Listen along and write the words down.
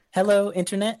Hello,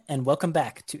 Internet, and welcome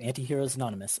back to Anti-Heroes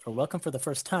Anonymous, or welcome for the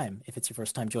first time if it's your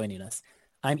first time joining us.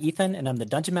 I'm Ethan, and I'm the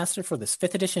Dungeon Master for this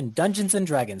 5th edition Dungeons &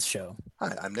 Dragons show.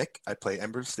 Hi, I'm Nick. I play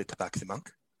Embers, the Tabaxi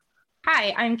Monk.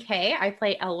 Hi, I'm Kay. I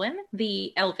play Elwyn,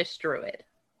 the Elvish Druid.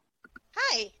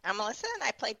 Hi, I'm Melissa, and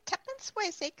I play Tepence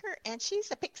Wiseacre, and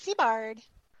she's a pixie bard.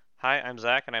 Hi, I'm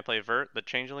Zach, and I play Vert, the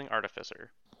Changeling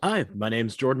Artificer. Hi, my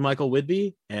name's Jordan Michael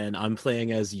Whidbey, and I'm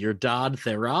playing as Yerdad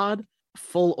Therad,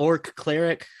 full orc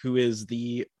cleric who is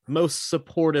the most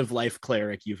supportive life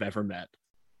cleric you've ever met.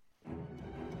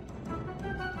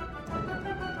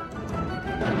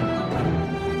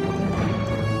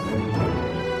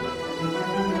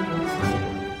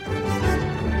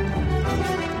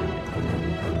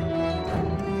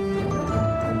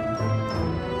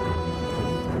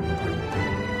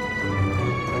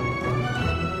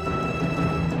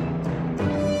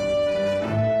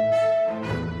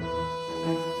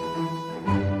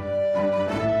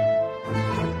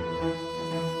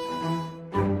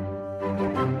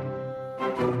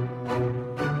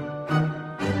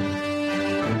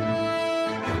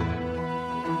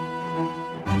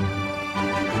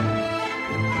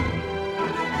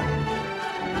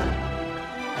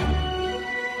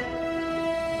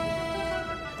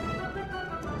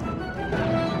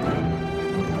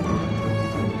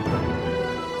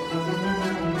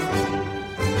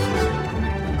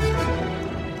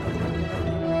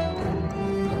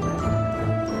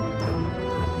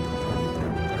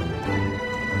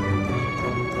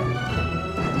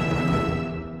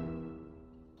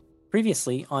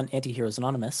 Previously on Anti-Heroes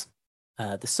Anonymous,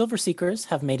 the Silver Seekers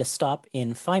have made a stop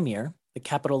in Fimir, the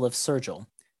capital of Sergil,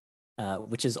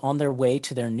 which is on their way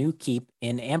to their new keep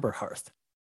in Amberhearth.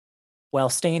 While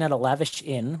staying at a lavish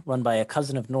inn run by a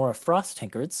cousin of Nora Frost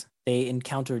Tankards, they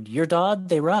encountered Yerdad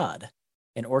Therad,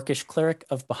 an orcish cleric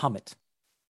of Bahamut.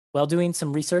 While doing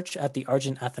some research at the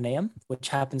Argent Athenaeum, which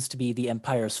happens to be the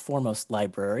Empire's foremost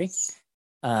library,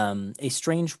 a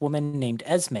strange woman named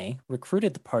Esme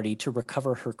recruited the party to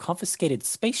recover her confiscated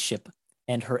spaceship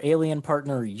and her alien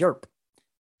partner, Yerp.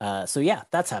 So yeah,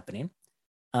 that's happening.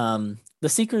 The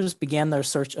Seekers began their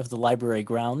search of the library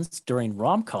grounds during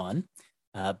RomCon,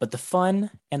 but the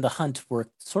fun and the hunt were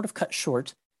sort of cut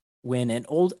short when an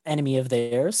old enemy of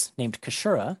theirs named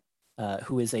Kashura,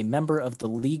 who is a member of the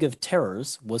League of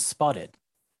Terrors, was spotted.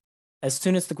 As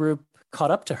soon as the group caught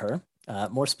up to her,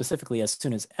 more specifically, as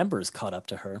soon as Embers caught up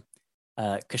to her,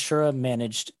 Kashura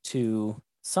managed to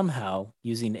somehow,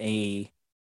 using a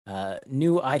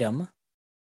new item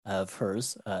of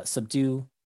hers, subdue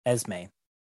Esme.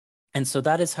 And so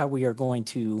that is how we are going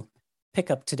to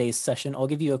pick up today's session. I'll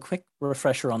give you a quick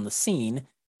refresher on the scene,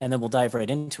 and then we'll dive right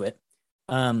into it.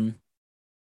 I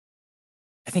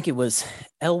think it was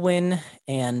Elwyn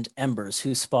and Embers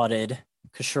who spotted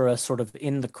Kashura sort of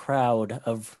in the crowd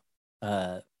of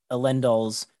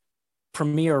Elendal's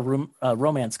premier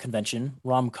romance convention,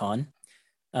 RomCon,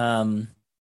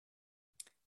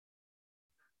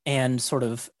 and sort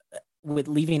of with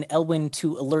leaving Elwyn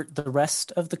to alert the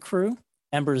rest of the crew,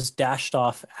 Embers dashed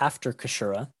off after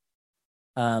Kashura,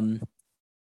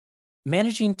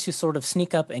 managing to sort of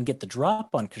sneak up and get the drop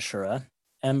on Kashura.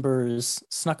 Embers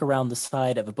snuck around the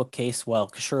side of a bookcase while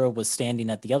Kashura was standing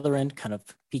at the other end, kind of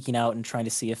peeking out and trying to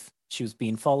see if she was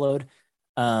being followed.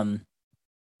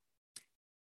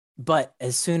 But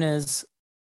as soon as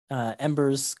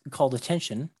Embers called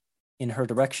attention in her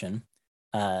direction,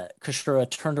 Kashura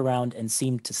turned around and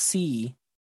seemed to see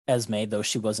Esme, though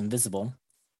she was invisible,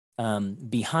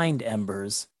 behind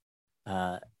Embers,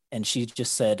 and she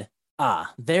just said,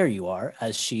 "Ah, there you are,"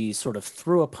 as she sort of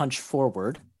threw a punch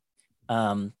forward,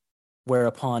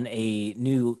 whereupon a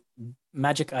new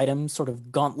magic item, sort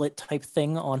of gauntlet type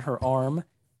thing on her arm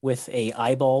with a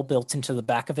eyeball built into the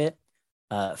back of it,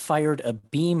 fired a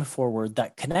beam forward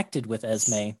that connected with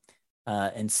Esme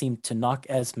and seemed to knock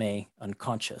Esme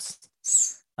unconscious.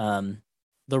 The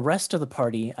rest of the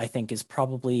party, I think, is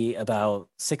probably about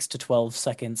 6 to 12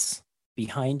 seconds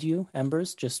behind you,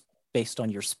 Embers, just based on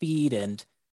your speed and,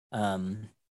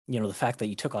 the fact that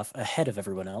you took off ahead of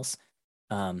everyone else.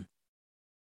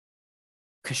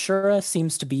 Kashura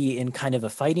seems to be in kind of a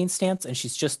fighting stance, and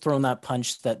she's just thrown that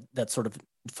punch that sort of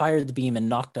fired the beam and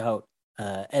knocked out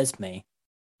Esme.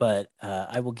 But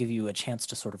I will give you a chance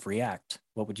to sort of react.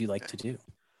 What would you like to do?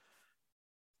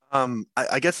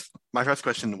 I guess my first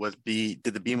question would be,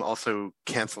 did the beam also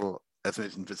cancel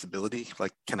Esme's invisibility?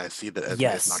 Like, can I see that Esme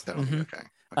is knocked out? Mm-hmm. Okay.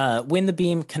 When the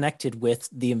beam connected with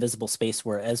the invisible space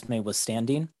where Esme was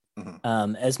standing,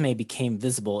 Esme became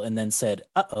visible and then said,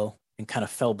 "Uh-oh," and kind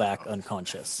of fell back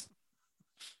unconscious.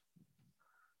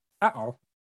 Uh-oh.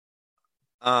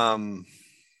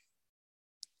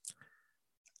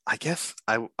 I guess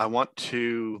I want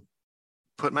to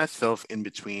put myself in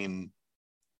between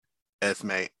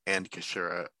Esme and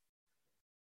Kashura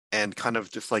and kind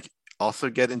of just like also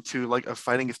get into like a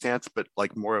fighting stance, but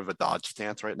like more of a dodge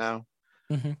stance right now.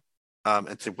 Mhm.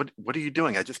 And say, what are you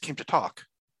doing? I just came to talk.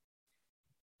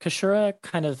 Kashura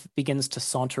kind of begins to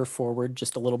saunter forward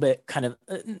just a little bit, kind of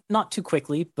not too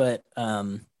quickly, but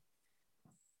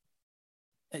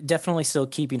definitely still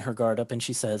keeping her guard up. And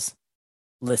she says,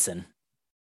 "Listen,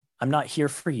 I'm not here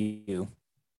for you.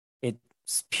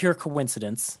 It's pure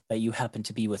coincidence that you happen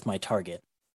to be with my target.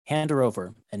 Hand her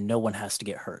over, and no one has to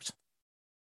get hurt."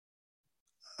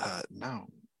 No.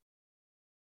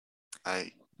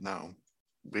 No.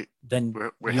 Then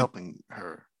We're helping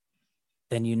her.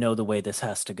 Then you know the way this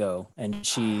has to go. And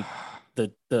she,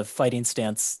 the fighting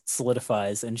stance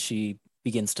solidifies, and she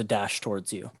begins to dash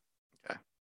towards you. Okay.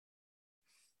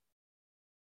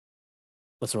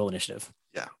 Let's roll initiative.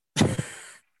 Yeah.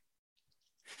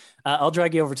 I'll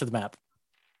drag you over to the map.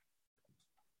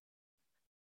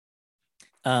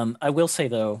 I will say,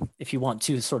 though, if you want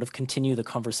to sort of continue the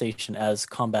conversation as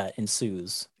combat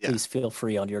ensues, please feel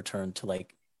free on your turn to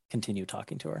like continue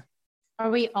talking to her. Are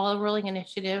we all rolling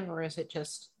initiative, or is it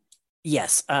just?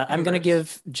 Yes, I'm going to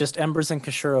give just Embers and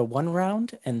Kashura one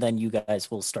round, and then you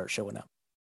guys will start showing up.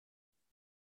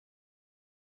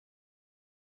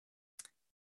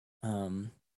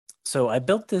 So I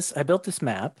built this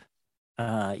map.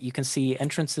 You can see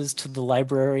entrances to the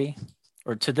library,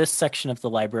 or to this section of the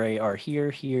library, are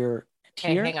here, here,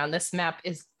 and here. Hang on. This map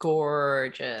is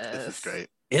gorgeous. This is great.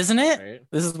 Isn't it? Right.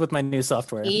 This is with my new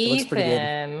software. It looks pretty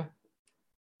good.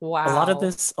 Wow. A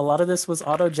lot of this was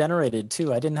auto-generated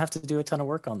too. I didn't have to do a ton of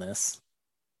work on this.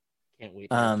 Can't wait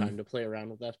to have time to play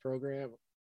around with that program.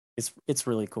 It's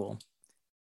really cool.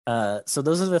 So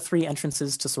those are the three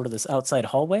entrances to sort of this outside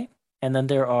hallway, and then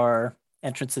there are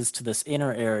entrances to this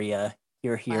inner area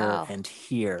here, Wow. and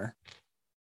here.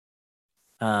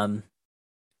 And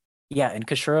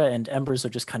Kashura and Embers are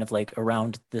just kind of like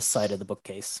around this side of the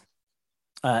bookcase.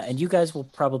 And you guys will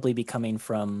probably be coming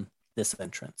from this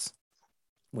entrance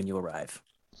when you arrive.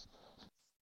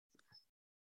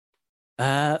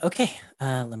 Okay,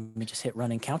 let me just hit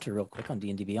run encounter real quick on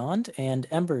D&D Beyond. And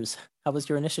Embers, how was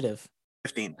your initiative?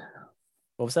 15.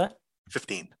 What was that?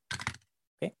 15.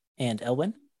 Okay, and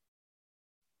Elwyn?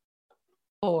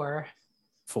 4.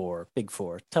 4, big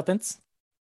 4. Tuppence?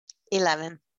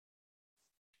 11.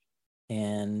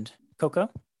 And Coco?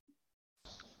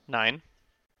 9.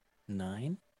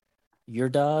 9. Your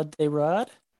dad, Rod?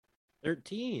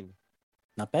 13.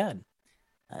 Not bad.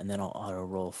 And then I'll auto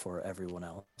roll for everyone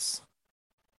else.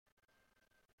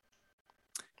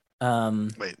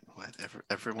 Wait, what?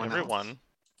 Everyone? Everyone.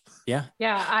 Yeah.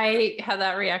 Yeah, I had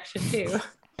that reaction too.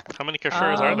 How many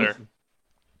Kashuras are there?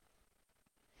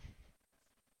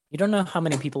 You don't know how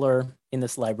many people are in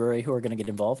this library who are going to get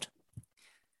involved.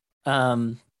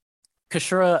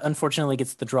 Kashura, unfortunately,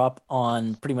 gets the drop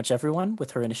on pretty much everyone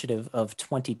with her initiative of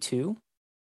 22.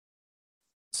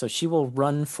 So she will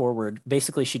run forward.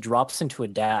 Basically, she drops into a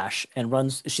dash and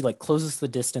runs. She like closes the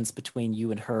distance between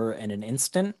you and her in an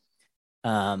instant.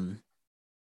 And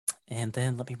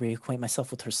then let me reacquaint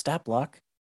myself with her stat block.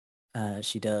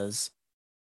 She does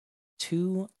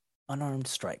 2 unarmed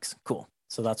strikes. Cool.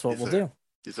 So that's what we'll do.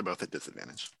 These are both at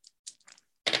disadvantage.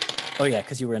 Oh yeah,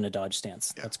 because you were in a dodge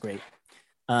stance. Yeah. That's great.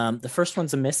 The first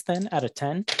one's a miss then out of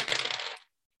 10.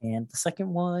 And the second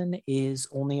one is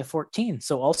only a 14,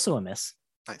 so also a miss.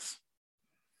 Nice.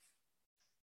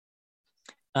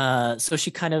 So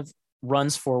she kind of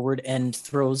runs forward and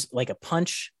throws like a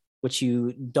punch, which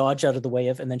you dodge out of the way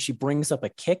of, and then she brings up a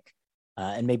kick,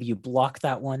 and maybe you block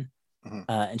that one. Mhm.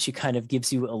 And she kind of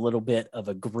gives you a little bit of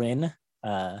a grin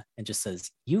and just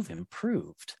says, "You've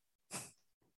improved."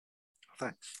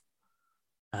 Thanks.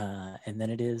 And then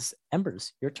it is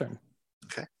Embers, your turn.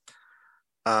 Okay.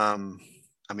 I'm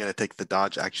going to take the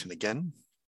dodge action again.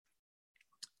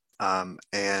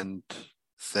 And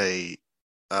say,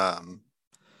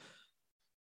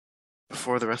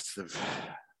 before the rest of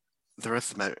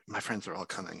my friends are all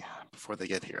coming, before they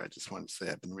get here, I just wanted to say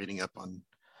I've been reading up on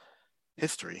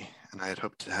history, and I had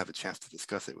hoped to have a chance to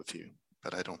discuss it with you,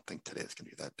 but I don't think today is going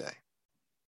to be that day.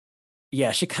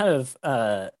 Yeah, she kind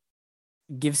of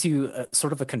gives you a,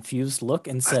 sort of a confused look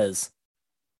and says,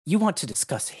 "You want to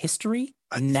discuss history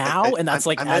now?" And that's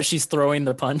as she's throwing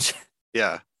the punch.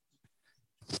 Yeah.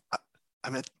 I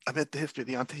meant the history of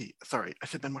the Auntie. Sorry, I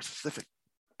should have been more specific.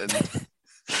 And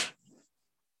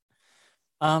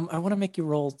I want to make you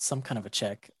roll some kind of a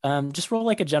check. Just roll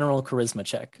like a general charisma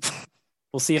check.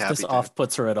 We'll see if this Happy to. off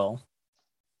puts her at all.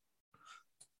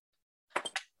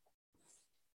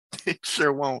 It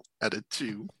sure won't at a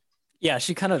 2. Yeah,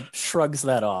 she kind of shrugs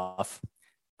that off.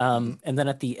 And then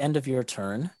at the end of your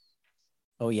turn,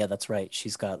 oh yeah, that's right.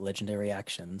 She's got legendary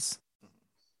actions.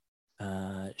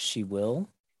 She will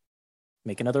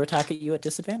make another attack at you at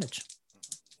disadvantage.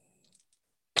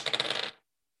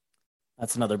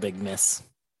 That's another big miss.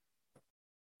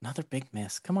 Another big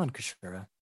miss. Come on, Kashura.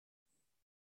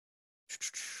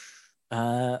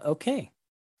 Okay.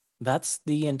 That's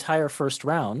the entire first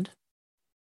round.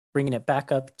 Bringing it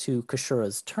back up to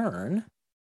Kashura's turn.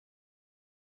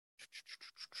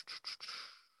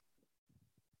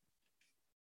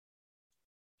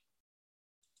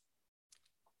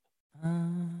 Let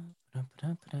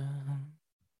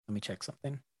me check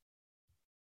something.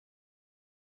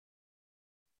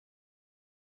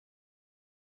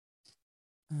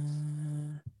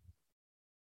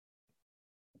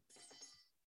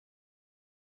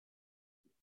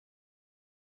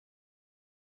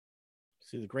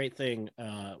 See, the great thing,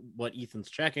 what Ethan's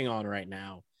checking on right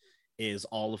now is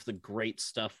all of the great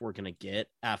stuff we're going to get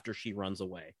after she runs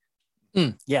away.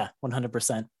 Yeah,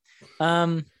 100%.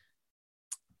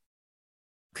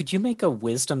 Could you make a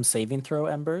wisdom saving throw,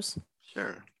 Embers?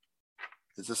 Sure.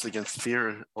 Is this against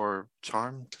fear or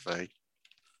charm? Because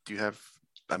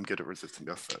I'm good at resisting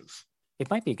both those. It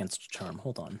might be against charm.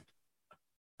 Hold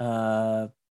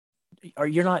on.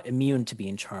 You're not immune to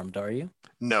being charmed, are you?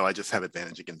 No, I just have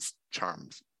advantage against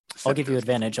charms. I'll give you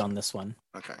advantage on this one.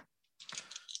 Okay.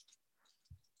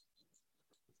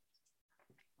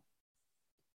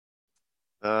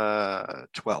 Uh,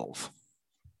 12.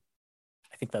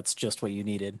 I think that's just what you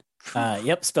needed.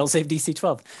 Yep, spell save DC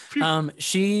 12.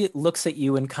 She looks at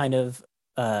you and kind of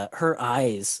her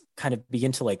eyes kind of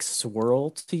begin to like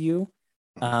swirl to you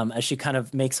as she kind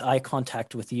of makes eye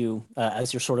contact with you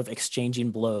as you're sort of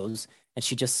exchanging blows, and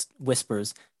she just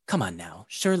whispers, "Come on now,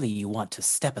 surely you want to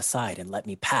step aside and let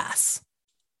me pass."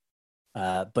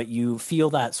 But you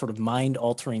feel that sort of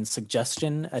mind-altering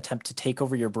suggestion attempt to take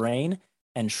over your brain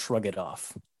and shrug it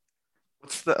off.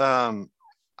 What's the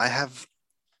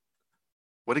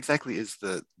what exactly is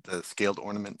the scaled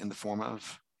ornament in the form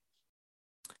of?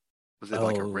 Was it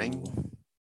like a ring?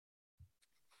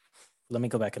 Let me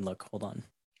go back and look. Hold on.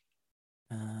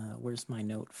 Where's my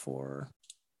note for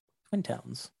Twin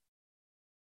Towns?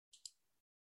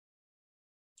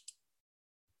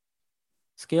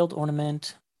 Scaled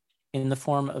ornament in the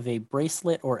form of a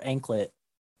bracelet or anklet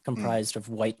comprised of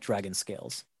white dragon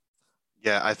scales.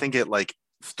 Yeah, I think it like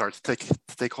starts to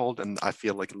take hold, and I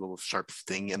feel like a little sharp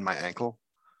sting in my ankle.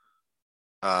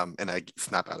 And I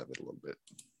snap out of it a little bit.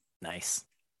 Nice.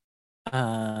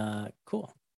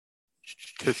 Cool.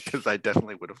 Because I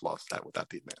definitely would have lost that without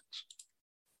the advantage.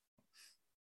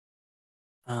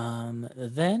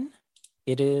 Then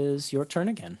it is your turn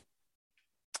again.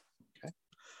 Okay.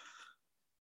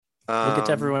 We'll get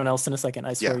to everyone else in a second.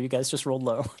 I swear, yeah. You guys just rolled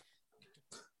low.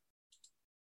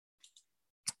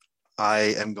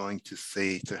 I am going to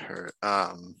say to her,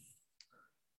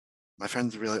 my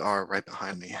friends really are right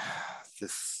behind me.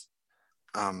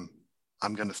 I'm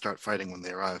going to start fighting when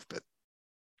they arrive, but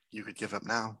you could give up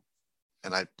now.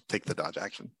 And I take the dodge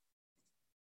action.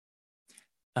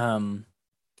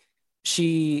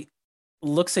 She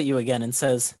looks at you again and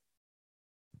says,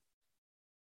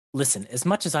 "Listen, as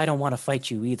much as I don't want to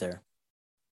fight you either,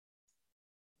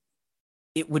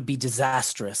 it would be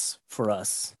disastrous for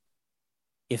us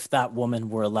if that woman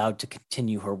were allowed to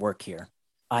continue her work here.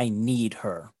 I need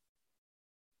her."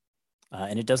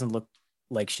 And it doesn't look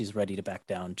like she's ready to back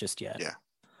down just yet. Yeah.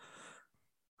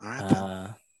 All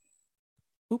right.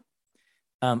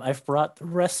 I've brought the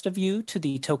rest of you to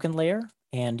the token layer,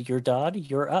 and your Dodd,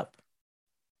 you're up.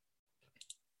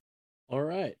 All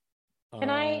right.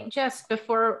 Can I just,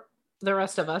 before the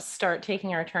rest of us start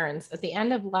taking our turns, at the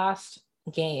end of last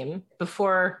game,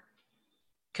 before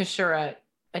Kashura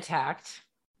attacked,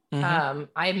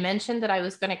 I mentioned that I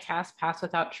was going to cast Pass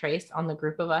Without Trace on the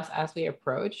group of us as we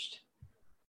approached.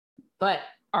 But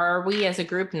are we as a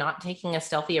group not taking a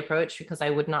stealthy approach? Because I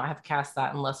would not have cast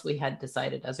that unless we had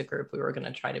decided as a group we were going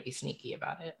to try to be sneaky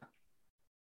about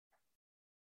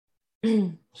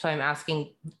it. So I'm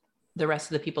asking the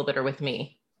rest of the people that are with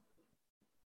me.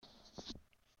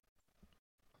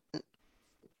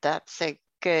 That's a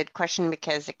good question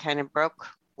because it kind of broke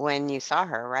when you saw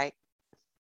her, right?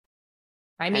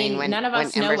 I mean, none of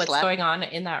us know Embers what's left. going on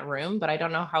in that room, but I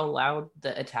don't know how loud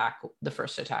the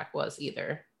first attack was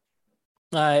either.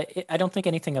 I don't think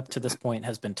anything up to this point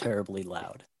has been terribly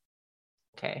loud.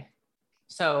 Okay.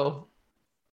 So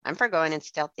I'm for going in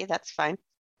stealthy. That's fine.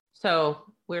 So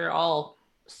we're all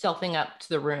stealthing up to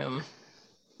the room.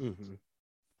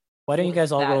 Why don't you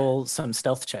guys all That- roll some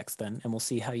stealth checks then, and we'll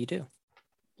see how you do.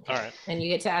 All right. And you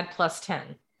get to add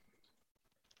 +10.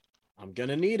 I'm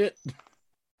gonna need it.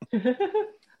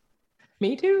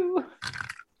 Me too.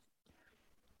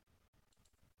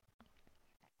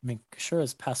 I mean,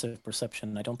 Kashura's passive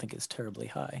perception, I don't think is terribly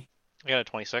high. I got a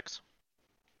 26.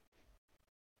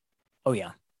 Oh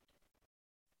yeah.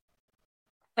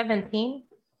 17.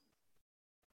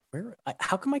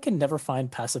 How come I can never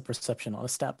find passive perception on a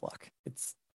stat block?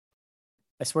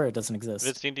 I swear it doesn't exist.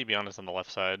 It's need to be honest on the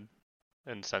left side,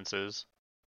 and senses.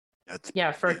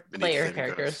 Yeah, for beneath player saving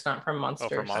characters, throws. not for Oh, monsters.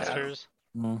 for monsters.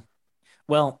 Mm.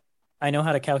 Well, I know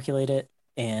how to calculate it,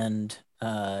 and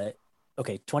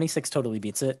okay, 26 totally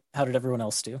beats it. How did everyone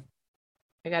else do?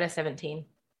 I got a 17.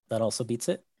 That also beats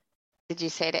it. Did you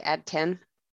say to add 10?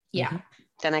 Yeah. Mhm.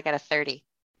 Then I got a 30.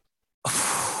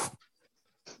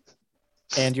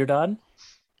 And your Dodd?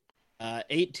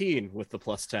 18 with the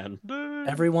 +10.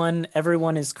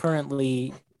 Everyone is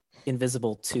currently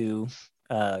invisible to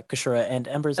Kashura and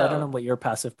Embers. I don't know what your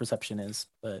passive perception is,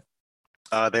 but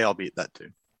They all beat that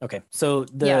too. okay. So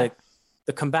Yeah.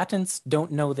 the combatants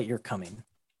don't know that you're coming,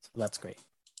 so that's great.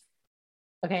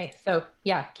 Okay, so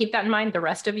yeah, keep that in mind. The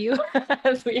rest of you,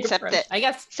 as we Except approach. that- I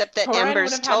guess Except that Torin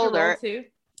Embers would have had to told roll her. too.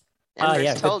 Embers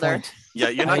Yeah, good told her. point. Yeah,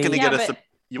 you're not going to Yeah, get but-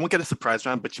 you won't get a surprise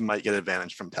round, but you might get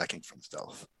advantage from attacking from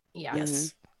stealth. Yeah.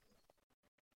 Yes.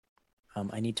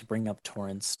 I need to bring up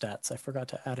Torin's stats. I forgot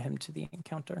to add him to the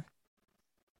encounter.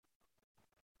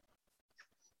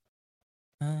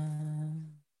 Good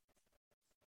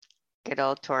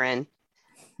old Torin.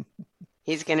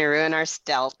 He's going to ruin our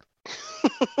stealth.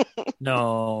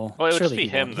 No. Well, it would just surely be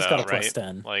he won't. him He's though, got a right?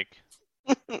 +10. Like,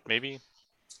 maybe.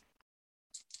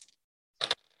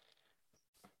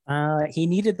 He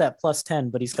needed that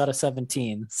 +10, but he's got a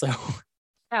 17. So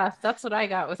Yeah, that's what I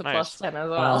got with a Nice. +10 as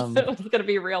well. Um, It was gonna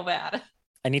be real bad.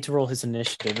 I need to roll his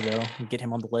initiative though and get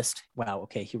him on the list. Wow.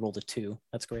 Okay, he rolled a 2.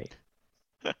 That's great.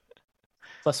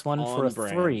 +1 for On a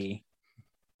brand. 3.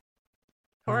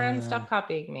 Torin, stop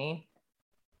copying me.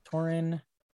 Torin,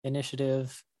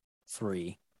 initiative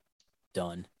 3.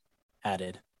 Done.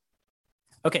 Added.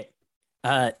 Okay.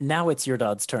 Now it's your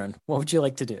Dodd's turn. What would you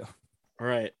like to do? All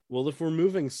right. Well, if we're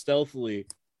moving stealthily,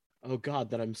 oh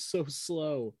god, that I'm so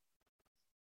slow.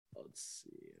 Let's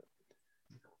see.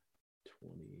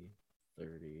 20,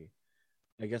 30.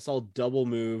 I guess I'll double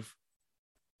move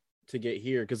to get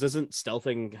here because isn't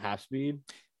stealthing half speed?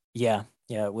 Yeah,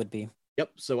 it would be.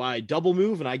 Yep. So I double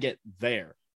move and I get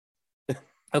there.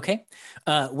 Okay.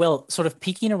 Well, sort of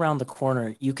peeking around the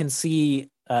corner, you can see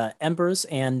Embers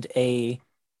and a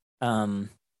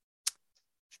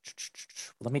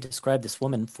let me describe this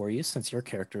woman for you since your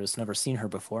character has never seen her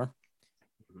before.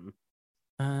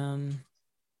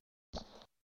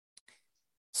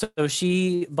 So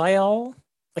she, by all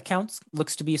accounts,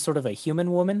 looks to be sort of a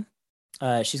human woman.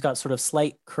 She's got sort of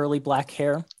slight curly black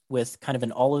hair with kind of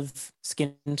an olive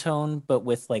skin tone, but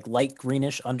with like light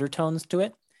greenish undertones to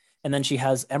it. And then she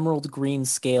has emerald green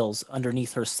scales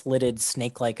underneath her slitted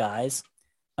snake-like eyes.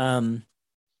 And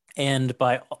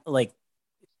by like,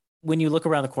 when you look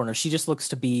around the corner, she just looks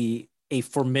to be a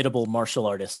formidable martial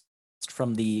artist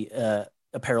from the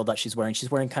apparel that she's wearing. She's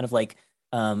wearing kind of like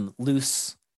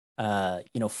loose,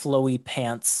 flowy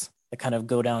pants that kind of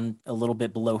go down a little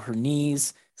bit below her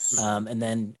knees. And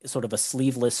then sort of a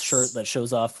sleeveless shirt that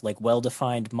shows off like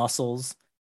well-defined muscles.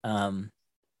 And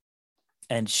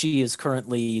she is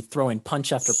currently throwing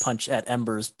punch after punch at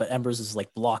Embers, but Embers is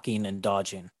like blocking and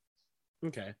dodging.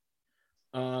 Okay.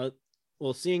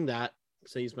 Well, seeing that,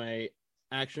 so use my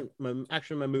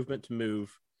movement to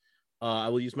move. I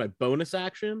will use my bonus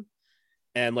action,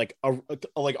 and like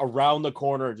around the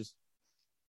corner, just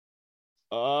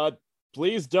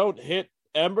please don't hit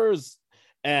Embers,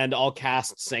 and I'll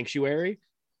cast Sanctuary.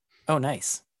 Oh,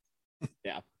 nice.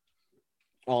 Yeah.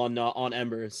 On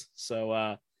Embers.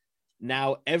 So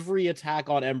now every attack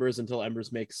on Embers until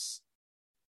Embers makes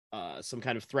some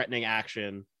kind of threatening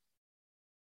action,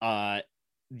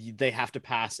 they have to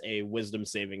pass a wisdom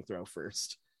saving throw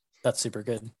first. That's super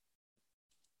good.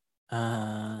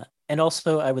 And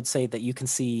also, I would say that you can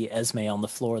see Esme on the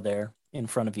floor there in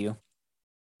front of you,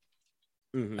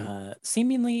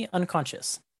 seemingly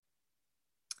unconscious.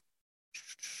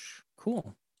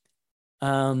 Cool.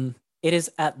 It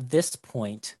is at this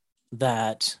point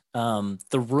that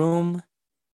the room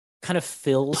kind of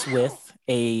fills with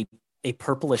a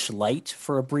purplish light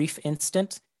for a brief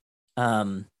instant.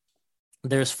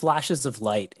 There's flashes of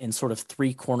light in sort of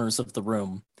 3 corners of the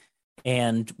room.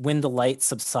 And when the light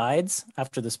subsides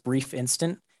after this brief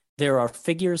instant, there are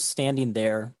figures standing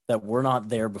there that were not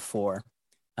there before.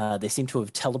 They seem to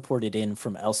have teleported in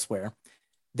from elsewhere.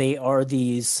 They are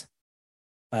these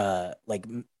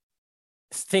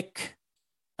thick,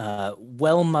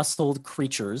 well-muscled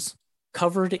creatures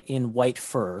covered in white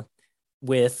fur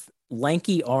with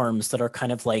lanky arms that are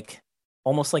kind of like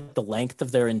almost like the length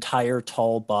of their entire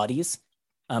tall bodies.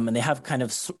 And they have kind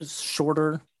of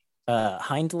shorter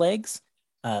hind legs.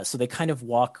 So they kind of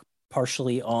walk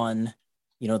partially on,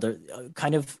 they're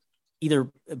kind of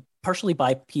either partially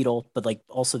bipedal, but like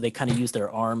also they kind of use their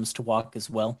arms to walk as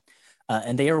well.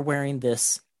 And they are wearing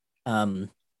this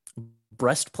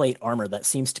breastplate armor that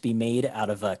seems to be made out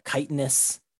of a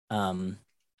chitinous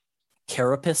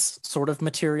carapace sort of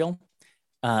material.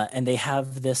 And they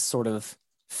have this sort of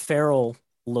feral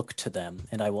look to them,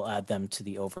 and I will add them to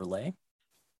the overlay.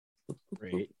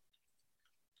 Great.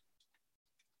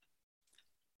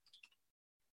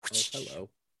 Oh, hello.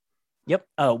 Yep.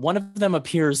 One of them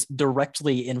appears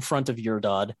directly in front of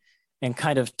Yurdad and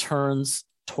kind of turns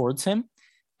towards him.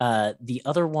 The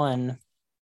other one,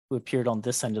 who appeared on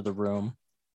this end of the room,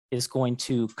 is going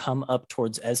to come up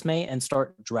towards Esme and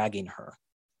start dragging her.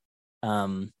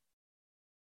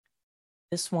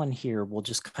 This one here will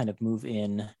just kind of move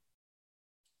in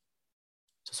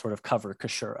to sort of cover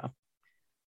Kashura.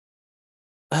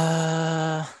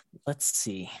 Let's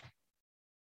see.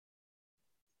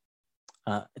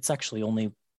 It's actually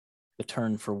only the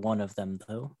turn for one of them,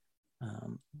 though.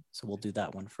 So we'll do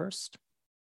that one first.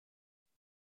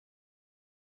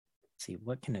 Let's see,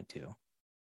 what can it do?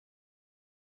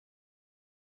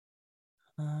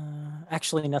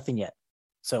 Actually, nothing yet.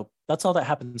 So that's all that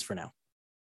happens for now.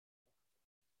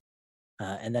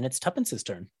 And then it's Tuppence's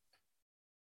turn.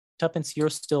 Tuppence, you're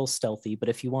still stealthy, but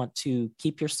if you want to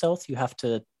keep your stealth, you have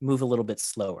to move a little bit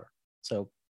slower. So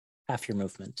half your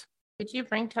movement. Did you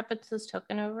bring Tuppence's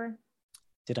token over?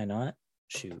 Did I not?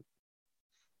 Shoot.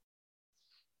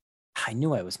 I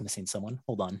knew I was missing someone.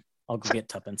 Hold on. I'll go get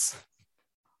Tuppence.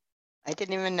 I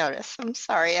didn't even notice. I'm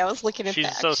sorry. I was looking at She's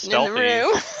the so action in the stealthy.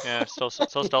 room. Yeah, so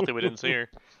stealthy we didn't see her.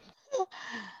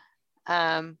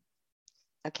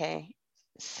 Okay.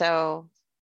 So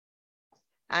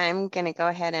I'm going to go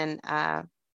ahead and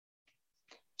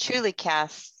truly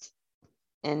cast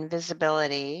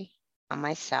invisibility on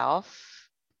myself.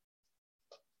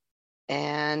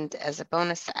 And as a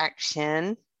bonus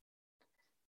action,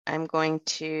 I'm going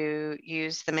to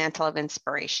use the Mantle of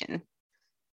Inspiration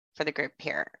for the group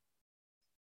here.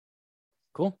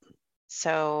 Cool.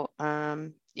 So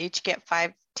you each get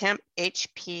 5 temp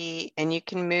HP, and you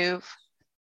can move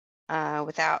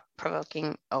without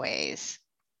provoking OAs.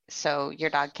 So your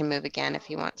dog can move again if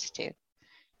he wants to.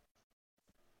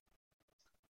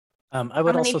 I would How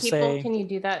many also people say can you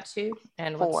do that to?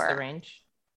 And what's 4. the range?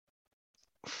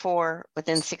 4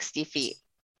 within 60 feet.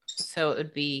 So it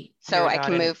would be So I Yurdad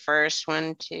can and move first.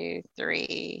 1, 2,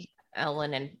 3.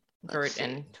 Ellen and Let's Gert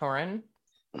and Torin.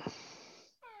 How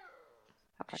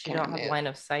far You can I don't have move? line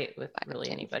of sight with 5, really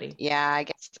 10. anybody. Yeah, I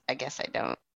guess I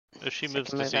don't. If she So I moves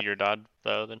can to move see up. your dad,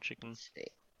 though, then she can Let's see.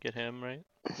 get him, right?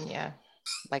 Yeah.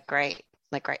 Like right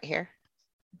here,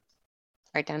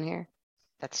 right down here.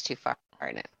 That's too far,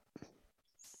 isn't it?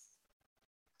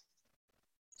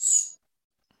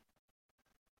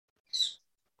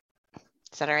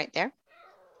 Is that all right there?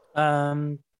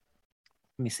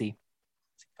 let me see.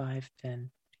 5,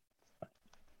 10,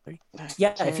 3.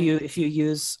 Yeah, 10. if you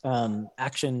use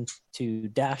action to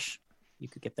dash, you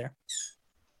could get there.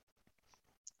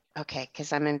 Okay,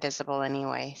 because I'm invisible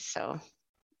anyway, so.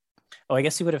 Oh, I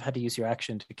guess you would have had to use your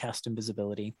action to cast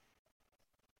invisibility.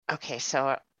 Okay,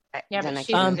 so Yeah, then but I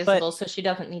she's can. invisible, so she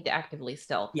doesn't need to actively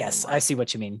stealth. Yes, anymore. I see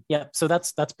what you mean. Yeah, so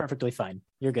that's perfectly fine.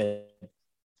 You're good.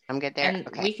 I'm good there. And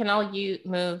Okay. we can all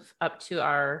move up to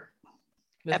our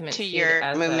Up movement to speed your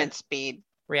as a movement speed.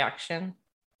 reaction.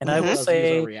 And I will Let's use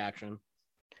say our reaction.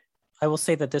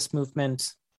 that this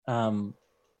movement,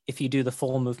 if you do the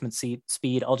full movement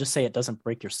speed, I'll just say it doesn't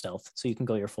break your stealth, so you can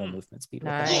go your full movement speed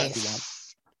with that if you want.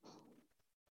 Nice.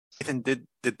 Ethan, did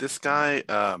this guy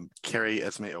carry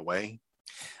Esme away?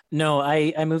 No,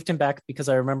 I moved him back because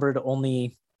I remembered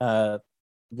only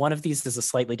one of these is a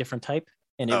slightly different type,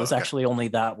 and it Oh, was okay. actually only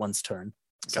that one's turn.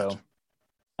 So Gotcha.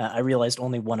 I realized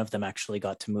only one of them actually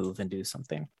got to move and do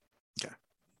something. Okay.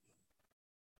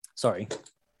 Sorry.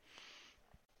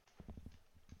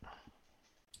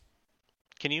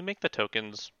 Can you make the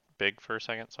tokens big for a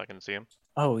second so I can see them?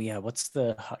 Oh yeah, what's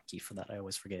the hotkey for that? I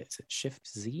always forget. Is it Shift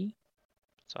Z?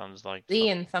 Sounds like Z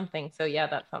and something. So yeah,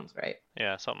 that sounds right.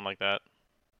 yeah, something like that.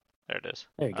 There it is.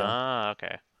 There you go. Ah,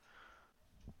 okay.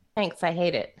 Thanks. I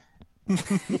hate it.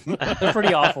 They're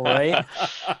pretty awful, right?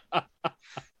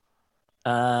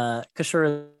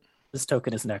 Kashura's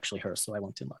token isn't actually her, so I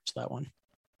won't enlarge that one.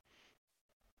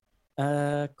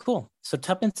 Cool. So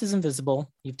Tuppence is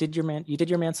invisible. You did your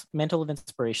mantle of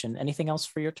inspiration. Anything else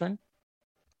for your turn?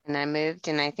 And I moved,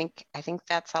 and I think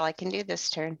that's all I can do this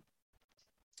turn.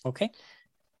 Okay.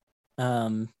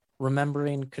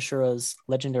 Remembering Kashura's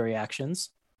legendary actions,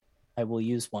 I will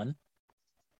use one.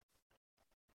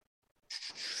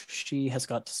 She has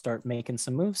got to start making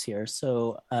some moves here.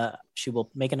 So she will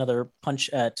make another punch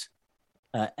at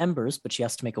Embers, but she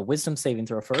has to make a wisdom saving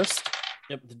throw first.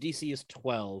 Yep, the DC is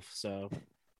 12, so.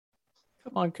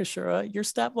 Come on, Kashura. Your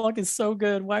stat block is so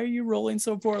good. Why are you rolling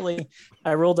so poorly?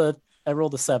 I rolled a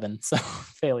 7, so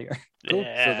failure. Cool. So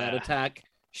that attack,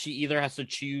 she either has to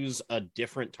choose a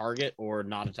different target or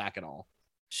not attack at all.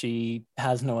 She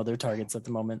has no other targets at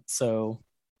the moment, so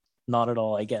not at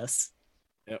all, I guess.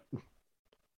 Yep.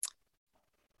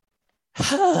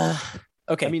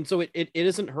 Okay. I mean, so it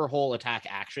isn't her whole attack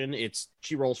action. It's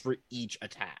she rolls for each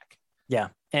attack. Yeah.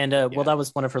 And well, that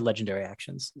was one of her legendary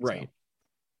actions. Right. So.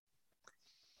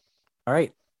 All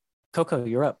right. Coco,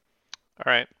 you're up.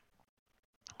 All right.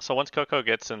 So once Coco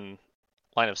gets in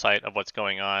line of sight of what's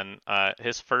going on,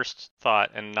 his first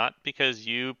thought, and not because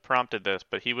you prompted this,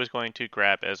 but he was going to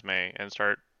grab Esme and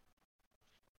start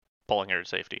pulling her to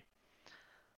safety.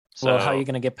 So, well, how are you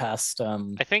going to get past?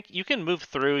 I think you can move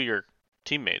through your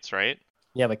teammates, right?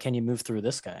 Yeah, but can you move through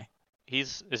this guy?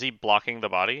 Is he blocking the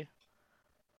body?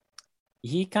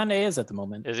 He kind of is at the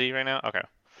moment. Is he right now? Okay.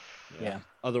 Yeah.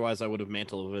 Otherwise, I would have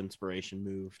Mantle of Inspiration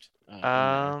moved.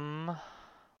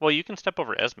 Well, you can step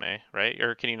over Esme, right?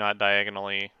 Or can you not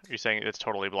diagonally? You're saying it's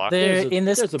totally blocked? In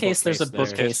this there's a case, there's a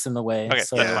bookcase bookcase in the way. Okay,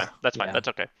 so, that's fine. yeah. That's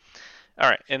okay. All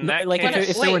right. In that like case,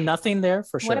 if there were Wait. nothing there,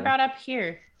 for sure. What about up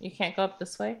here? You can't go up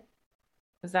this way?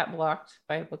 Is that blocked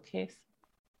by a bookcase?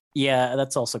 Yeah,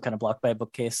 that's also kind of blocked by a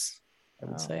bookcase, I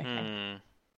would Oh. say.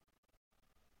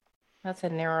 That's a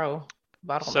narrow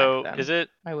bottleneck. So then. is it?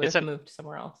 I would it's have an- moved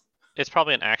somewhere else. It's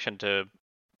probably an action to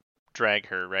drag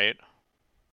her, right?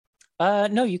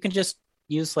 No, you can just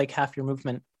use like half your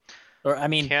movement. Or I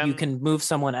mean, you can move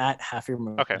someone at half your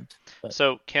movement. Okay. But...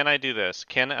 So can I do this?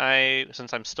 Can I,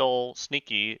 since I'm still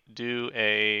sneaky, do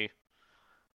a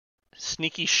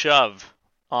sneaky shove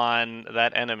on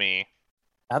that enemy?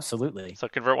 Absolutely. So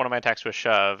convert one of my attacks to a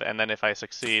shove, and then if I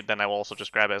succeed, then I will also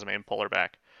just grab Esme and pull her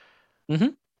back. Mm-hmm.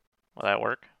 Will that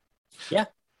work? Yeah.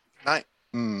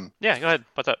 Yeah, go ahead.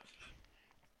 What's up?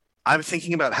 I'm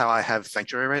thinking about how I have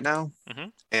Sanctuary right now,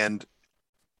 and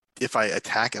if I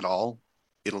attack at all,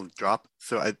 it'll drop.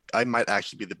 So I might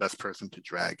actually be the best person to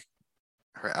drag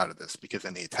her out of this, because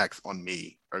any attacks on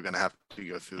me are going to have to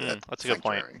go through that. That's a good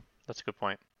point. That's a good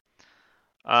point.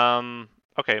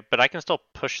 Okay, but I can still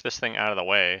push this thing out of the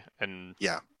way, and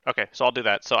yeah. Okay, so I'll do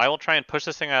that. So I will try and push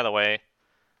this thing out of the way.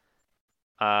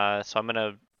 So I'm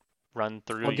gonna run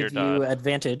through I'll your give you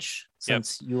advantage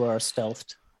since you are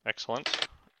stealthed. Excellent.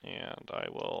 And I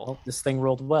will. Well, this thing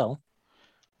rolled well.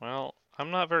 Well, I'm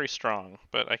not very strong,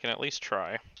 but I can at least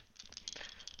try.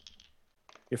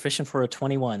 You're fishing for a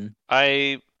 21.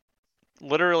 I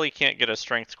literally can't get a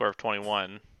strength score of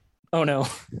 21. Oh no.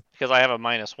 Because I have a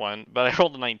 -1, but I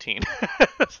rolled a 19.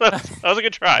 So that was a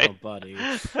good try. Oh, buddy.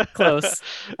 Close.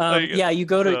 Yeah, you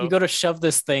go to shove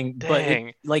this thing,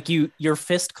 Dang. but your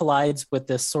fist collides with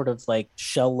this sort of like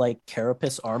shell-like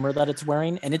carapace armor that it's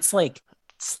wearing, and it's like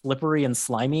slippery and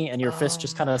slimy, and your fist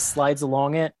just kind of slides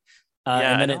along it,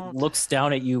 and then it looks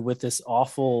down at you with this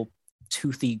awful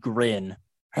toothy grin.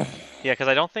 Yeah, because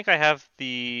I don't think I have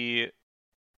the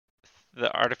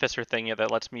artificer thing yet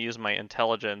that lets me use my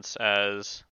intelligence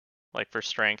as like for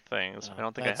strength things. I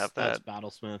don't think I have that. That's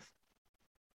Battlesmith.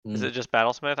 Is it just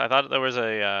Battlesmith? I thought there was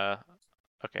a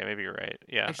okay, maybe you're right.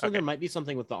 Yeah. Actually, there might be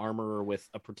something with the armor or with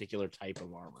a particular type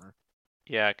of armor.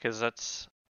 Yeah, because that's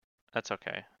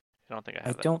okay. I don't think I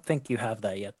have it. I don't think you have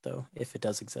that yet, though, if it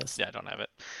does exist. Yeah, I don't have it.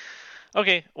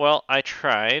 Okay, well, I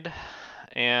tried,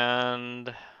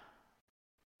 and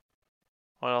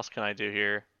what else can I do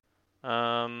here?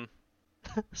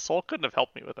 Soul couldn't have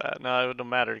helped me with that. No, it wouldn't have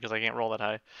mattered because I can't roll that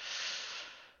high.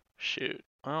 Shoot.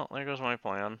 Well, there goes my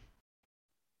plan.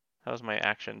 That was my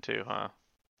action too, huh?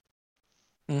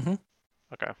 Mm-hmm.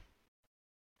 Okay.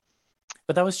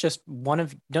 But that was just one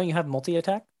of... Don't you have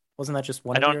multi-attack? Wasn't that just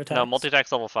one of your attacks? No,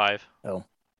 multi-attack's level 5. Oh,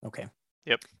 okay.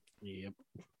 Yep.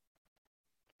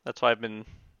 That's why I've been...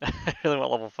 I really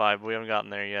want level 5, but we haven't gotten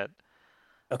there yet.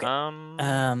 Okay.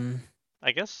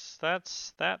 I guess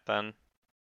that's that then.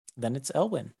 Then it's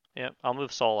Elwyn. Yep, I'll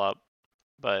move Soul up,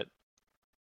 but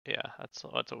yeah, that's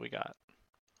what we got.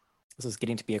 This is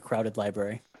getting to be a crowded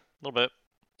library. A little bit.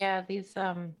 Yeah, these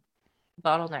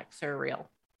bottlenecks are real.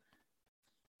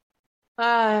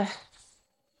 Can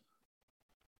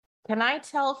I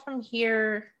tell from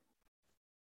here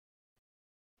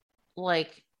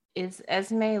like, is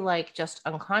Esme like just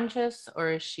unconscious,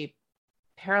 or is she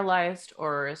paralyzed,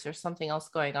 or is there something else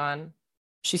going on?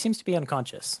 She seems to be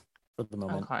unconscious for the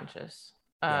moment. Unconscious.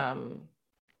 Yeah.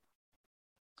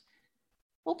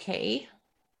 Okay.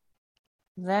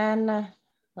 Then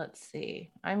let's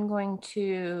see. I'm going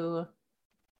to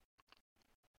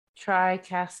try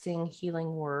casting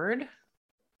Healing Word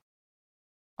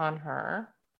on her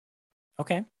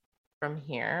Okay. from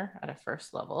here at a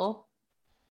first level.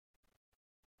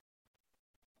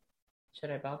 Should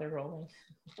I bother rolling?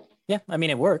 Yeah, I mean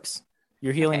it works.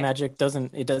 Your healing Okay. magic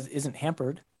isn't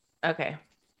hampered. Okay.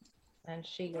 And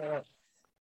she goes.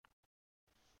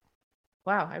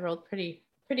 Wow, I rolled pretty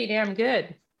damn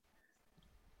good.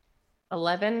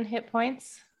 11 hit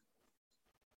points.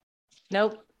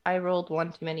 Nope, I rolled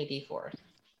one too many d4s.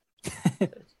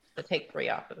 So take 3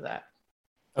 off of that.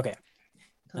 Okay.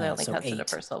 Because I only so tested 8. at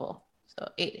first level. So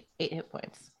 8 hit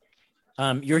points.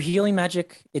 Your healing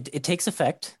magic, it takes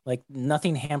effect. Like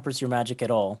nothing hampers your magic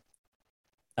at all.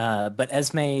 But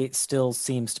Esme still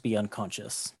seems to be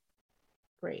unconscious.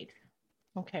 Great.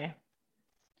 Okay.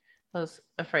 I was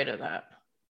afraid of that.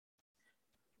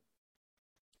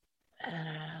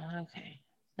 Okay.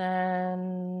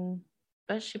 Then,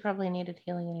 but she probably needed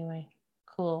healing anyway.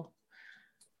 Cool.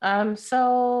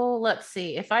 So let's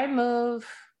see. If I move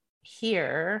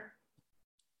here,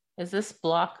 is this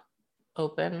block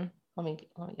open? Let me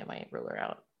get my ruler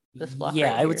out. This block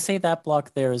Yeah, right I would here. say that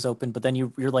block there is open, but then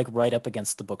you're like right up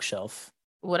against the bookshelf.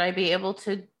 Would I be able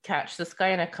to catch this guy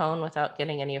in a cone without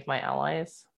getting any of my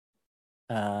allies?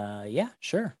 Yeah,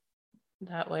 sure.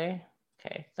 That way?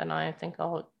 Okay, then I think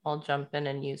I'll jump in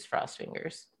and use Frost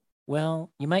Fingers.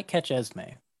 Well, you might catch Esme.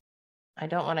 I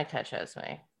don't want to catch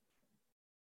Esme.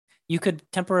 You could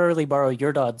temporarily borrow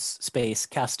your dog's space,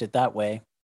 cast it that way.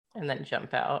 And then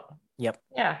jump out. Yep.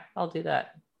 Yeah, I'll do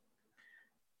that.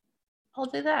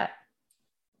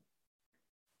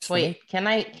 Wait, can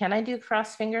I do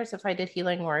Cross Fingers if I did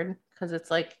Healing Word? Because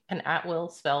it's like an at-will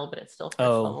spell, but it's still first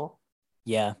level.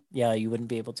 Yeah, you wouldn't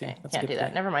be able to. Okay, That's can't do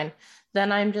that. Never mind.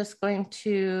 Then I'm just going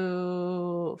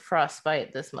to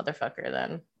Frostbite this motherfucker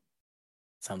then.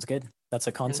 Sounds good. That's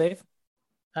a con save?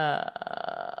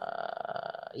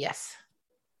 Yes.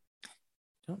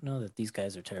 Don't know that these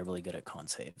guys are terribly good at con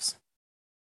saves.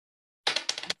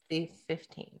 The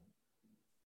 15.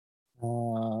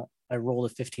 I rolled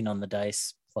a 15 on the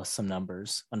dice plus some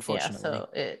numbers, unfortunately. Yeah, so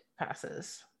it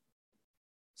passes.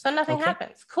 So nothing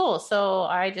happens. Cool. So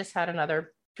I just had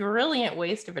another brilliant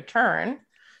waste of a turn.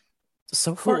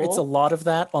 So far, it's a lot of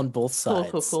that on both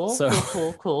sides.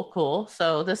 Cool.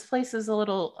 So this place is a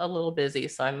little busy.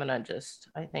 So I'm gonna just,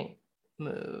 I think,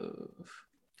 move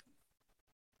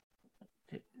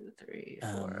 2, 3,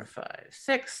 4, 5,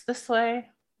 6 this way.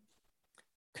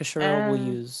 Kashura will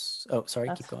use. Oh, sorry.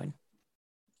 Keep going.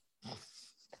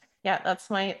 Yeah, that's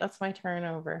my turn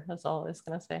over. That's all I was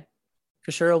gonna say.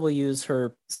 Kashura will use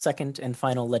her second and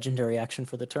final legendary action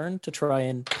for the turn to try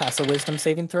and pass a wisdom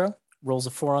saving throw. Rolls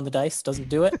a 4 on the dice, doesn't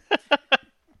do it.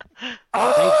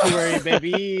 Sanctuary,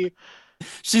 baby.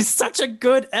 She's such a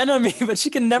good enemy, but she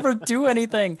can never do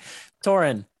anything.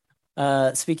 Torin,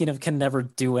 speaking of can never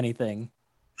do anything,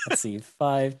 let's see,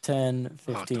 5, 10,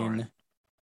 15,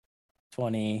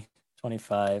 20,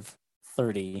 25,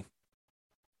 30.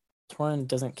 Torin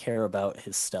doesn't care about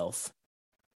his stealth.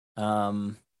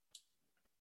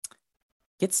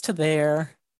 Gets to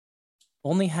there,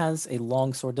 only has a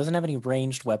long sword, doesn't have any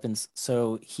ranged weapons,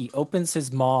 so he opens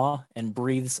his maw and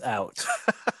breathes out.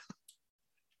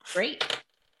 Great.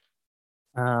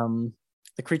 The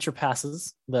creature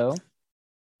passes, though,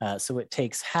 so it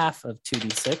takes half of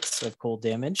 2d6 of cold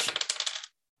damage.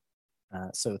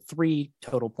 So 3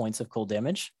 total points of cold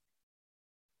damage.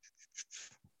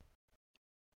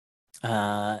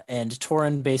 And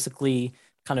Torin basically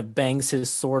kind of bangs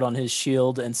his sword on his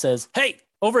shield and says, "Hey,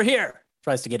 over here!"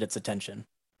 Tries to get its attention.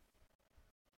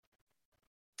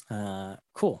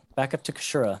 Cool. Back up to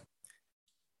Kashura.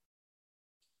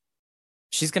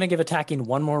 She's going to give attacking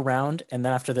one more round, and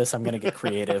then after this, I'm going to get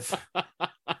creative.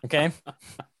 Okay?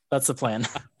 That's the plan.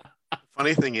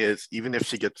 Funny thing is, even if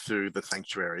she gets through the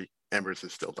sanctuary, Embers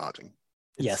is still dodging.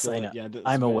 Yes, I know. Yeah,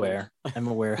 I'm aware. I'm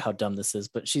aware how dumb this is,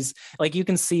 but she's like, you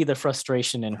can see the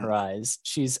frustration in her eyes.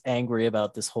 She's angry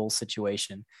about this whole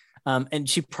situation. And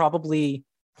she probably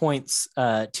points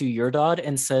to Yurdod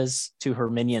and says to her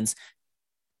minions,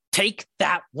 "Take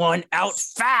that one out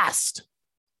fast!"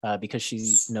 Because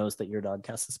she knows that Yurdod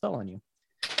casts a spell on you.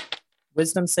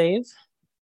 Wisdom save.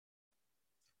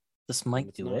 This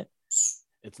might do it.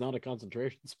 It's not a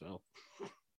concentration spell.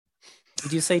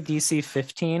 Did you say DC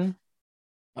 15?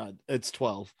 It's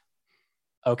 12.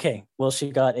 Okay, well,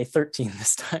 she got a 13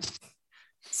 this time.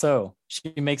 So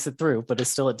she makes it through, but is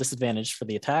still at disadvantage for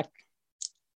the attack.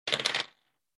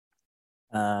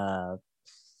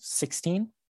 16.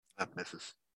 That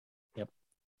misses.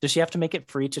 Does she have to make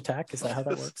it for each attack? Is that how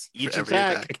that works? Each For every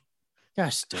attack.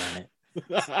 Gosh darn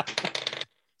it.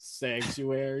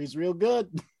 Sanctuary's real good.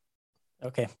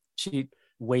 Okay, she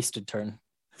wasted turn.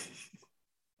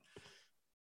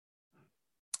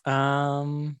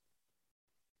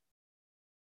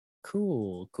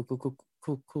 Cool.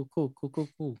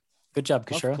 Good job,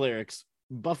 Kashura.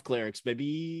 Buff clerics,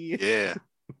 baby. Yeah.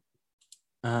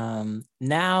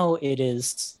 Now it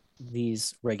is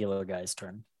these regular guys'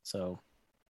 turn. So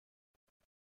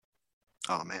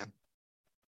Oh man.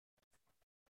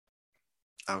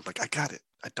 I was like, I got it.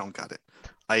 I don't got it.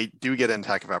 I do get an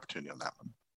attack of opportunity on that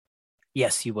one,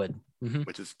 yes, you would. Mhm.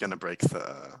 which is gonna break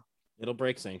the It'll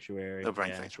break Sanctuary. brain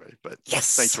yeah. sanctuary, but Yes.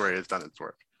 sanctuary has done its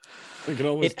work. We can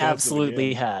always It cancel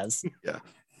absolutely again. has.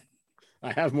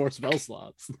 I have more spell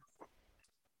slots.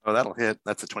 Oh, that'll hit.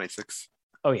 That's a 26.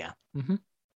 Oh yeah. Mhm.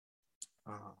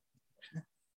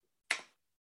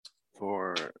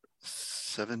 For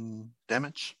 7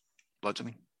 damage,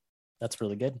 bludgeoning. That's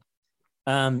really good.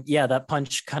 Yeah, that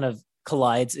punch kind of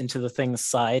collides into the thing's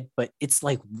side, but it's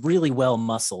like really well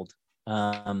muscled.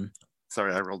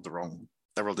 Sorry, I rolled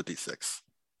I rolled a d6.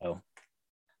 Oh.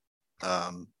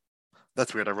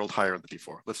 That's weird. I rolled higher on the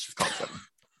d4. Let's just call it 7.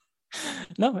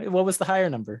 No, what was the higher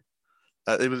number?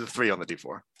 It was a 3 on the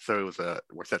d4, so it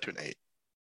works out to an 8.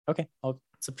 Okay, I'll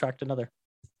subtract another.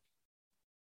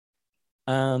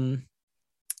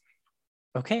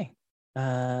 Okay.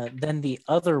 Then the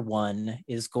other one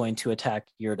is going to attack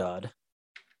Yurdod.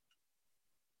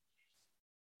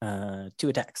 2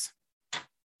 attacks.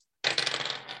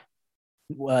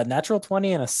 Natural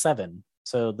 20 and a 7.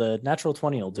 So the natural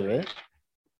 20 will do it.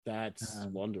 That's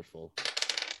wonderful. I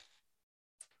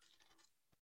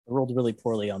rolled really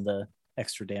poorly on the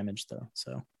extra damage though.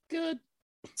 So Good.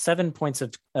 7 points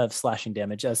of slashing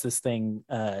damage as this thing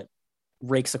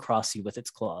rakes across you with its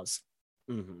claws.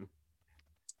 Mm-hmm.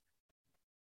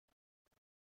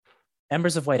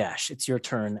 Embers of White Ash, it's your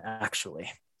turn, actually.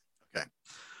 Okay.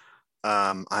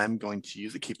 I'm going to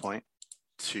use a key point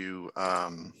to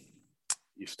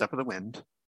use Step of the Wind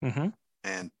Mm-hmm.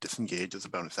 and disengage as a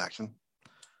bonus action.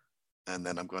 And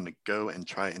then I'm going to go and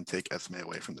try and take Esme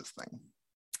away from this thing.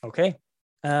 Okay.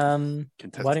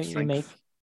 Contested Why don't you strength. make,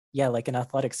 like an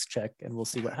athletics check, and we'll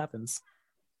see what happens.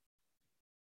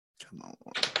 Come on.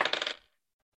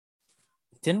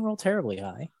 Didn't roll terribly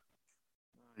high.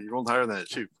 You rolled higher than it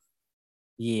too.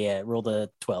 Yeah, it rolled a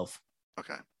 12.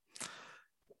 Okay.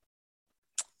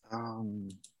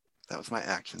 That was my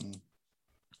action.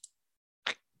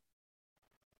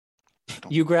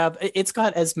 You grab, it's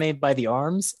got Esme by the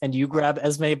arms, and you grab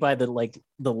Esme by the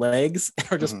legs,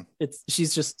 or just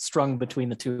she's just strung between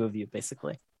the two of you,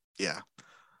 basically. Yeah.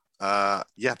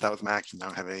 Yeah, that was my action. I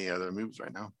don't have any other moves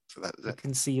right now. So that is You it.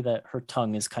 can see that her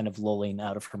tongue is kind of lolling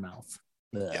out of her mouth.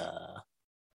 Yeah.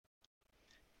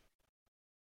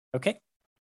 Okay.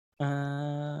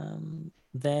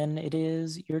 Then it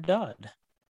is your Dodd.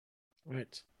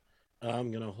 Right.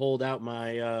 I'm gonna hold out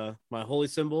my my holy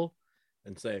symbol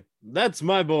and say, "That's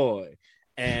my boy,"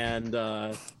 and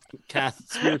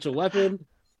cast spiritual weapon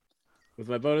with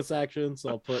my bonus action. So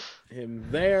I'll put him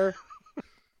there,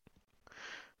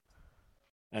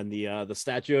 and the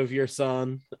statue of your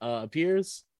son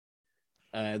appears,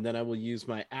 and then I will use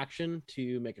my action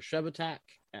to make a shove attack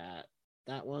at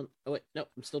that one. Oh wait, no,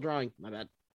 I'm still drawing. My bad.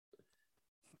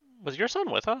 Was your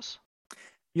son with us?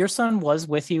 Your son was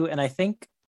with you, and I think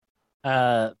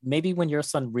maybe when your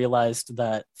son realized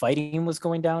that fighting was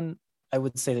going down, I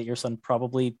would say that your son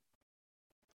probably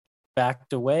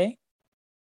backed away.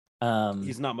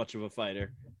 He's not much of a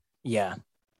fighter. Yeah.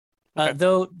 Okay.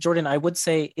 Though, Jordan, I would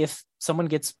say if someone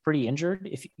gets pretty injured,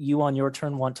 if you on your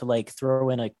turn want to like throw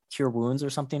in a cure wounds or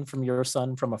something from your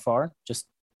son from afar, just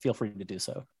feel free to do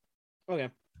so. Okay.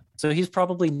 So he's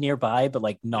probably nearby, but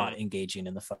like not engaging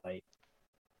in the fight.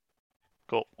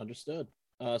 Cool. Understood.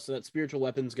 So that spiritual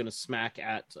weapon's gonna smack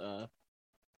at Do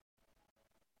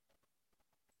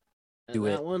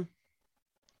that it. one.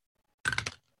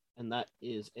 And that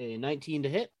is a 19 to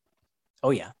hit. Oh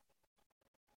yeah.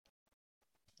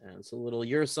 And it's a little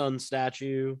your son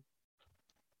statue.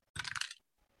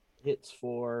 Hits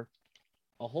for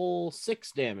a whole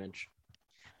 6 damage.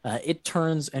 It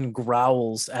turns and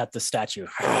growls at the statue,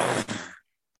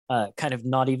 kind of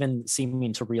not even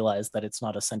seeming to realize that it's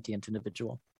not a sentient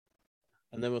individual.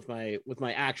 And then with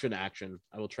my action, I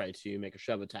will try to make a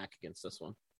shove attack against this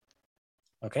one.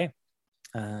 Okay.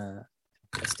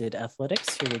 Let's did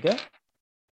athletics. Here we go.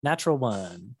 Natural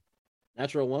 1.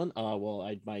 Natural 1.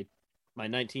 Well, my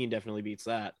 19 definitely beats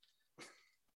that.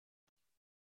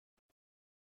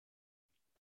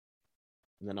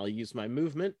 And then I'll use my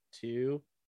movement to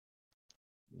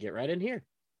get right in here.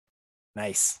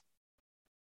 Nice.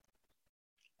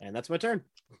 And that's my turn.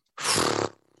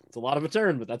 It's a lot of a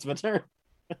turn, but that's my turn.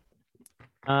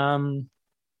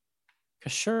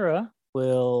 Kashura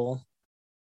will.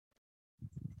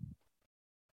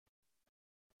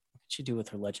 What did she do with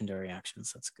her legendary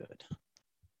actions? That's good.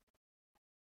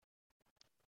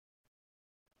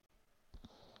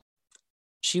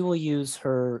 She will use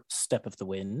her Step of the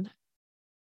Wind.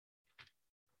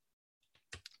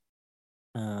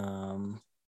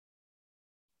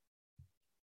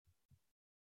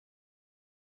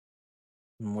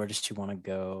 Where does she want to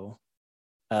go?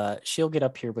 She'll get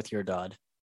up here with your Dodd.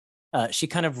 She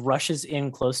kind of rushes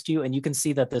in close to you, and you can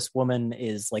see that this woman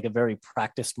is like a very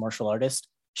practiced martial artist.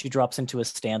 She drops into a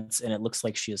stance, and it looks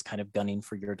like she is kind of gunning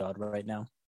for your Dodd right now.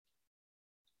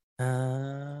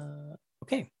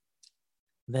 Okay.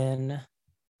 Then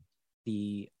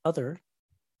the other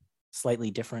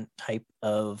slightly different type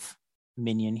of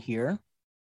minion here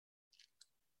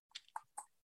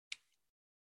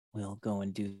will go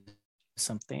and do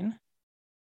something.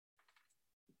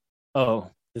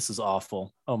 Oh, this is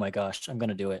awful. Oh my gosh, I'm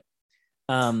gonna do it.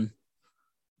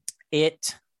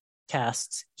 It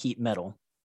casts heat metal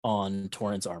on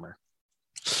Torin's armor.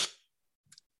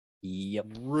 Yep.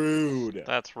 Rude.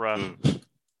 That's rough.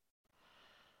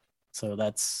 So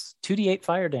that's 2d8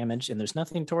 fire damage, and there's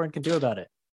nothing Torin can do about it.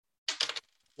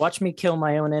 Watch me kill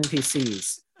my own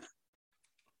NPCs.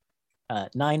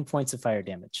 9 points of fire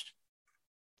damage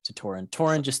to Torin.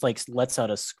 Torin just like lets out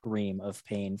a scream of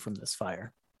pain from this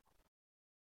fire.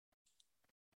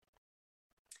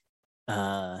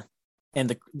 And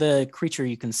the creature,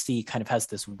 you can see, kind of has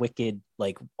this wicked,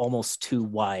 like almost too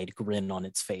wide grin on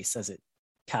its face as it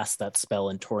casts that spell,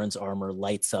 and Torin's armor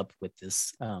lights up with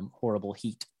this horrible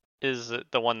heat. Is it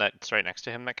the one that's right next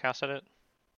to him that casted it?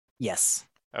 Yes.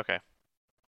 Okay.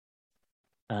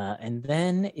 And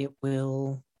then it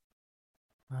will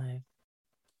 5, 15,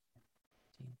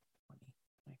 20,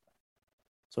 25,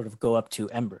 sort of go up to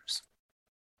Embers.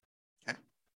 Okay.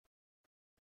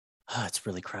 It's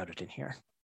really crowded in here.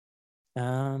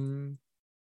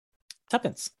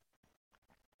 Tuppence.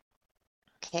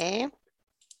 Okay.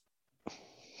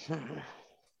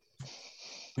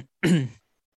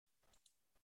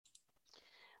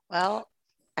 Well,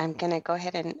 I'm gonna go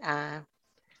ahead and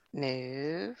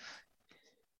move.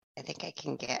 I think I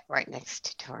can get right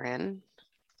next to Torin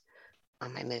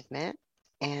on my movement,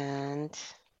 and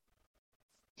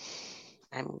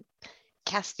I'm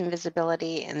casting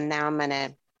invisibility, and now I'm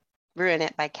gonna ruin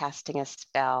it by casting a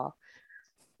spell.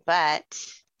 But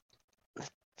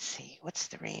let's see, what's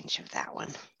the range of that one?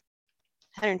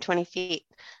 120 feet.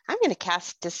 I'm gonna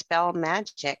cast Dispel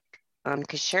Magic on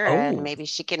Kashura, and maybe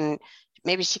she can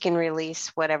release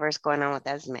whatever's going on with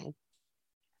Esme.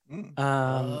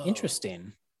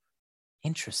 Interesting.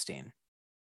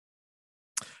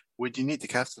 Would you need to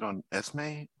cast it on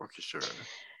Esme or Kashura?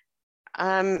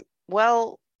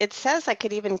 Well, it says I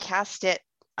could even cast it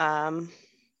like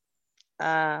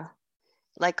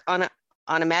on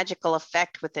a magical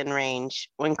effect within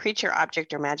range when creature,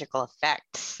 object, or magical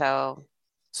effect. So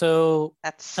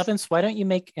that's Tuppence, why don't you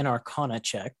make an Arcana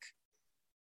check,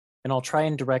 and I'll try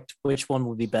and direct which one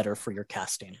will be better for your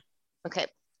casting. okay.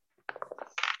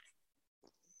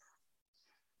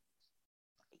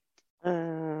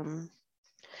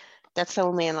 That's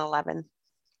only an 11.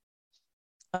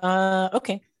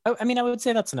 Okay. I mean, I would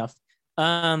say that's enough.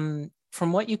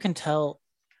 From what you can tell,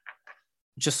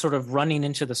 just sort of running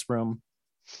into this room,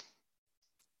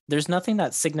 there's nothing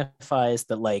that signifies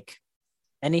that like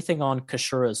anything on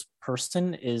Kashura's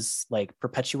person is like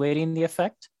perpetuating the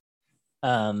effect.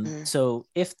 So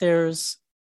if there's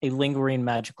a lingering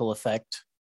magical effect,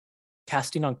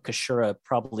 casting on Kashura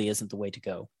probably isn't the way to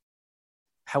go.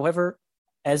 However,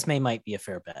 Esme might be a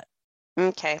fair bet.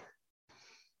 Okay.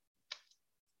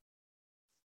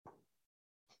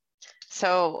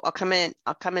 So I'll come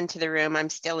into the room. I'm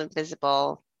still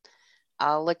invisible.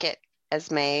 I'll look at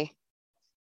Esme,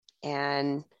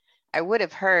 and I would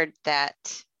have heard that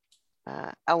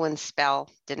Elwyn's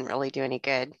spell didn't really do any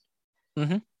good.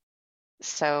 Mm-hmm.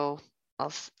 So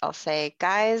I'll say,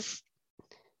 guys,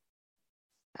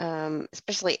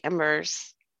 especially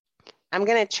Embers, I'm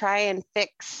gonna try and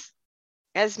fix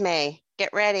Esme.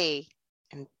 Get ready,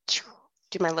 and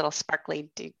do my little sparkly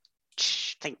thing.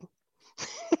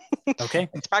 Okay.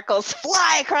 Sparkles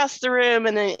fly across the room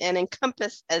and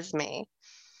encompass Esme.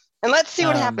 And let's see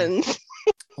what happens.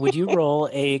 Would you roll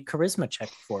a charisma check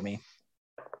for me?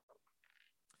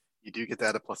 You do get to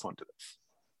add a +1 to this.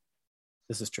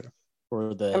 This is true.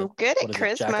 For the I'm good at what is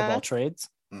it, Jack of all charisma. trades.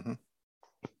 Mm-hmm.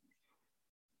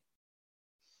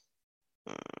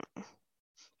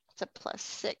 It's a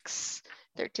 +6.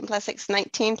 13 + 6,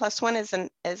 19 + 1 is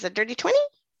a dirty 20.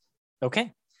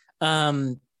 Okay.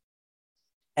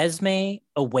 Esme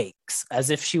awakes as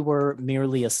if she were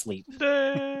merely asleep.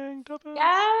 Dang, Tuppence.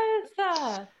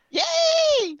 Yes.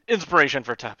 Yay! Inspiration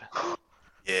for Tuppence.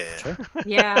 Yeah. Sure.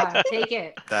 Yeah, take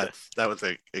it. That was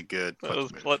a good That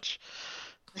was move. clutch.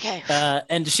 Okay.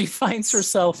 And she finds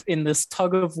herself in this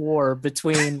tug of war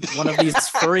between one of these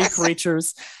furry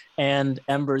creatures and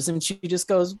Embers, and she just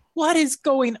goes, "What is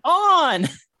going on?"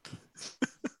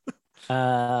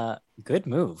 Good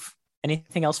move.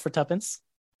 Anything else for Tuppence?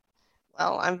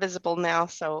 Well, I'm visible now,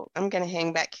 so I'm gonna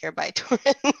hang back here by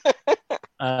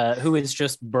Torin. Who is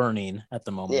just burning at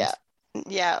the moment.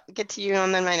 Yeah, get to you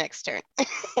on then my next turn.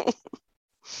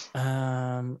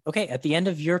 Okay, at the end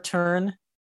of your turn,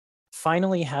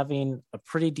 finally having a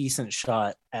pretty decent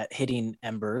shot at hitting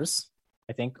Embers,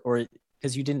 I think, or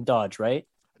because you didn't dodge, right?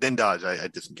 Then dodge. I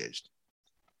disengaged.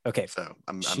 Okay, So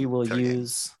she I'm will fair game.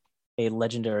 use a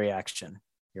legendary action.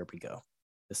 Here we go.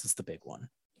 This is the big one.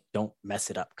 Don't mess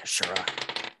it up, Kashura.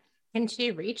 Can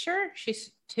she reach her?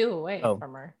 She's 2 away Oh.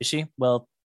 from her. Is she? Well,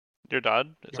 Your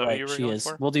Dodd? Is that you're what right, you were she going is.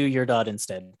 for? We'll do your dot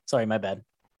instead. Sorry, my bad.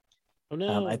 Oh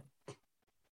no. I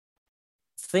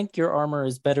think your armor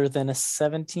is better than a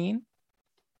 17.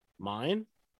 Mine?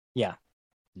 Yeah.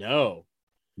 No.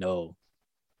 No.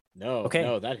 Okay.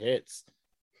 No, that hits.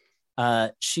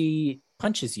 She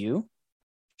punches you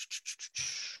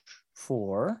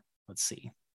for, let's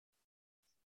see,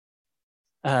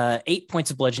 8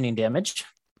 points of bludgeoning damage.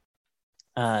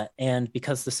 And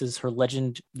because this is her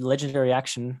legendary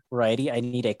action variety, I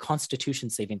need a Constitution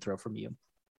saving throw from you.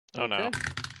 Oh no.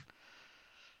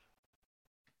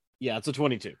 Yeah, it's a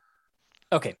 22.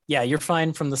 Okay, yeah, you're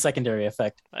fine from the secondary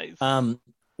effect. Nice.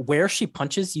 Where she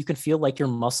punches, you can feel like your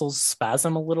muscles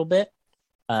spasm a little bit,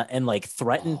 and like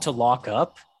threaten to lock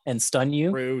up and stun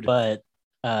you. Rude. But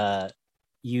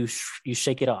you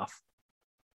shake it off.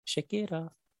 Shake it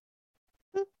off.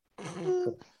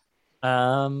 Cool.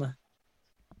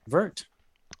 Vert.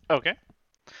 Okay.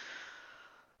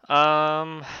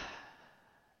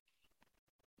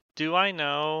 Do I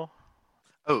know?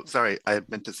 Oh, sorry. I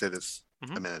meant to say this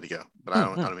Mhm. a minute ago, but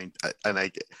I don't mean.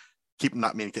 I keep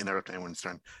not meaning to interrupt anyone's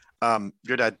turn.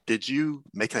 Your dad, did you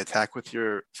make an attack with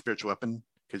your spiritual weapon?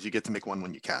 Because you get to make one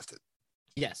when you cast it.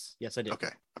 Yes, I did.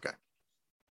 Okay.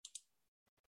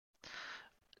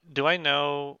 Do I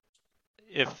know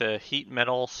if the heat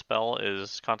metal spell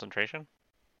is concentration?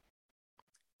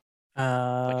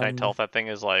 Like, can I tell if that thing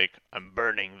is like, I'm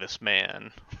burning this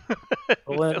man?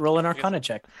 Roll an Arcana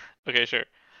check. Okay, sure.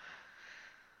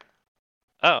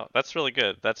 Oh, that's really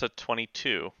good. That's a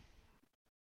 22.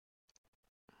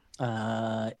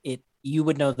 You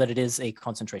would know that it is a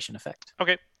concentration effect.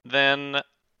 Okay, then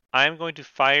I'm going to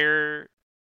fire.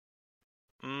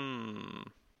 I'm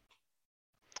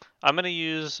going to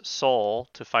use Soul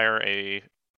to fire a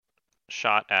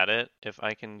shot at it. If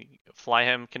I can fly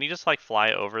him, can he just like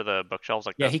fly over the bookshelves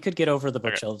like Yeah, this? he could get over the Okay.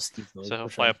 bookshelves easily. So he'll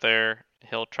for fly sure. up there.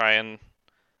 He'll try and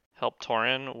help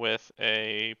Torin with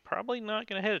a probably not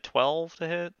going to hit a 12 to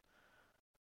hit.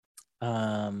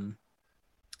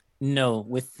 No,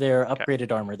 with their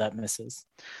upgraded armor, that misses.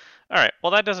 All right.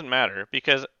 Well, that doesn't matter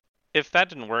because if that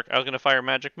didn't work, I was going to fire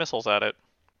magic missiles at it.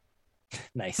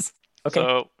 Nice. Okay.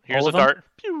 So here's All a of them? dart.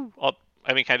 Pew!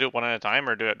 I mean, can I do it one at a time,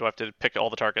 or do I have to pick all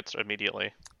the targets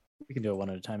immediately? We can do it one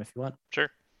at a time if you want. Sure.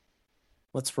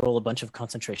 Let's roll a bunch of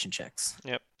concentration checks.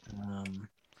 Yep. Um,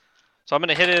 So I'm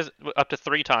going to hit it up to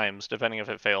 3 times, depending if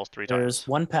it fails 3 times. there's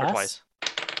one Or pass, twice.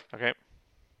 Okay.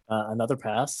 another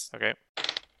pass. Okay.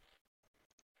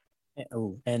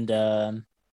 And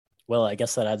well, I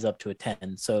guess that adds up to a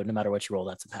 10. So no matter what you roll,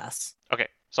 that's a pass. Okay.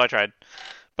 So I tried,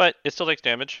 but it still takes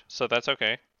damage, so that's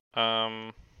okay.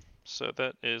 So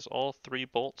that is all 3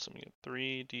 bolts. I'm gonna get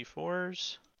 3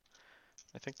 d4s.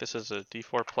 I think this is a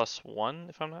d4 plus 1,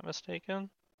 if I'm not mistaken.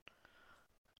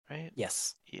 Right?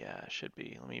 Yes. Yeah, it should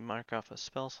be. Let me mark off a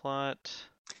spell slot.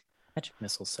 Magic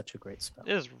Missile's such a great spell.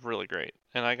 It is really great.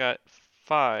 And I got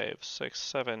 5, 6,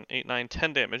 7, 8, 9,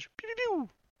 10 damage. Pew, pew, pew.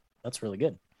 That's really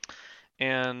good.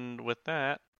 And with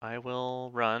that, I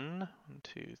will run 1,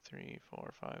 2, 3,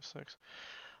 4, 5, 6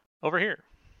 over here.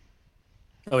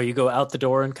 Oh, you go out the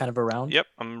door and kind of around? Yep,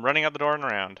 I'm running out the door and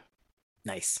around.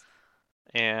 Nice.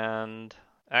 And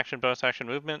action, bonus action,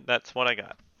 movement. That's what I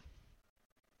got.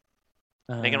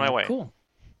 Making my way. Cool.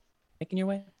 Making your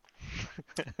way.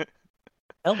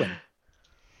 Elwin.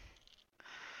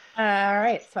 All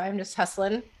right, so I'm just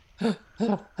hustling.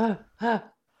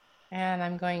 And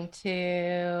I'm going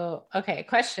to. Okay,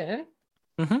 question.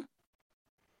 Mm-hmm.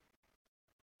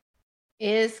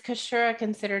 Is Kashura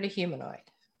considered a humanoid?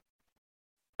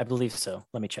 I believe so.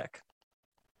 Let me check.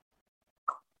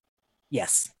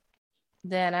 Yes.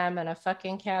 Then I'm gonna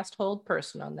fucking cast hold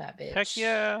person on that bitch. Heck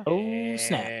yeah. Oh,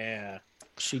 snap. Yeah.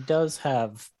 She does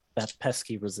have that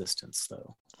pesky resistance,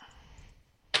 though.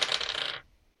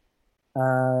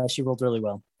 She rolled really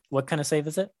well. What kind of save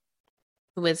is it?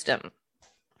 Wisdom.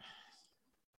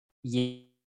 Yeah,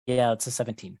 it's a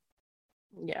 17.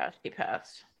 Yeah, she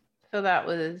passed. So that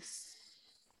was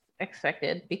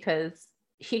expected because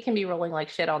he can be rolling like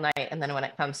shit all night, and then when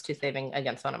it comes to saving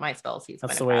against one of my spells, he's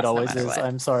That's going the to way it pass no always matter is. what.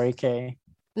 I'm sorry, Kay.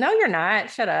 No, you're not.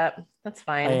 Shut up. That's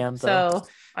fine. I am, though. So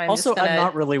I'm Also, just gonna... I'm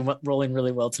not really rolling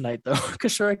really well tonight, though.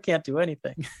 Kashura can't do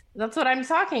anything. That's what I'm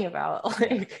talking about.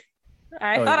 Like,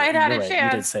 I Oh, thought I'd had a you're right.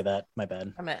 chance. You did say that. My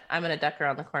bad. I'm gonna duck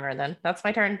around the corner then. That's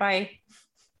my turn. Bye.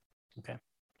 Okay.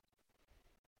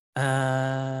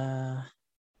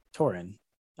 Torin.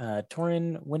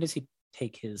 Torin, when does he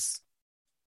take his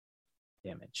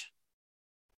damage?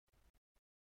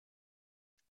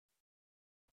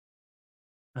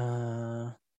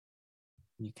 When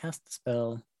you cast the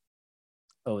spell,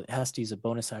 it has to use a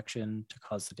bonus action to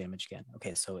cause the damage again.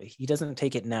 Okay, so he doesn't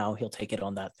take it now. He'll take it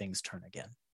on that thing's turn again.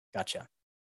 Gotcha.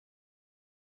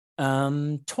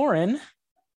 Torin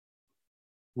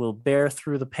will bear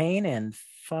through the pain and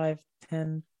 5,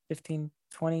 10, 15,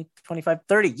 20, 25,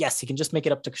 30. Yes, he can just make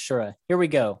it up to Kashura. Here we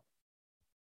go.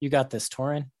 You got this,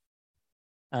 Torin.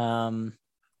 What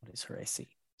is her AC?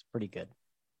 It's pretty good.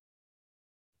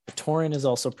 Torin is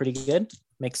also pretty good.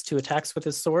 Makes 2 attacks with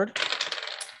his sword.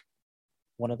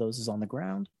 One of those is on the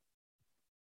ground.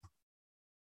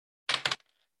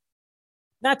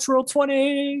 Natural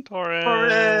 20.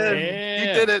 Torin.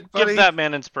 You did it, buddy. Give that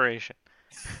man inspiration.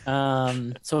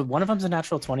 So one of them's a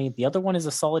natural 20. The other one is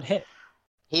a solid hit.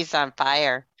 He's on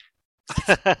fire.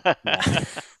 Yeah.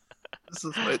 This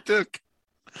is what it took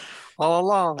all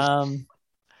along.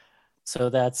 So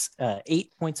that's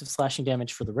 8 points of slashing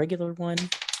damage for the regular one.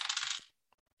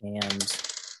 And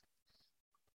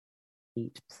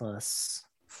 8 plus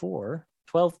 4,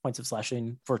 12 points of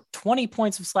slashing for 20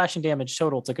 points of slashing damage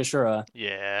total to Kashura.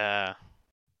 Yeah.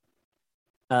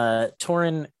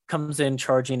 Torin comes in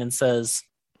charging and says,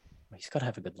 he's got to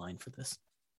have a good line for this.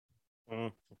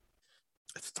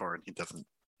 It's Torin. He doesn't.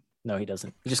 No, he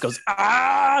doesn't. He just goes,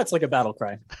 ah! It's like a battle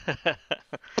cry.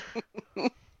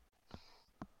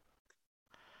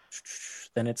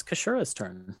 Then it's Kashura's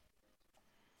turn.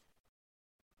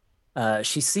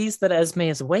 She sees that Esme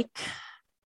is awake.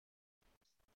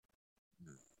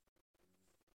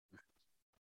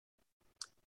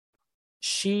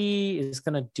 She is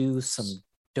going to do some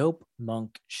dope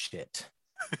monk shit.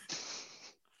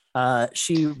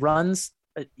 She runs.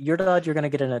 You're going to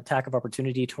get an attack of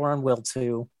opportunity. Torin will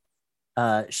too.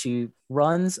 She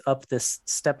runs up this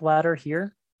step ladder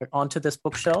here onto this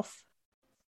bookshelf,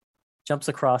 jumps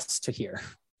across to here,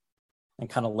 and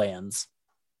kind of lands.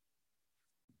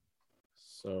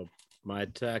 So my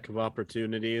attack of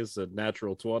opportunity is a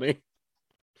natural 20.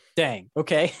 Dang.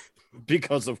 Okay.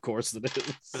 Because of course it is.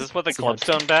 Is this what the So-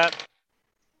 clubstone bat?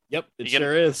 Yep, it You get-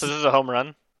 sure is. So this is a home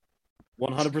run?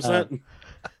 100%.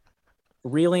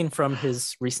 Reeling from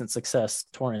his recent success,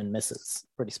 Torin misses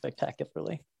pretty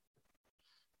spectacularly.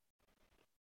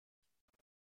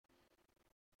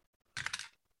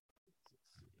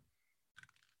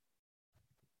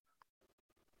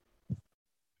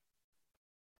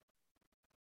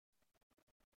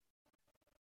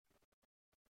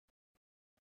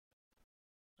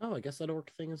 Oh, I guess that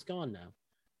orc thing is gone now.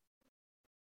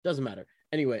 Doesn't matter.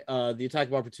 Anyway, the attack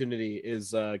of opportunity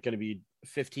is going to be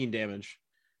 15 damage.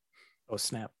 Oh,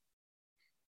 snap.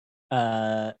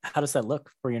 How does that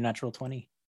look for your natural 20?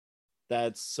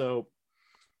 That's so.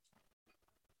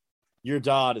 Your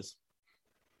dot is.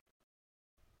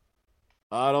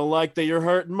 I don't like that you're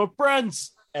hurting my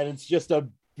friends. And it's just a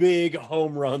big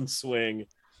home run swing.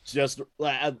 Just,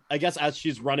 I guess as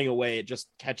she's running away, it just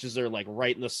catches her like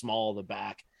right in the small of the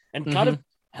back and kind of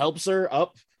helps her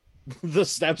up the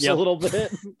steps a little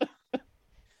bit.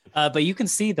 But you can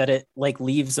see that it like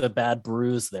leaves a bad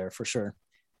bruise there for sure.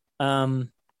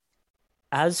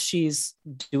 As she's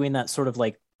doing that sort of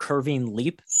like curving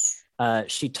leap,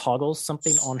 she toggles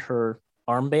something on her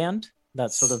armband,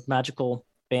 that sort of magical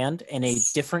band, and a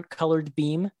different colored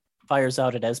beam fires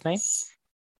out at Esme.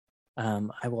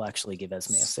 I will actually give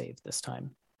Esme a save this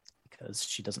time because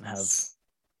she doesn't have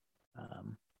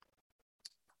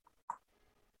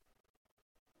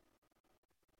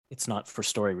it's not for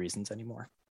story reasons anymore.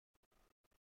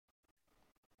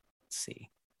 Let's see.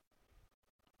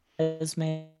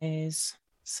 Esme's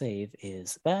save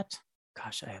is that.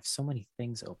 Gosh, I have so many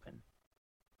things open.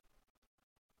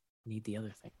 Need the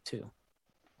other thing too.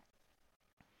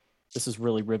 This is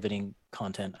really riveting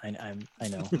content. I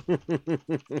know.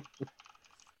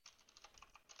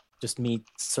 Just me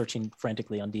searching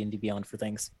frantically on D&D Beyond for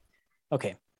things.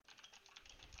 Okay.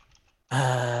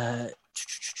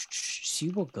 She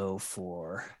will go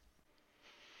for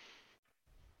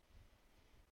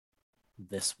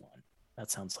this one. That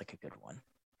sounds like a good one.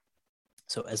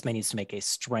 So Esme needs to make a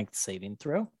strength saving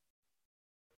throw.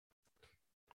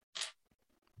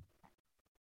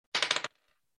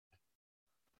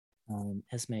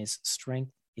 Esme's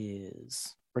strength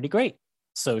is pretty great.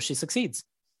 So she succeeds.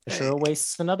 Ashura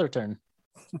wastes another turn.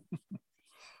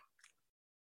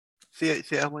 See,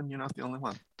 Ellen, you're not the only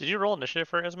one. Did you roll initiative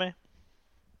for Esme?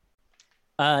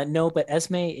 No, but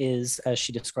Esme is, as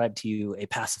she described to you, a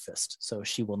pacifist, so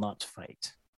she will not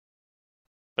fight.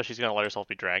 But she's gonna let herself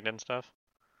be dragged and stuff.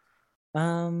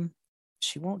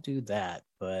 She won't do that,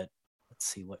 but let's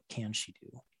see, what can she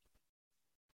do?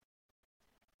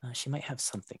 She might have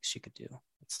some things she could do.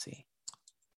 Let's see.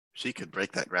 She could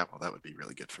break that grapple. That would be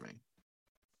really good for me.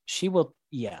 She will,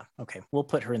 yeah, okay. We'll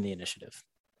put her in the initiative.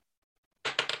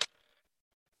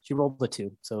 She rolled a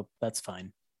 2, so that's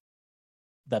fine.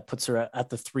 That puts her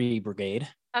at the 3 brigade.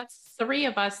 That's 3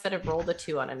 of us that have rolled a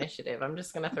 2 on initiative. I'm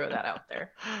just going to throw that out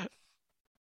there.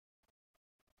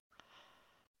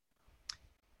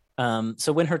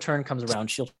 So when her turn comes around,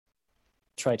 she'll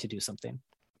try to do something.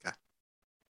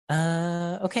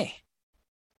 Okay.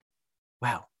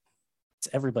 Wow. It's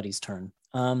everybody's turn.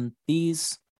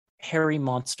 These hairy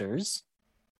monsters.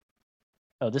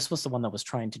 Oh, this was the one that was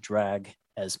trying to drag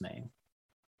Esme.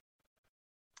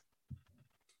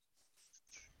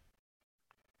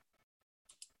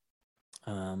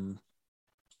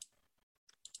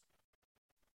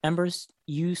 Embers,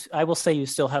 I will say you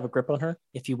still have a grip on her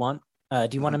if you want. Do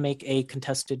you want to make a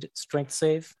contested strength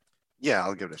save? Yeah,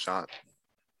 I'll give it a shot.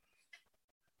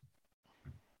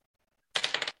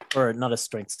 Or not a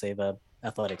strength save, a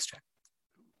athletics check.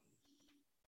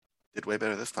 Did way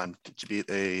better this time. Did you beat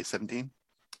a 17?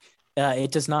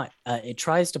 It does not. It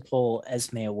tries to pull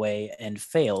Esme away and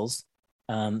fails.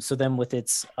 So then with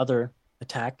its other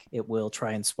attack, it will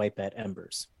try and swipe at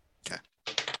Embers. Okay.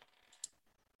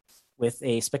 With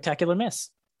a spectacular miss.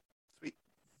 Sweet.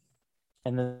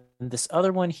 And then this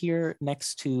other one here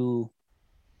next to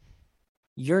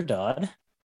Yurdod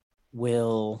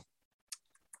will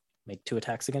make 2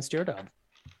 attacks against Yurdod.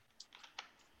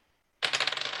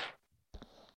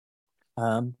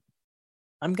 I'm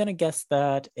going to guess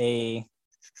that a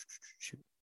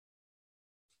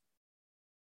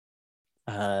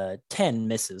 10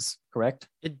 misses, correct?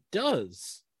 It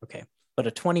does. Okay, but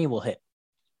a 20 will hit.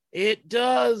 It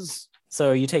does.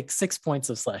 So you take 6 points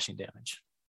of slashing damage.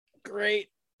 Great.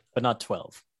 But not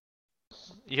 12.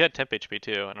 You had temp HP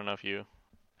too. I don't know if you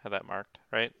had that marked,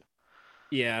 right?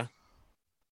 Yeah.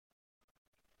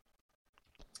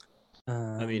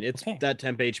 I mean, it's okay. that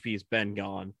temp HP's been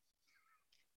gone.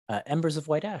 Embers of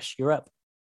White Ash, you're up.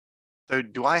 So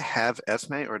do I have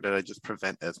Esme or did I just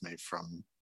prevent Esme from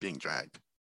being dragged?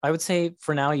 I would say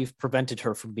for now you've prevented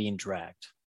her from being dragged.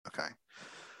 Okay.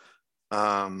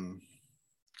 Cool.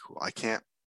 I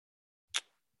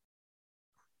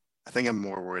think I'm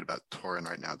more worried about Torin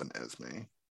right now than Esme.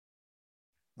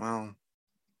 Well,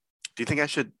 do you think I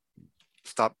should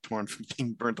stop Torin from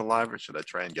being burnt alive or should I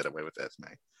try and get away with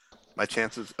Esme? My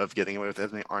chances of getting away with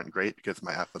Esme aren't great because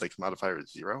my athletics modifier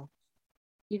is 0.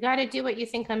 You got to do what you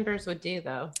think Embers would do,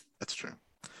 though. That's true.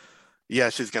 Yeah,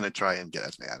 she's going to try and get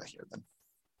Esme out of here then.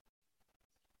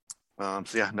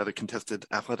 So yeah, another contested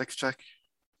athletics check.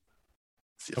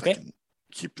 See if I can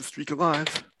keep the streak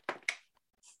alive.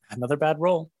 Another bad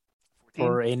roll 14.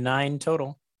 for a 9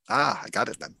 total. I got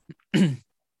it then.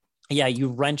 Yeah, you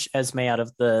wrench Esme out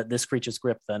of this creature's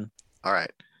grip then. All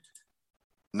right.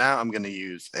 Now I'm going to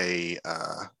use a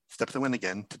Step to the Wind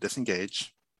again to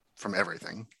disengage from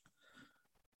everything.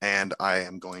 And I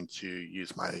am going to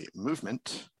use my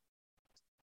movement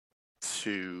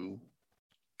to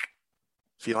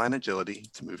feline agility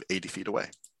to move 80 feet away.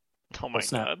 Oh my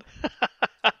snap.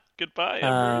 god. Goodbye,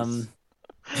 Embers.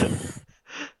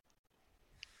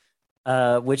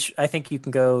 Which I think you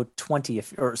can go 40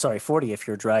 if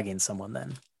you're dragging someone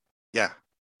then. Yeah.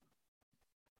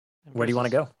 Where do you want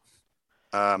to go?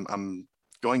 I'm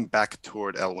going back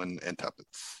toward Elwyn and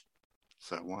Tuppence.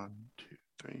 So 1, 2,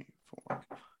 3, 4,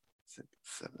 6,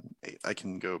 7, 8. I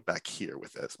can go back here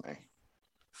with Esme.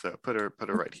 So put her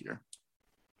right here.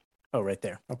 Oh, right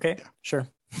there. Okay, Yeah. Sure.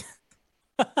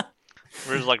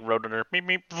 We're just like Roadrunner. Meep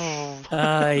meep.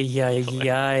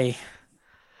 Ay.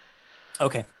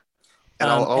 Okay. And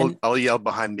and I'll yell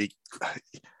behind me,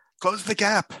 close the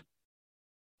gap.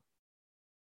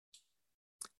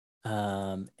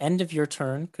 End of your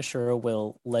turn, Kashura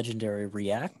will legendary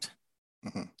react.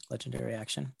 Mhm. Legendary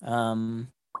action.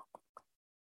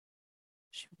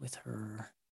 With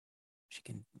her, she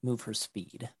can move her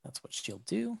speed. That's what she'll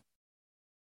do.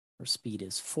 Her speed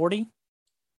is 40.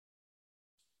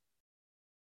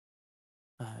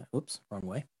 Oops, wrong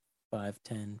way. 5,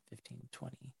 10, 15,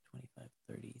 20, 25,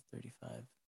 30, 35,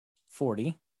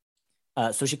 40.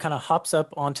 So she kind of hops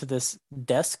up onto this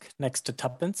desk next to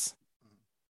Tuppence.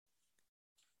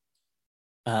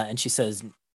 And she says,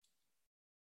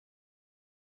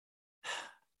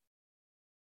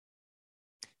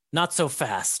 "Not so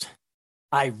fast.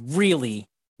 I really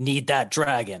need that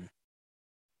dragon."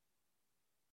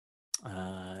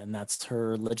 And that's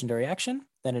her legendary action.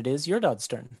 Then it is your Dodd's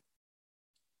turn.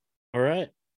 All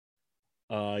right.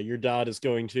 Your Dodd is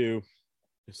going to.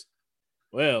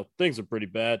 Well, things are pretty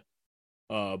bad.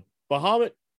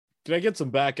 Bahamut, can I get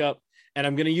some backup? And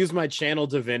I'm going to use my channel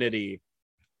divinity,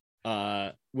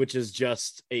 which is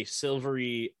just a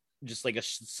silvery, just like a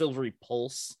silvery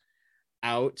pulse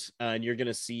out, and you're going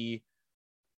to see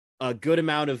a good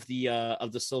amount of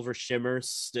the silver shimmer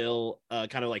still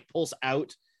kind of like pulse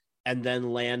out and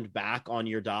then land back on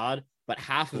your Dodd, but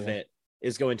half of it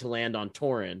is going to land on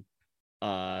Torin.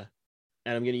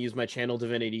 And I'm going to use my channel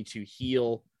divinity to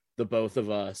heal the both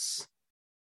of us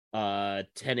 10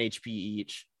 HP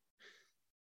each,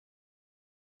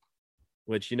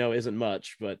 which isn't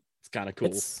much, but it's kind of cool.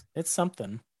 It's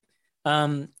something.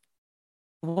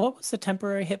 What was the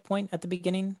temporary hit point at the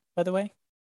beginning, by the way?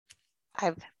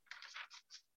 5.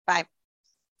 5.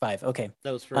 Okay.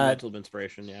 That was for mental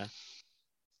inspiration, yeah.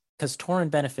 Because Torin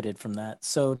benefited from that.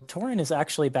 So Torin is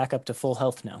actually back up to full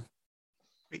health now.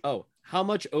 Oh, how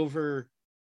much of that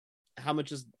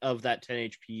 10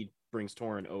 HP brings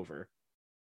Torin over?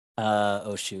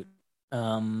 Oh shoot.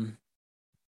 Let's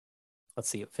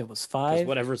see, if it was 5.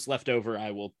 Whatever's left over,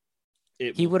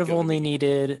 he would have only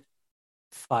needed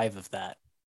 5 of that.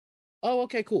 Oh,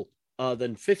 okay, cool.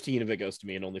 Then 15 of it goes to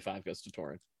me and only 5 goes to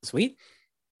Torin. Sweet.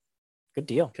 Good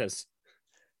deal. Because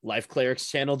Life Cleric's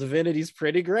channel divinity is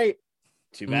pretty great.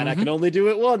 Too bad I can only do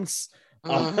it once.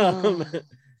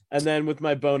 And then with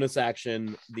my bonus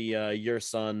action, the Your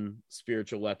Son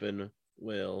spiritual weapon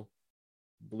will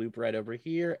bloop right over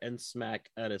here and smack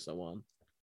Edissa one.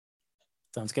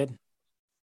 Sounds good.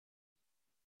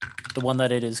 The one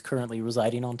that it is currently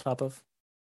residing on top of?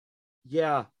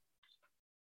 Yeah.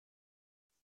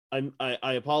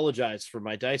 I apologize for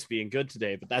my dice being good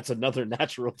today, but that's another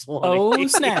natural 20. Oh,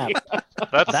 snap.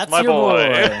 That's my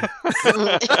boy.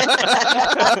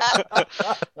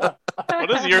 What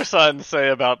does your son say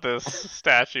about this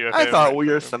statue of I him? thought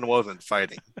your son wasn't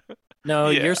fighting. No,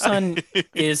 Yeah. your son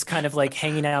is kind of like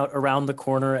hanging out around the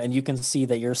corner, and you can see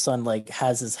that your son like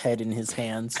has his head in his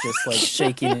hands, just like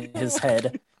shaking his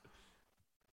head.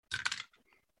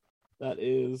 That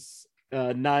is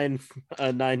 9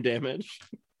 damage.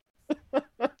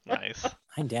 Nice.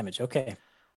 9 damage. Okay.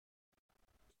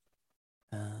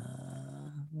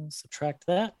 Subtract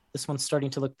that. This one's starting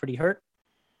to look pretty hurt,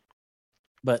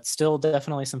 but still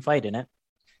definitely some fight in it.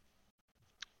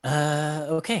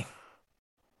 Okay.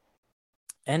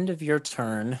 End of your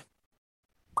turn.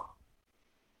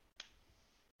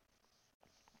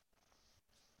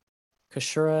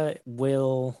 Kashura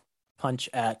will punch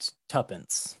at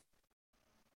Tuppence.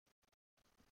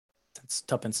 Since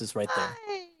Tuppence is right there.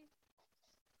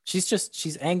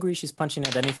 She's angry. She's punching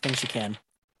at anything she can.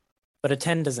 But a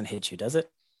 10 doesn't hit you, does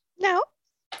it? No.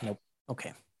 Nope.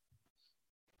 Okay.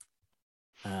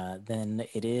 Then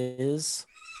it is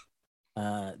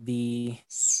the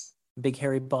big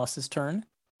hairy boss's turn.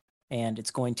 And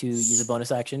it's going to use a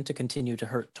bonus action to continue to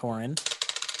hurt Torin.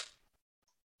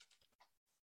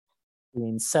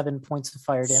 Doing 7 points of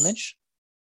fire damage.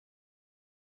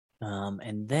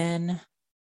 And then...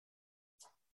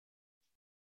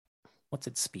 what's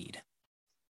its speed?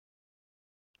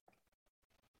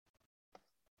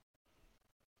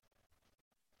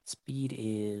 Speed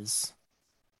is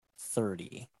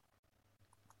 30.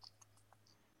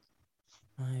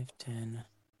 5, 10,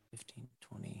 15,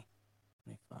 20,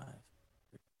 25.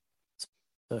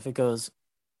 So if it goes...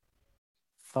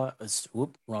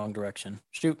 whoop, wrong direction.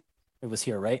 Shoot. It was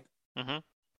here, right?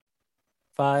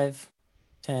 5,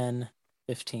 10,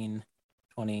 15,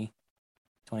 20,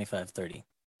 25, 30.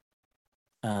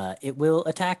 It will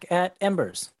attack at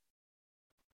Embers.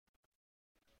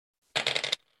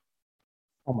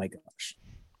 Oh my gosh.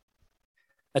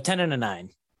 A 10 and a 9.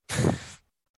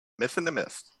 Missing the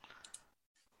miss.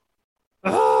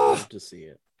 Love to see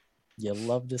it. You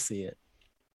love to see it.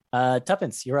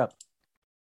 Tuppence, you're up.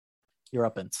 You're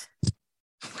uppance.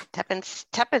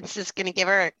 Tuppence is gonna give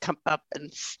her a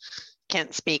comeuppance.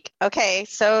 Can't speak. Okay,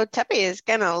 so Tuppy is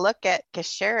gonna look at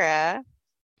Kashira,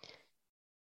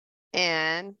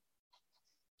 and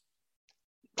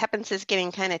Tuppence is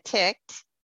getting kind of ticked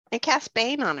and cast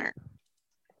Bane on her.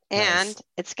 And Nice.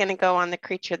 it's gonna go on the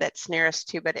creature that's nearest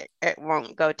to, but it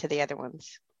won't go to the other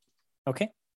ones. Okay.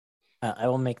 I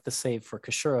will make the save for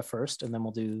Kashura first, and then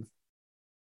we'll do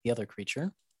the other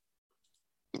creature.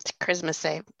 It's a charisma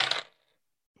save.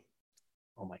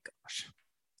 Oh my gosh.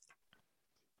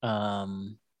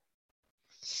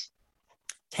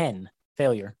 10.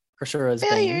 Failure. Kashura is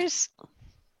baned. Failures.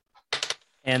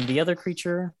 And the other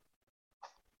creature,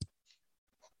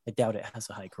 I doubt it has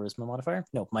a high charisma modifier.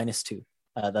 No, -2.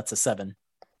 That's a 7.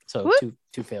 So Whoop.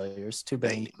 two failures, 2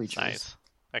 baned Bane. creatures. Nice.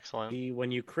 Excellent. See,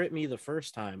 when you crit me the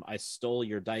first time, I stole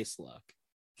your dice luck.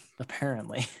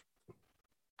 Apparently.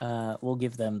 We'll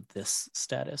give them this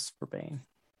status for Bane.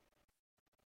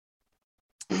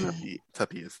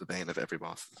 Tuppy is the bane of every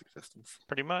boss's existence.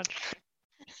 Pretty much.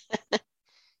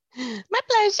 My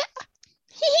pleasure.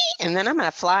 And then I'm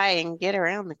gonna fly and get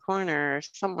around the corner or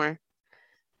somewhere.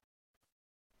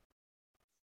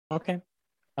 Okay.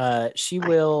 She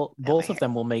will, over both here. of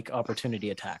them will make opportunity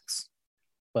attacks,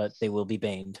 but they will be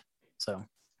baned. So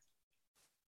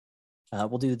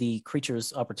we'll do the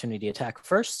creature's opportunity attack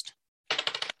first.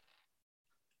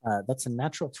 That's a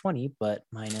natural 20, but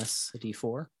minus a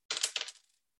d4.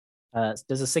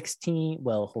 Does a 16,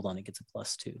 well, hold on, it gets a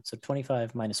 +2. So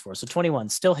 25 minus 4. So 21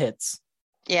 still hits.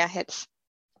 Yeah, hits.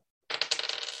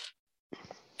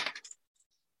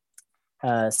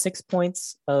 6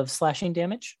 points of slashing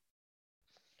damage.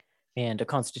 And a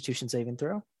constitution saving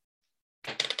throw.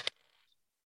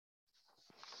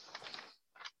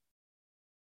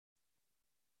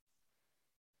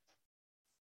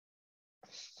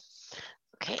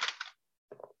 Okay.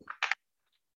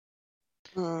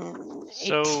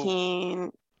 So-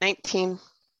 18, 19.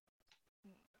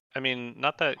 I mean,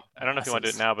 not that I don't know if you want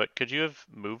to do it Passes. now, but could you have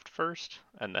moved first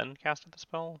and then casted the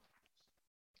spell?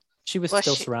 She was Well,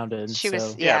 still she- surrounded. she so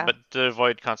was- Yeah, Yeah. but to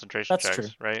avoid concentration That's checks,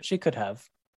 true. right? She could have.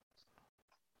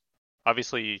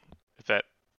 Obviously, if that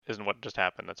isn't what just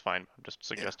happened, that's fine. I'm just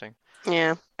suggesting.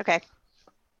 Yeah, okay.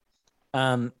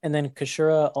 And then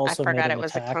Kashura also I forgot made it an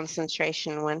was attack. a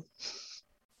concentration one.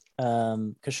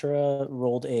 Kashura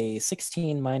rolled a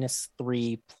 16 minus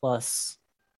 3 plus,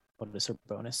 what is her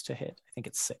bonus to hit? I think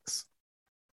it's 6.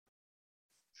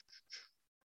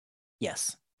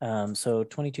 Yes. So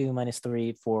 22 minus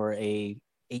 3 for a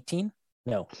 18?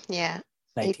 No, Yeah,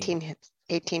 19. 18 hits.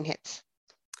 18 hits.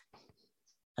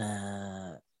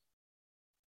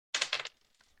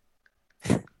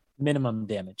 Minimum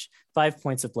damage. 5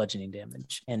 points of bludgeoning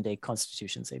damage and a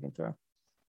constitution saving throw.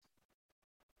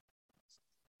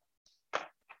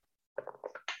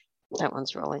 That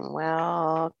one's rolling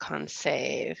well. Con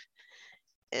save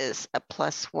is a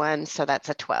 +1, so that's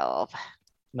a 12.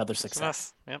 Another That's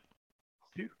success. enough.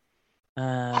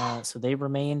 Yep. So they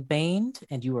remain baned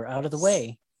and you are out of the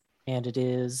way. And it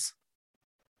is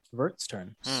Vert's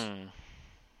turn.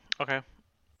 Okay.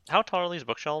 How tall are these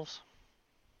bookshelves?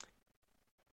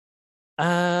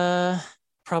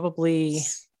 Probably, I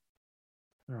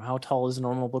don't know, how tall is a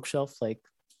normal bookshelf? Like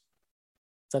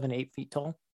 7-8 feet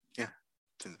tall.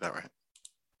 Seems about right.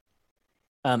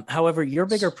 However, your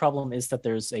bigger problem is that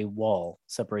there's a wall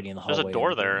separating the hallway. There's a and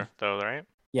door the room. there, though, right?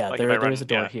 Yeah, Like if I there's run- a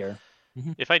door yeah. here.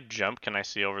 If I jump, can I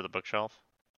see over the bookshelf?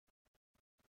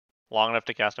 Long enough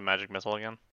to cast a magic missile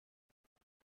again?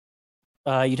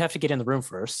 You'd have to get in the room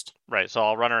first. Right, so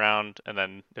I'll run around, and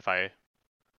then if I'm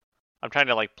trying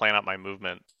to like plan out my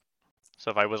movement. So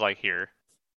if I was like here,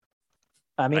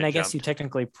 I mean, I I guess you jumped.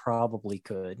 technically probably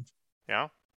could. yeah?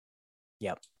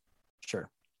 Sure.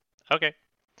 Okay.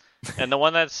 And the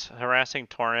one that's harassing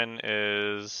Torin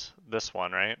is this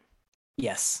one, right?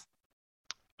 Yes.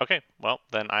 Okay, well,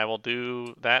 then I will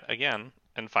do that again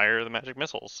and fire the magic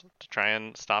missiles to try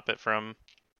and stop it from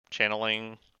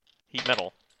channeling heat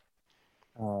metal.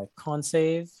 Con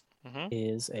save hmm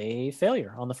is a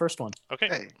failure on the first one. Okay,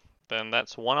 Hey, then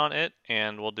that's one on it,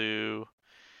 and we'll do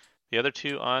the other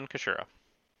two on Kashura.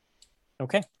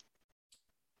 Okay.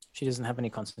 She doesn't have any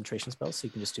concentration spells, so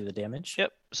you can just do the damage.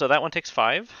 Yep, so that one takes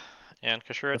 5, and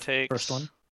Kashura The takes... first one?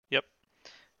 Yep.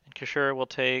 And Kashura will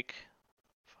take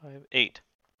 5, 8.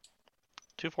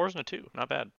 2 4s and a 2, not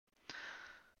bad.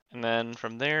 And then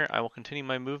from there, I will continue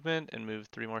my movement and move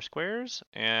 3 more squares,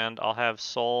 and I'll have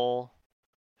Soul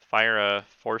fire a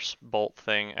force bolt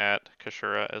thing at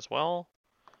Kashura as well.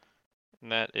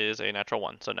 And that is a natural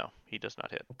 1, so no, he does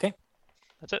not hit. Okay.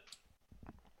 That's it.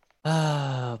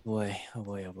 Oh boy. Oh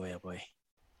boy. Oh boy. Oh boy.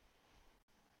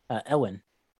 Elwin.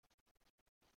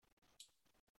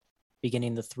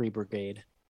 Beginning the 3 brigade.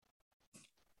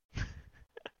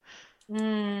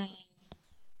 Hmm.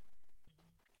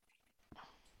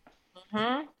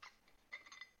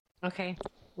 Okay.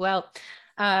 Well,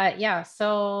 yeah.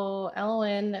 So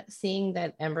Elwin, seeing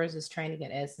that Embers is trying to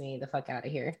get Esme the fuck out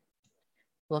of here,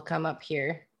 will come up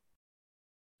here.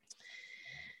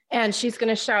 And she's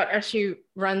gonna shout as she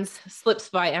slips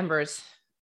by Embers.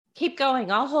 Keep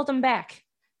going, I'll hold them back.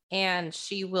 And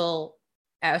she will,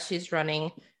 as she's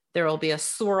running, there will be a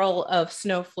swirl of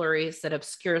snow flurries that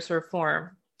obscures her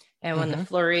form. And when the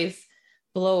flurries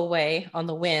blow away on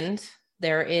the wind,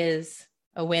 there is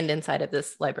a wind inside of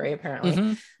this library,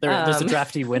 apparently. There's a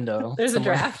drafty window. There's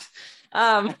somewhere. a draft.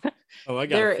 Oh, I got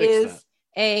There is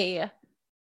a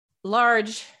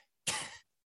large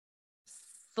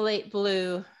slate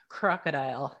blue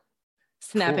crocodile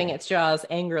snapping its jaws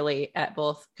angrily at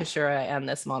both Kashura and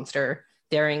this monster,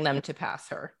 daring them to pass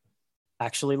her.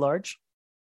 Actually large?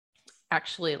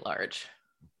 Actually large.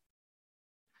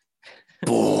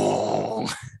 Boom.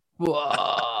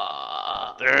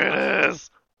 Whoa. There it is.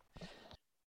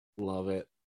 Love it.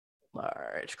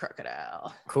 Large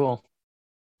crocodile. Cool.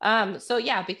 So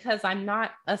yeah, because I'm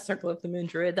not a Circle of the Moon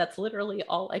druid, that's literally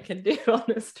all I can do on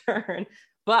this turn.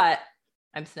 But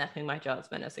I'm snapping my jaws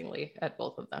menacingly at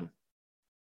both of them.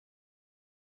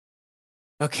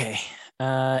 Okay.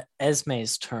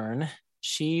 Esme's turn.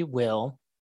 She will,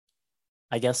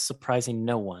 I guess, surprising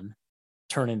no one,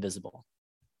 turn invisible.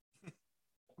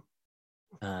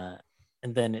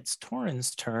 And then it's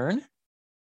Torin's turn.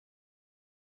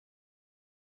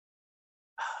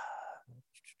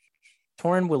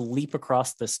 Torin will leap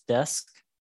across this desk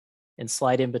and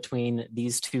slide in between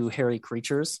these 2 hairy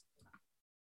creatures.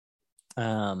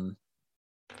 And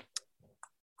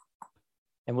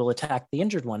will attack the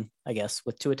injured one, I guess,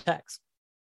 with 2 attacks.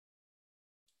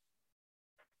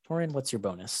 Torin, what's your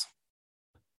bonus?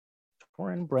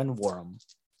 Torin Brenwarm.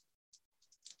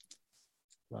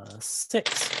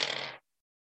 +6.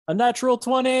 A natural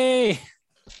 20! Yay,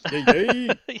 yay.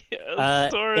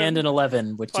 Yes, Torin. And an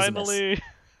 11, which is a Finally. miss.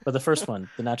 But the first one,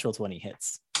 the natural 20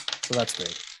 hits. So that's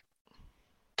great.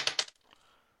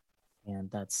 And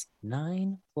that's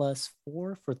 9 +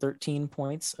 4 for 13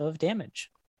 points of damage.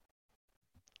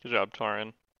 Good job,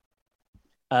 Torin.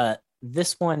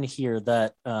 This one here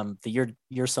that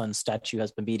your son's statue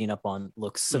has been beating up on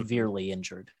looks severely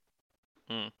injured.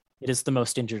 It is the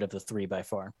most injured of the 3 by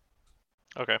far.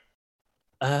 Okay.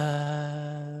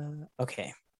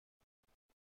 Okay.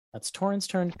 That's Torin's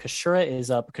turn. Kashura is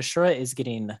up. Kashura is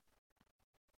getting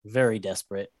very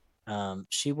desperate.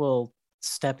 She will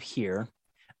step here.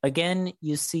 Again,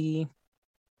 you see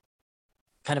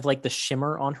kind of like the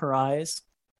shimmer on her eyes,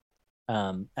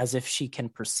 as if she can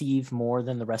perceive more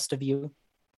than the rest of you.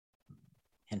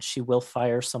 And she will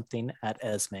fire something at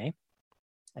Esme.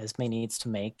 Esme needs to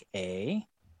make a...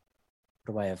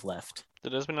 What do I have left?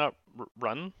 Did Esme not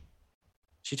run?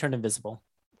 She turned invisible.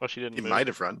 Oh, she didn't He move. might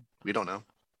have run. We don't know.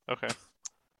 Okay.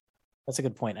 That's a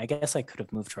good point. I guess I could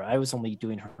have moved her. I was only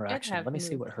doing her Could action. have Let me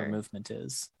see what moved her her. movement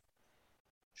is.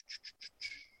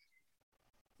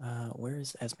 Where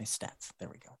is Esme's stats? There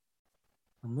we go.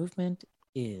 Her movement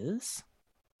is...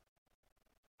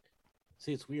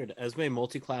 See, it's weird. Esme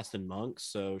multi-classed in monks,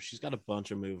 so she's got a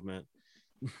bunch of movement.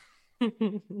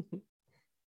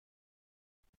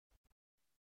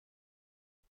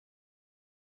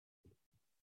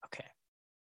 Okay.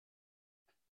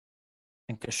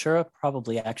 And Kashura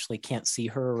probably actually can't see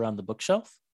her around the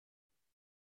bookshelf.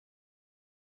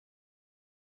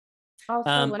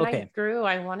 Also, when I okay. grew,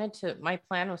 my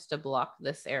plan was to block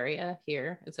this area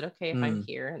here. Is it okay if I'm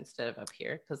here instead of up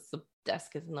here? Because the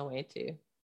desk is in the way too.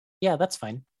 Yeah, that's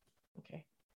fine. Okay.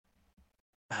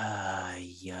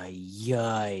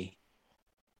 Yay.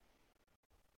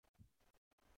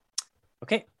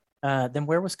 Okay. Then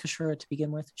where was Kashura to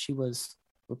begin with? She was...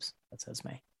 Oops, that says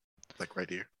May. Like right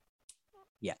here.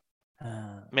 Yeah.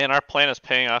 Man, our plan is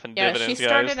paying off in Yeah, dividends, she guys.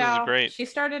 started This out. is great. She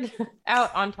started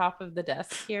out on top of the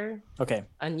desk here, Okay.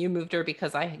 and you moved her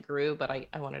because I grew, but I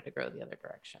wanted to grow the other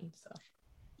direction. So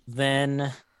Then...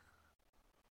 I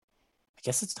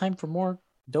guess it's time for more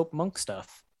dope monk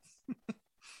stuff.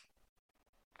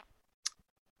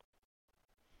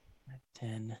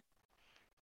 10.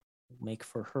 Make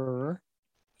for her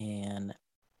and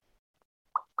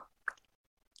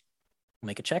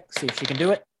make a check, see if she can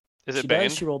do it. Is She it does.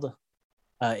 banned? She rolled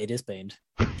a... it is baned.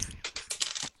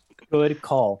 Good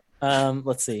call.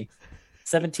 Let's see.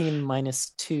 17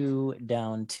 minus 2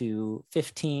 down to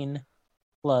 15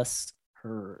 plus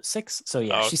her 6. So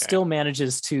yeah, Oh, she okay. still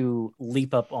manages to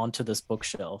leap up onto this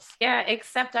bookshelf. Yeah,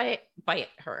 except I bite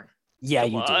her. Yeah,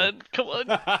 Come you do. on, come on,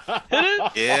 hit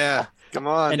it. Yeah, come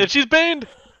on. And she's baned.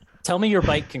 Tell me your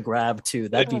bite can grab too.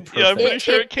 That'd be perfect. Yeah, I'm pretty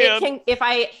sure it can. If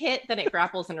I hit, then it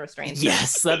grapples and restrains.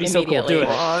 Yes, that'd be so cool. Do Immediately. it.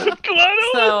 Come on. Come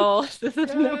on, Ellen. So this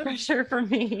is no pressure for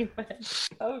me. But,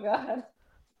 oh god.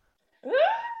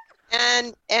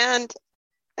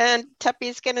 And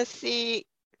Tuppy's gonna see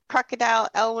Crocodile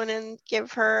Elwyn and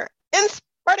give her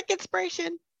bardic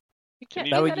inspiration. You can't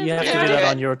You That do would, that you as have a to do die. that it.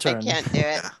 on your turn. I can't do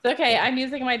it. It's okay. I'm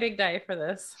using my big die for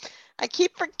this. I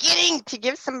keep forgetting to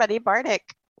give somebody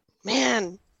bardic.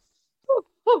 Man,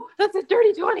 Ooh, that's a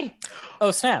dirty 20.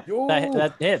 Oh snap! Yo.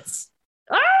 That hits.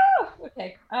 Oh,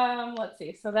 okay. Let's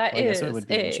see. So that Well, I guess is it would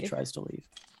be when she a. tries to leave.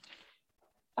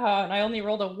 And I only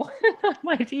rolled a 1 on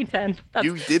my d10. That's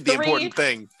You did the important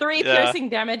thing. 3 Yeah. piercing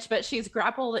damage, but she's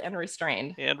grappled and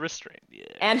restrained. And restrained. Yeah.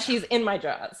 And she's in my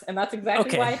jaws. And that's exactly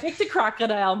Okay. why I picked a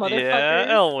crocodile, motherfucker. Yeah,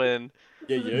 Elwyn.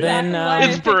 Yeah. Then,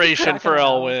 Inspiration for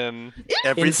Elwyn.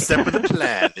 Every In- step of the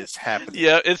plan is happening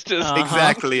Yeah, it's just. Uh-huh.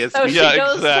 exactly as So we she Yeah,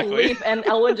 goes exactly. to leap, and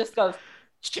Elwyn just goes,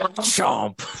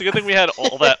 Chomp. It's a good thing we had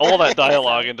all that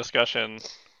dialogue and discussion.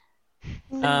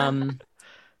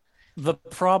 The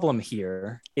problem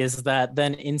here is that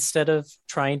then instead of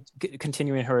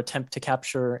continuing her attempt to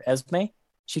capture Esme,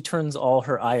 she turns all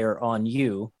her ire on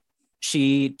you.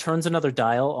 She turns another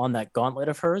dial on that gauntlet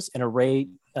of hers, and a ray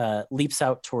leaps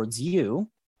out towards you.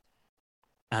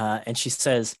 And she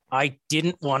says, I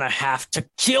didn't want to have to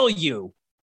kill you.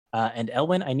 And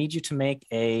Elwyn, I need you to make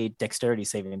a dexterity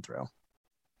saving throw.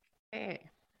 okay.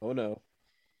 Oh no.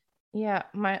 Yeah,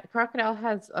 my crocodile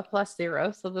has a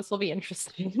 +0, so this will be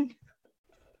interesting.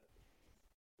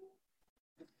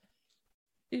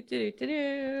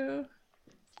 Do.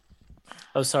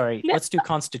 Oh, sorry. No. Let's do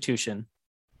Constitution.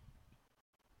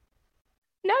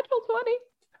 Natural 20.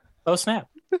 Oh, snap.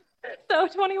 So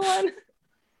 21.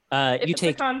 If You it's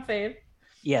take a con save.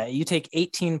 you take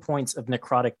 18 points of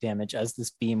necrotic damage as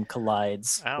this beam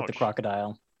collides with the Ouch.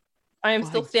 crocodile. I am My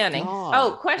still standing. God.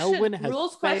 Oh, question. Elwyn has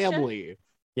Rules question. family.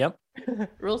 Yep.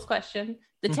 Rules question.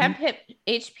 The Mhm. temp hit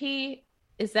HP,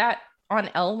 is that on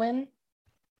Elwyn?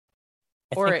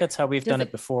 I Or think that's how we've does done it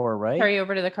it before, right? Carry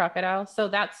over to the crocodile. So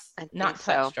that's I think not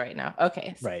so. touched right now.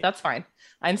 Okay. So Right. that's fine.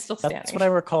 I'm still standing. That's what I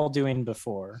recall doing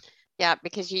before. Yeah,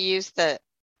 because you use the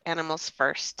animals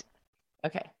first.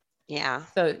 Okay. Yeah.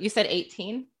 So you said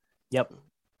 18? Yep.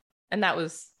 And that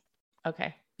was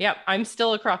okay. Yep. I'm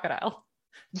still a crocodile.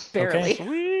 Barely.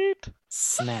 Sweet.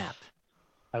 Snap.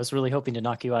 I was really hoping to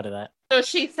knock you out of that. So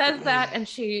she says that and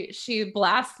she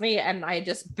blasts me and I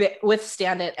just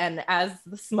withstand it. And as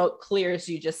the smoke clears,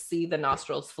 you just see the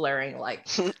nostrils flaring like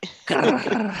Cool.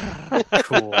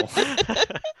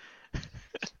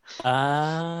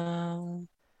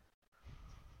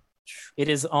 It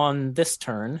is on this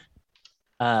turn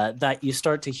that you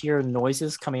start to hear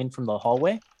noises coming from the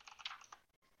hallway.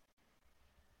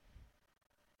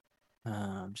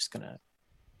 I'm just gonna.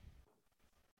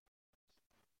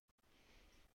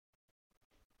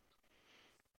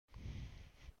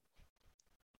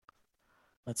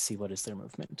 Let's see, what is their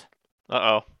movement?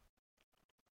 Uh-oh.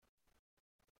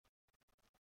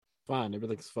 Fine,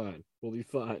 everything's fine. We'll be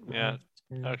fine. Yeah.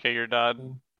 Mm. Okay, you're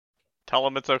done. Tell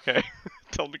him it's okay.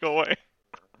 Tell him to go away.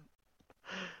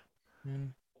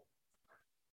 20,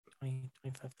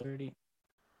 25, 30.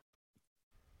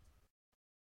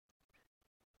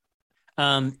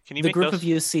 Can you The make group those? of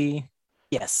you see,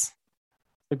 yes.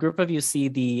 The group of you see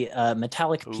the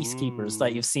metallic peacekeepers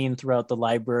that Ooh. you've seen throughout the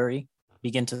library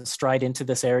begin to stride into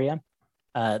this area.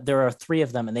 There are 3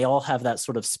 of them, and they all have that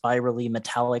sort of spirally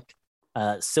metallic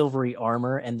silvery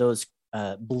armor and those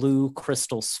blue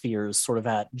crystal spheres sort of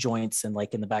at joints and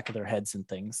like in the back of their heads and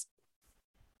things.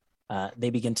 They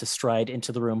begin to stride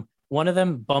into the room. One of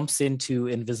them bumps into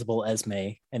invisible Esme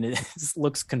and it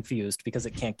looks confused because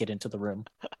it can't get into the room.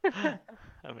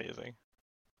 Amazing.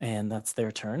 And that's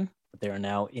their turn. They are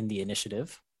now in the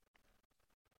initiative.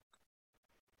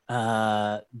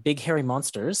 Big hairy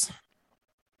monsters.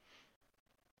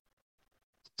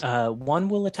 One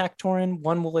will attack Torin,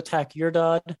 one will attack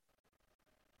Yurdad,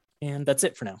 and that's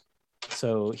it for now.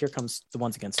 So here comes the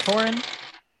ones against Torin.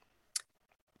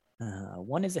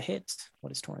 One is a hit.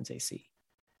 What is Torin's AC?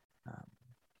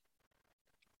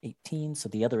 18, so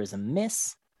the other is a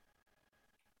miss.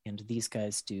 And these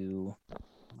guys do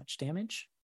how much damage?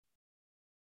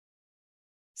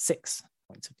 6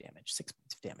 points of damage. 6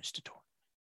 points of damage to Torin.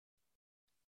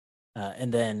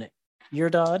 And then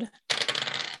Yurdad,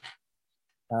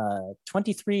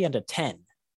 23 and a 10.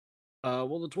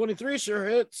 Well, the 23 sure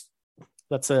hits.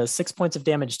 That's 6 points of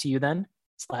damage to you then,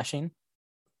 slashing.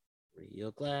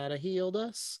 Real glad I healed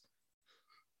us.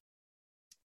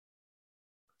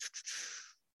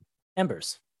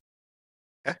 Embers.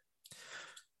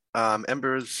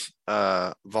 Embers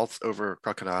vaults over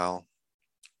Crocodile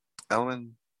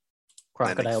Elwyn.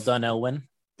 Crocodile Landings. done Elwyn.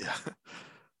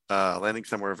 Yeah. Landing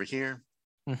somewhere over here.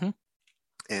 Mm-hmm.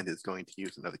 And is going to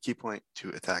use another key point to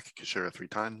attack Kashura 3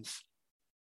 times.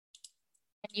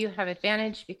 You have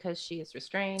advantage because she is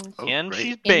restrained. Oh, And great.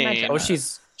 she's In my Bane. Oh,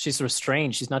 she's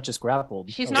restrained. She's not just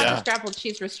grappled. She's Oh, not Yeah. just grappled,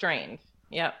 she's restrained.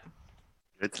 Yep.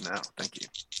 Good to know. Thank you.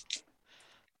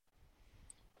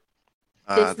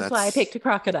 This is why I picked a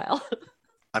crocodile.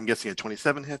 I'm guessing a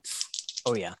 27 hits.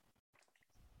 Oh yeah.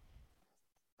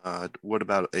 What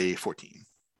about a 14?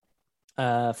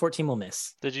 14 will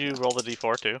miss. Did you roll the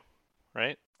d4 too?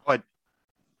 Right?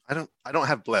 I don't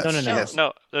have bless. No, no, She no. has-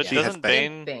 No. She has Doesn't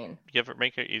Bane. Bane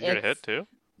make it easier to It's- hit too?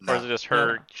 no. Or is it just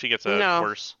her? No. She gets a No.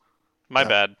 worse. My No.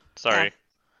 bad. Sorry.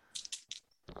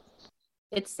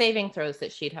 It's saving throws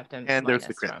that she'd have to And there's the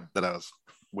minus crit from. that I was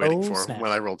waiting Oh, for snap.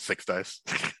 when I rolled 6 dice.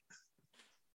 All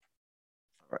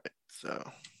right,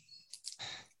 so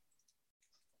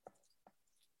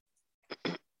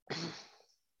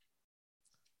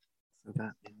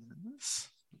that is,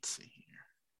 let's see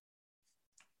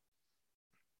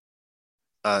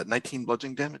here. 19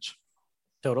 bludgeoning damage.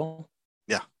 Total?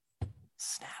 Yeah.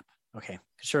 Snap. Okay.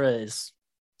 Kashura is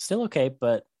still okay,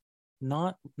 but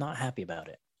not happy about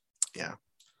it. Yeah.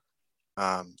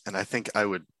 And I think I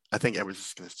was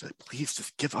just gonna say, please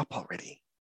just give up already.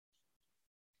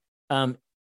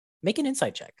 Make an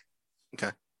insight check.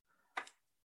 Okay.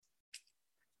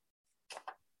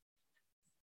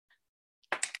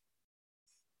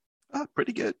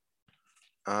 Pretty good.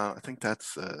 I think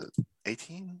that's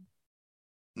 18.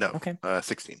 No. Okay.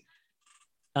 16.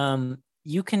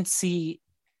 You can see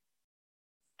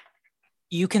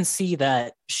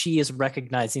that she is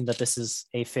recognizing that this is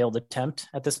a failed attempt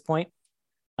at this point.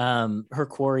 Her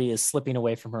quarry is slipping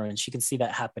away from her, and she can see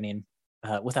that happening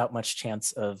without much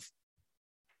chance of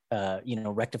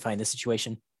rectifying the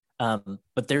situation.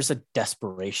 But there's a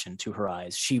desperation to her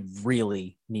eyes. She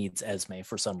really needs Esme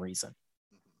for some reason.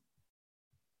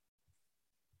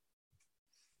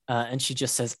 And she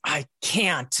just says, I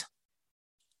can't.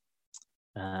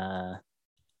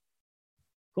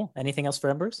 Cool. Anything else for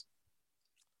Embers?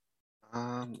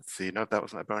 Let's see. No, that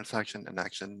was my bonus action and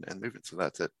action and movement, so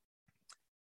that's it.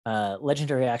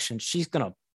 Legendary action. She's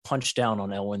gonna punch down on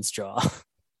Elwyn's jaw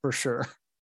for sure,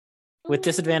 with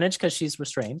disadvantage because she's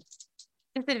restrained,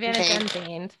 Disadvantage Okay. and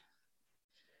baned.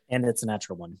 and it's a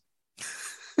natural one.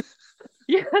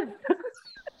 Yeah.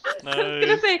 I was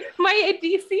gonna say my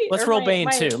DC. Let's or roll my- Bane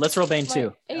my- too. Let's roll Bane my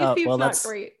too. AC is Well, not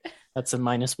great. that's a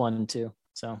 -1 too.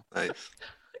 So Nice.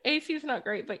 AC is not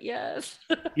great, but yes.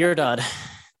 you're done.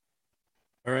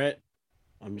 All right.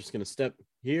 I'm just gonna step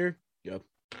here. Go.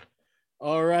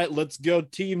 All right, let's go,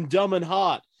 Team Dumb and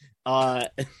Hot.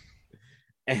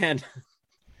 And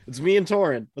it's me and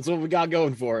Torin. That's what we got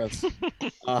going for us.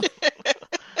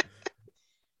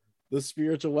 The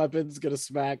spiritual weapon's gonna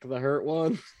smack the hurt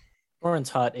one. Orin's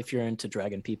hot if you're into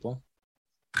dragon people.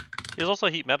 He's also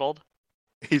heat metaled.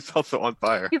 He's also on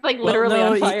fire. He's like Well, literally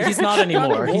no, on fire. he's not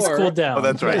anymore. He's anymore. cooled down. Oh,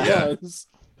 that's right. Yeah. Yes.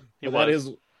 He But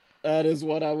was. that is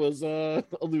what I was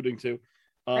alluding to.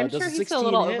 I'm does sure a he's still a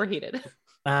little 16 hit? overheated.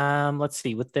 Let's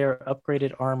see. With their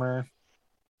upgraded armor,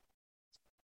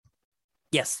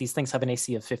 yes, these things have an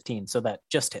AC of 15, so that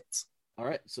just hits. All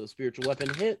right, so spiritual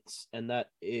weapon hits, and that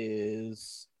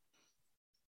is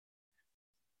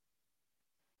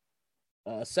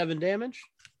 7 damage.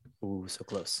 Ooh, so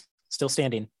close. Still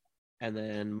standing. And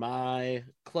then my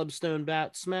clubstone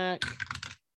bat smack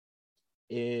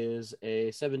is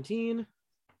a 17.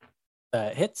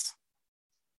 Hits.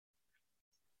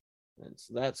 And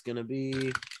so that's going to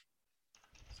be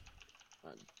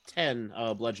 10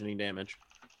 bludgeoning damage.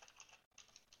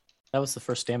 That was the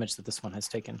first damage that this one has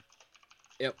taken.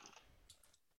 Yep.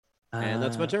 And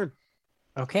that's my turn.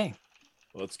 Okay.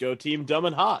 Let's go, Team Dumb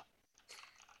and Hot.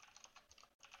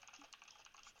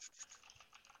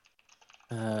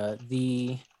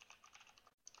 The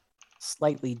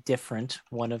slightly different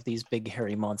one of these big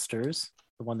hairy monsters,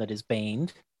 the one that is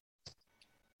baned,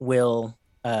 will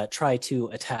try to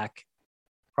attack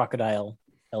Crocodile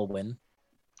Elwyn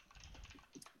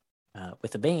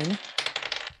with a bane.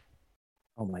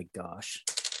 Oh my gosh.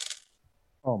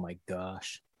 Oh my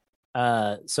gosh.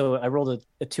 So I rolled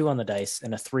a 2 on the dice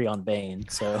and a 3 on bane,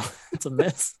 so it's a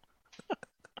miss.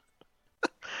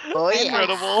 Oh, yeah.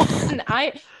 Incredible. And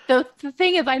the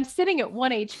thing is, I'm sitting at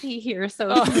 1 HP here, so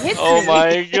Oh. if he hits Oh me-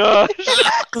 my gosh.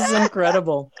 This is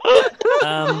incredible.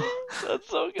 That's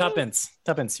so good.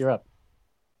 Tuppence, you're up.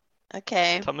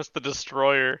 Okay, Thomas the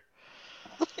Destroyer.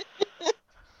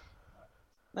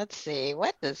 let's see.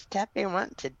 What does Teppy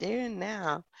want to do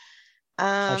now?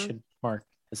 I should mark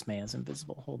Esme as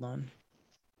invisible. Hold on.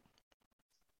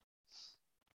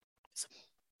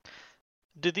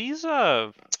 Do these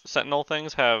sentinel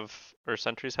things have, or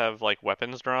sentries have, like,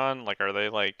 weapons drawn? Like, are they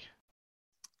like?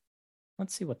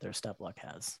 Let's see what their stat block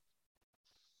has.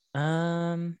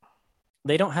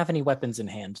 They don't have any weapons in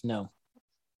hand. No.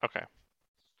 Okay.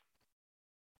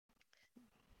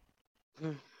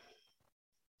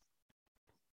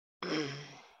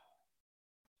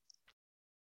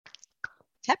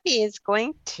 Teppy is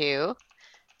going to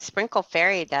sprinkle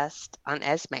fairy dust on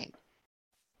Esme.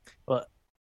 Well,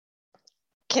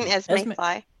 Can Esme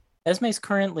fly? Esme's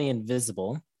currently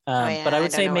invisible. Oh, yeah, but I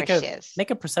would don't say know make where she is.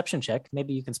 a perception check.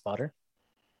 Maybe you can spot her.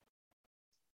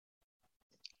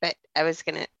 But I was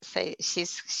gonna say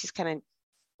she's kind of,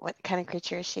 what kind of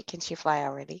creature is she? Can she fly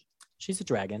already? She's a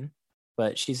dragon,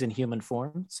 but she's in human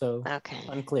form, so Okay.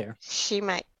 unclear. She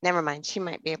might, never mind. She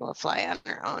might be able to fly on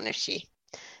her own if she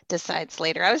decides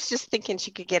later. I was just thinking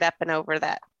she could get up and over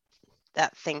that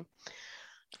thing.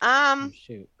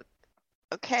 Shoot.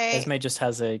 Okay. Esme just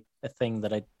has a thing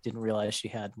that I didn't realize she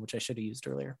had, which I should have used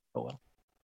earlier. Oh well.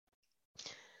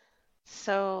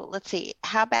 So let's see.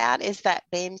 How bad is that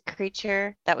Bane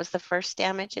creature? That was the first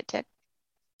damage it took?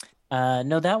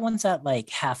 No, that one's at like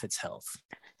half its health.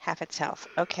 Half its health.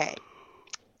 Okay.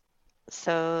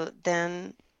 So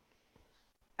then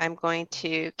I'm going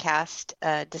to cast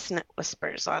Dissonant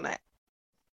Whispers on it.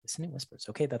 Dissonant Whispers.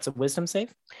 Okay, that's a wisdom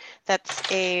save. That's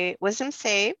a wisdom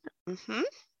save. And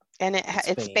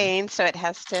it's Bane, so it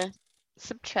has to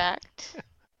subtract.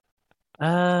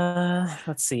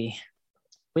 Let's see.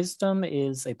 Wisdom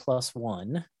is a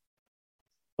 +1,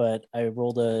 but I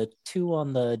rolled a 2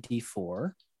 on the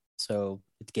d4, so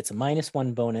it gets a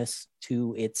 -1 bonus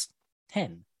to its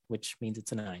 10, which means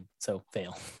it's a 9, so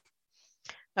fail.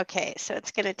 Okay, so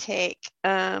it's going to take,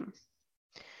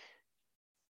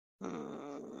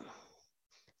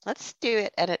 let's do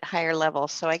it at a higher level,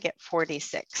 so I get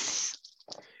 46.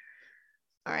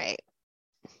 All right,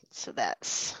 so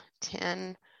that's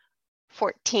 10,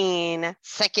 14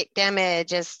 psychic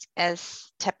damage as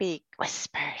Teppy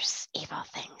whispers evil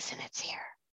things in its ear.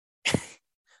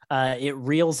 It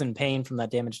reels in pain from that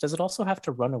damage. Does it also have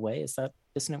to run away? Is that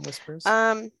Dissonant Whispers?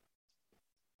 Oh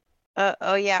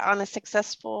yeah, on a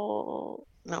successful,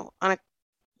 no, on a,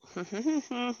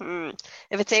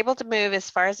 if it's able to move as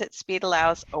far as its speed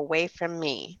allows away from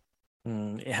me.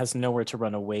 It has nowhere to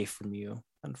run away from you,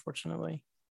 unfortunately.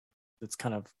 It's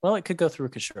kind of, well, it could go through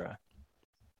Kashura.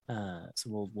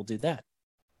 So we'll do that.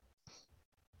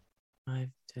 5,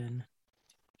 10,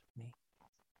 20.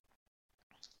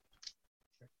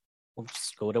 We'll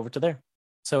just go it over to there.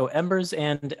 So Embers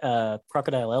and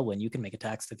Crocodile Elwyn, you can make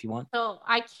attacks if you want. So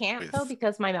I can't though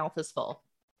because my mouth is full.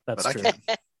 That's But I true. can.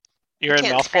 You're in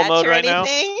Can't mouthful scratch mode or right now.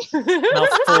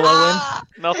 Mouthful Owen.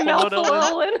 Mouthful mode, Mouthful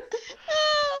Owen?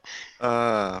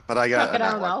 Owen. But I got a Crocodile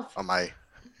nat one mouth. on my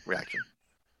reaction.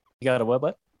 You got a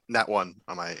what? Nat one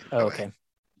on my. Oh, okay.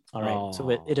 All right. So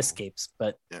it Oh. escapes,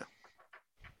 but Yeah.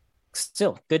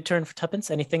 Still, good turn for Tuppence.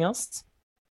 Anything else?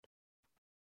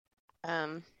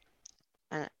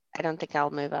 I don't think I'll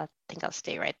move. I think I'll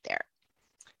stay right there.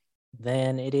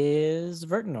 Then it is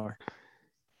Vertinor.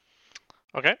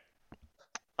 Okay.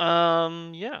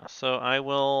 Yeah, so I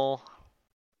will.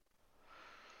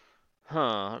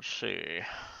 Let's see.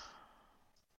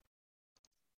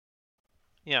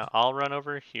 Yeah, I'll run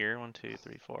over here. 1, 2,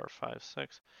 3, 4, 5,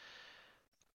 6.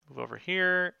 Move over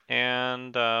here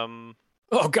and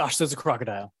Oh gosh, there's a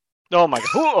crocodile. oh my god.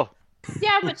 Whoa!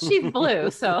 Yeah, but she's blue,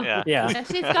 so Yeah. Yeah. and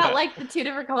she's got like the 2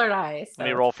 different colored eyes. So Let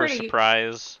me roll it's for pretty,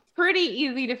 surprise. pretty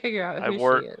easy to figure out I who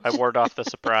ward she is. I ward off the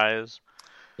surprise.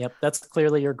 Yep, that's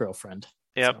clearly your girlfriend.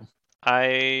 Yep. So,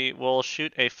 I will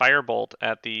shoot a firebolt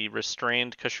at the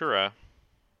restrained Kashura.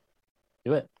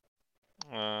 do it.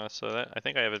 So that I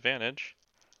think I have advantage.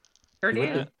 Sure You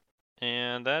would do. be.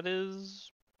 And that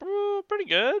is pretty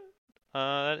good.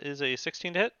 That is a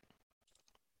 16 to hit.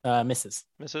 Misses.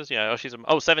 Misses? Yeah.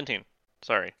 Oh, 17.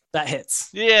 Sorry. That hits.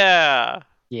 Yeah.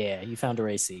 Yeah, you found her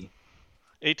AC.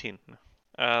 18.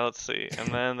 Let's see. And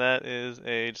then that is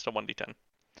just a 1d10.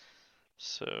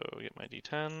 So get my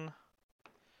d10.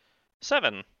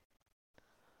 7.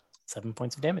 7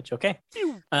 points of damage. Okay.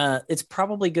 It's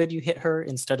probably good you hit her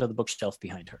instead of the bookshelf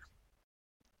behind her.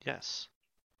 Yes.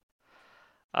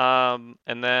 And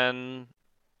then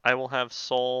I will have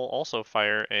Soul also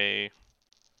fire a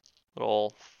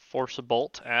little force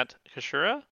bolt at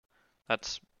Kashura.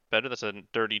 That's better. That's a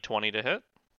dirty 20 to hit.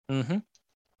 Mm-hmm.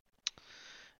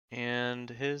 And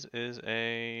his is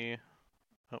a...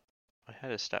 Oh, I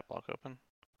had his stat block open.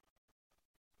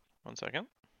 1 second.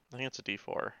 I think it's a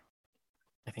D4.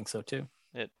 I think so too.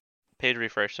 Page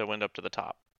refresh, so it went up to the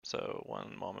top. So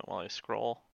 1 moment while I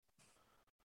scroll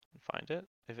and find it.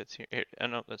 If it's here, oh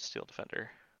no, that's Steel Defender.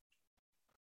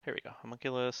 Here we go.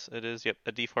 Homunculus. It is, yep,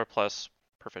 a D4 plus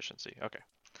proficiency. Okay,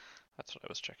 that's what I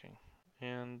was checking.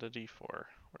 And a D4.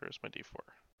 Where's my D4?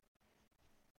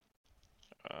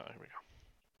 Here we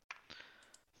go.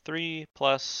 3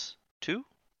 plus 2,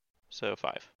 so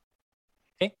 5.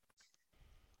 Okay.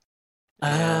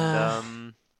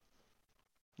 And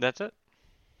that's it.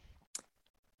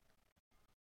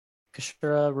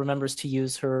 Kashura remembers to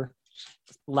use her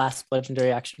last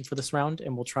legendary action for this round,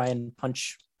 and will try and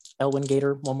punch Elwyn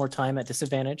Gator one more time at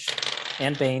disadvantage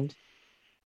and Baned.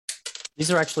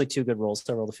 These are actually 2 good rolls.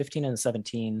 I rolled a 15 and a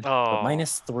 17, but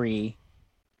 -3.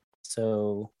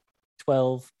 So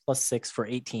 12 plus 6 for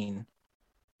 18.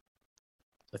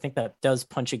 So I think that does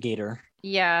punch a gator.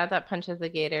 Yeah, that punches a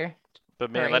gator. But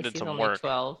man, Her that did AC 's some only work.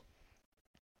 12.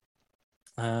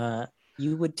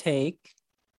 You would take...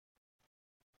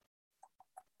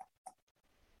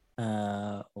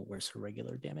 where's her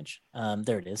regular damage?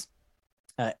 There it is.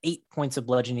 8 points of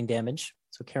bludgeoning damage.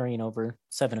 So carrying over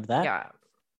 7 of that. Yeah.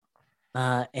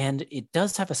 And it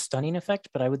does have a stunning effect,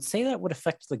 but I would say that would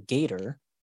affect the gator.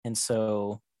 And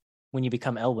so when you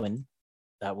become Elwyn,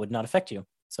 that would not affect you.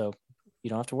 So you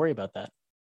don't have to worry about that.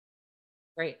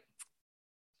 Great.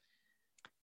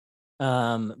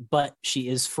 But she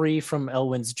is free from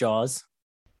Elwyn's jaws.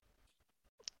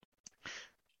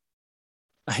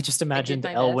 I just imagined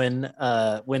my Elwyn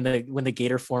when the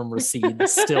gator form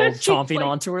recedes, still She's chomping like-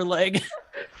 onto her leg.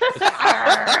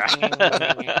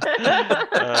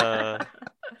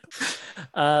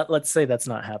 Let's say that's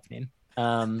not happening.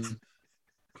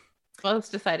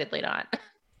 Most decidedly not.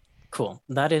 Cool.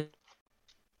 That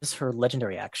is her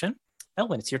legendary action.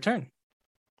 Elwyn, it's your turn.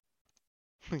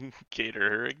 Gator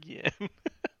her again.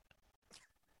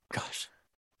 Gosh.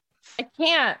 I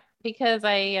can't because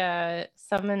I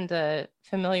summoned a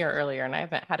familiar earlier and I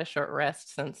haven't had a short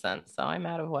rest since then, so I'm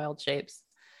out of wild shapes.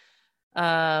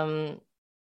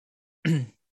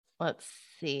 Let's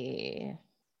see.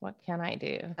 What can I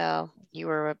do? Oh, you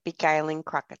were a beguiling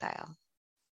crocodile.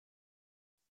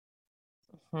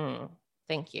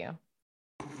 Thank you.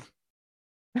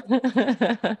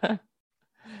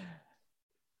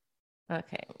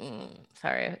 Okay.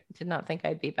 Sorry, I did not think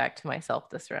I'd be back to myself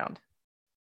this round.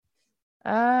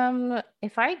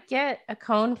 If I get a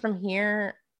cone from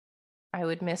here, I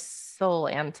would miss Soul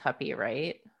and Tuppy,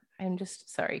 right? I'm just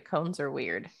sorry, cones are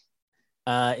weird.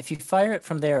 If you fire it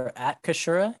from there at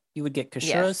Kashura, you would get Kashura's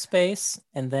Yes. space,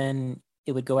 and then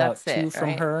it would go That's out 2 it, from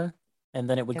right? her, and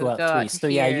then it would It go would out 3. to So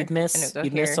yeah, here, you'd and it miss would go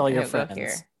you'd miss here, all and your it would go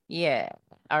friends. here. Yeah.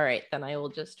 All right, then I will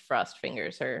just frost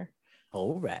fingers her.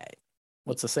 All right.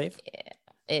 What's the save? Yeah.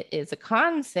 It is a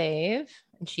con save,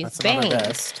 and she's That's another Bane.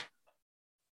 best.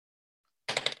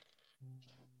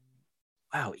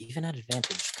 Wow, even at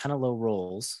advantage, kind of low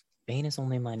rolls. Bane is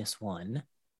only -1.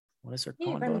 What is her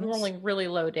Yeah, con I'm bonus? rolling really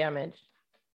low damage.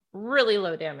 Really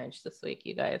low damage this week,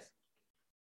 you guys.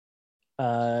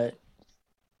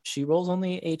 She rolls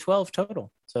only a 12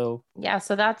 total. So Yeah,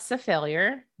 so that's a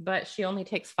failure, but she only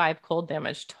takes 5 cold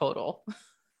damage total.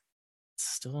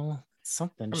 still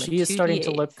something. From a She is starting to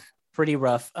 2d8. look pretty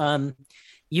rough.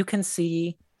 You can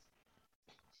see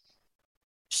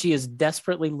she is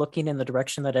desperately looking in the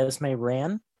direction that Esme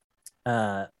ran,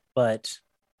 but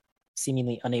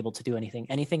seemingly unable to do anything.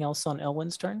 Anything else on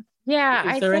Elwyn's turn?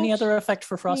 Yeah, Is there any think other effect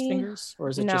for Frost she- Fingers, or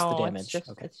is it just the No, damage?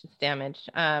 Okay. It's just damage.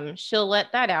 She'll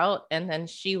let that out, and then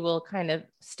she will kind of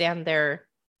stand there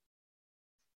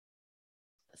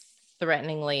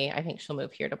threateningly. I think she'll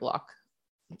move here to block.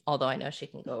 Although I know she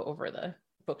can go over the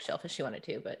bookshelf if she wanted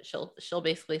to, but she'll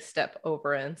basically step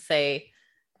over and say,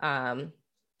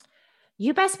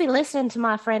 "You best be listening to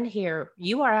my friend here.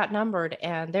 You are outnumbered,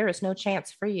 and there is no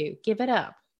chance for you. Give it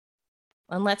up,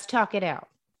 and let's talk it out."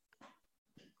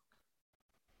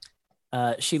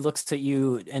 She looks at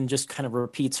you and just kind of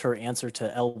repeats her answer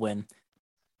to Elwyn.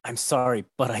 I'm sorry,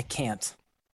 but I can't.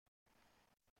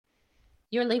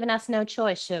 You're leaving us no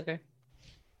choice, sugar.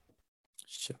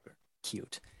 Sugar.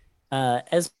 Cute.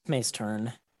 Esme's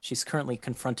turn. She's currently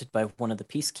confronted by one of the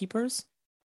peacekeepers.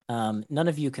 None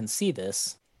of you can see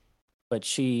this, but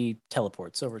she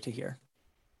teleports over to here.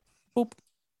 Boop.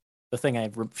 The thing I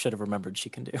should have remembered she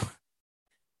can do.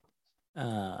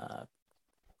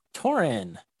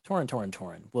 Torin.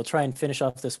 We'll try and finish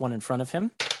off this one in front of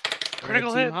him.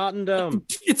 Critical Team hit. Hottendom.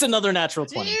 It's another natural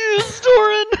 20. Yes,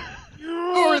 Doran!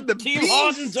 Or the Team beast.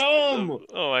 Hottendom.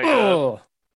 Oh my god. Oh,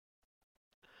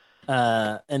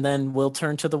 And then we'll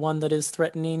turn to the one that is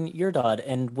threatening Yurdod,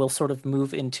 and we'll sort of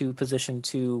move into position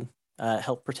to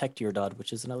help protect Yurdod,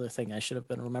 which is another thing I should have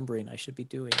been remembering I should be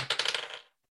doing.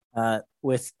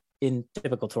 With, in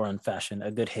typical Tauren fashion,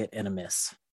 a good hit and a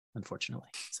miss, unfortunately.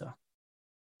 So,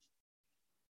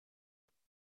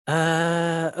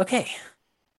 okay,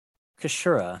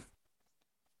 Kashura.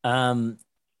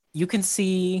 You can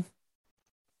see,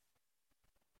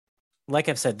 like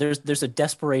I've said, there's a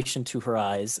desperation to her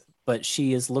eyes, but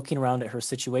she is looking around at her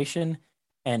situation,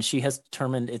 and she has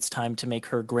determined it's time to make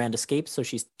her grand escape. So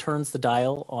she turns the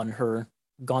dial on her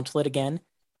gauntlet again.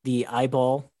 The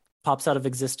eyeball pops out of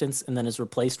existence and then is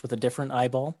replaced with a different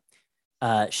eyeball.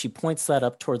 She points that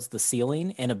up towards the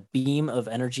ceiling, and a beam of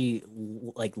energy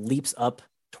like leaps up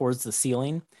towards the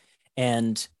ceiling,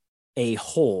 and a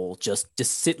hole just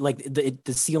like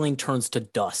the ceiling turns to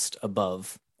dust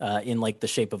above, in like the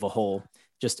shape of a hole.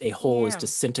 Just a hole is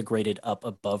disintegrated up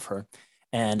above her,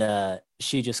 and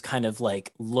she just kind of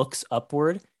like looks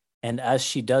upward, and as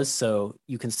she does so,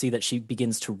 you can see that she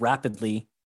begins to rapidly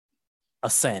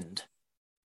ascend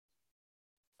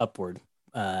upward.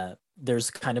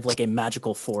 There's kind of like a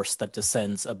magical force that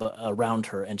descends around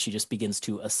her, and she just begins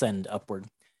to ascend upward.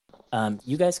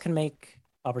 You guys can make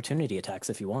opportunity attacks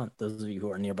if you want, those of you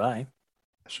who are nearby.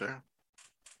 Sure.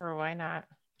 Or why not?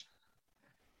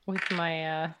 With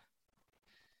my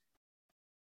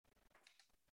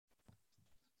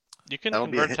You can That'll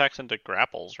be a convert hit. attacks into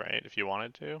grapples, right? If you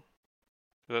wanted to. Is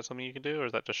that something you can do, or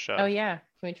is that just shove? Oh yeah. Can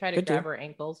we try to Could do. grab her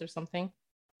ankles or something?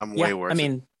 I'm Yeah, way worse. I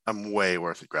mean, I'm way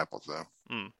worse at grapples though.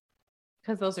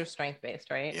 Because those are strength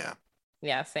based, right? Yeah.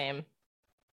 Yeah, same.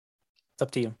 it's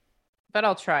up to you. But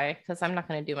I'll try because I'm not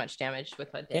going to do much damage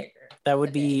with a dagger. That would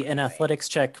A be dagger an anyway. athletics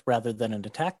check rather than an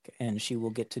attack, and she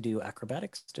will get to do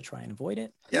acrobatics to try and avoid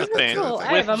it. Yeah. With that's Bane. the other Cool. thing.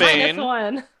 I have a With minus Bane.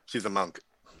 one. She's a monk.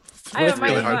 I have With a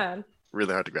really minus hard. one.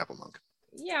 Really hard to grapple monk.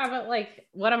 Yeah, but like,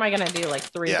 what am I going to do? Like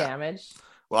 3 Yeah. damage?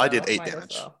 Well, I So did 8 might as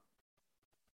damage. well.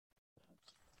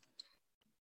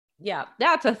 Yeah,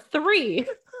 that's a 3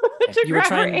 to You were grab her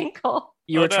trying- ankle.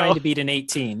 You Oh, were trying no. to beat an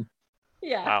 18.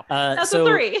 Yeah, Wow. that's So a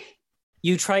 3.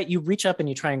 you reach up and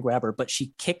you try and grab her, but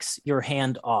she kicks your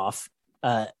hand off.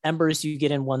 Embers, you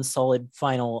get in one solid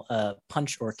final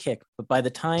punch or kick, but by the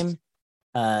time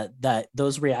that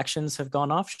those reactions have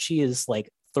gone off, she is like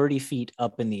 30 feet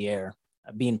up in the air,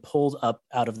 being pulled up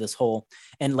out of this hole.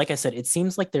 And like I said, it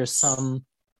seems like there's some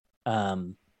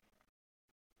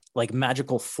like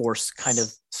magical force kind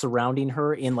of surrounding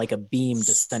her in like a beam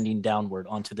descending downward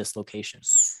onto this location.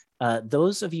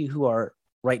 Those of you who are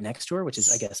right next to her, which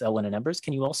is I guess Elwyn and Embers,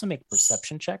 can you also make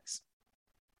perception checks?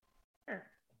 Sure.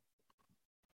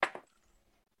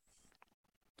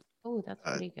 Oh, that's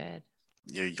pretty good.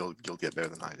 Yeah, you'll get better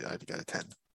than I did. I got a 10.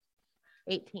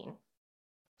 18.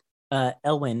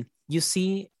 Elwyn, you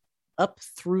see up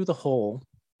through the hole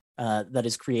that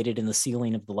is created in the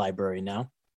ceiling of the library now.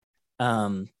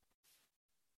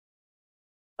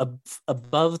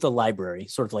 Above the library,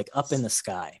 sort of like up in the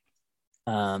sky,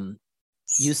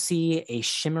 you see a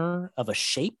shimmer of a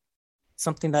shape,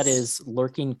 something that is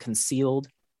lurking concealed,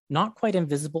 not quite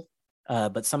invisible,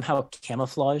 but somehow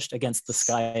camouflaged against the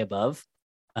sky above.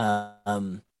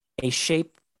 A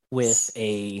shape with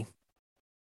a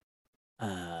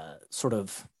sort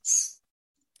of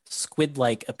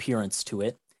squid-like appearance to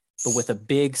it, but with a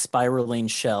big spiraling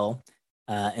shell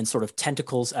and sort of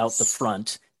tentacles out the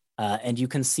front. And you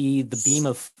can see the beam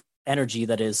of energy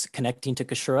that is connecting to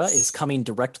Kashura is coming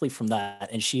directly from that,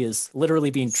 and she is literally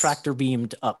being tractor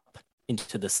beamed up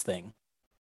into this thing.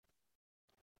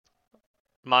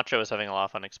 Macho is having a lot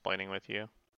of fun explaining with you.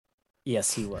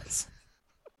 Yes, he was.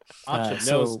 Acha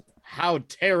so- knows how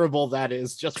terrible that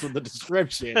is just from the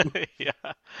description. Yeah.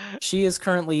 She is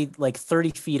currently like 30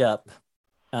 feet up.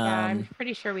 Yeah, I'm Um,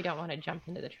 pretty sure we don't want to jump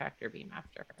into the tractor beam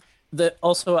after her.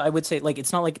 also, I would say like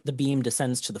it's not like the beam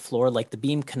descends to the floor. Like the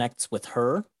beam connects with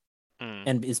her Mm.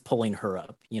 and is pulling her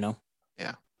up. You know.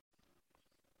 Yeah.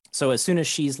 So as soon as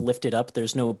she's lifted up,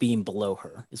 there's no beam below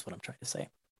her. Is what I'm trying to say.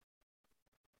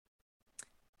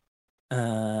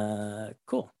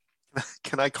 Cool.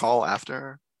 Can I call after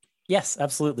her? Yes,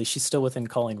 absolutely. She's still within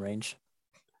calling range.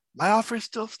 My offer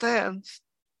still stands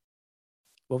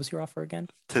What was your offer again?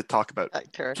 to talk about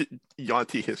Back to her.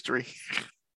 Yuan-Ti history.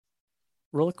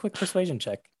 Roll a quick persuasion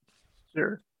check.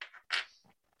 Sure.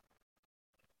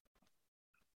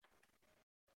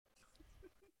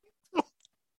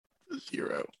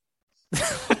 Zero.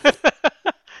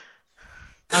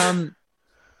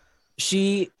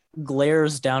 She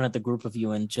glares down at the group of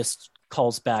you and just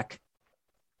calls back,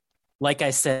 like I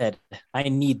said, I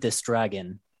need this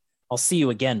dragon. I'll see you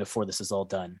again before this is all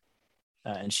done.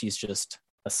 And she's just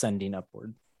ascending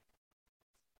upward.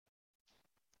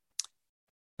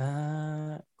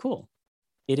 Cool.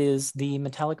 It is the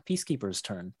metallic peacekeeper's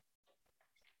turn.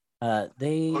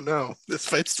 They Oh no, this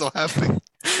fight's still happening.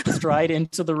 stride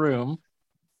into the room.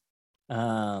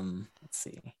 Let's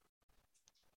see.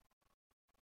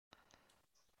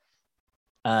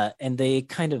 And they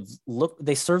kind of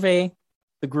they survey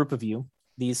the group of you,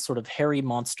 these sort of hairy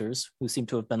monsters who seem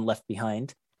to have been left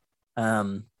behind,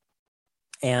 and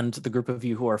the group of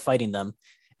you who are fighting them.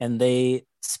 And they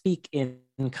speak in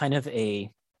kind of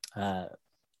a,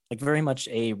 like very much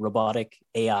a robotic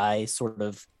AI sort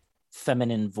of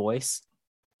feminine voice.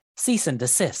 Cease and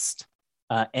desist.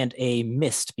 And a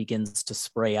mist begins to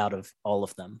spray out of all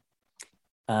of them.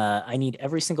 I need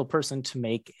every single person to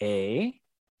make a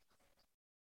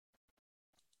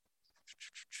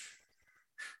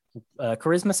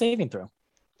charisma saving throw.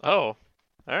 Oh, all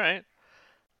right.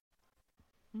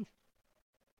 All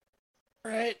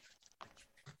right.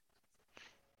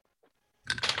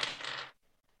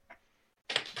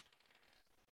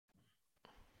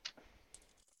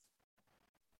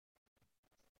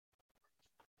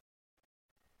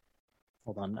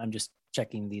 Hold on, I'm just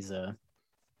checking these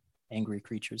angry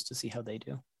creatures to see how they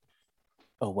do.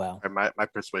 Oh wow. My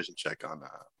persuasion check on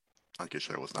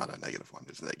Kishore was not a -1, it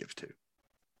was a -2.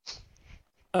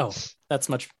 Oh, that's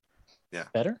much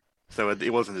better. So it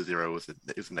wasn't a 0, it was a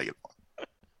 -1.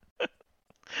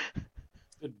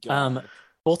 Good God.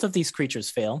 Both of these creatures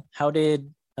fail. How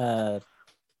did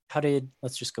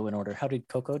let's just go in order. How did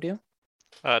Coco do?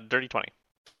 Dirty 20.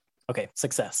 Okay,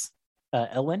 success.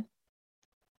 Elwyn,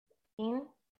 18.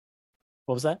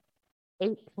 what was that?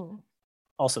 18.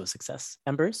 Also a success.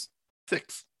 Embers,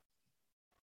 6.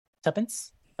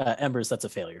 Tuppence, Embers, that's a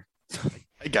failure.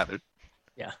 I gathered.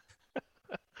 Yeah,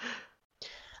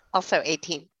 Also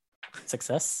 18.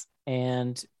 success.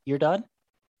 And your Dodd,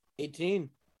 18.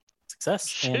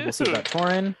 success. And we'll see about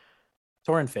Torin.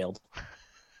 Torin failed.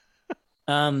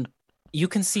 You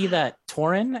can see that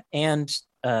Torin and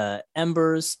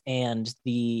Embers and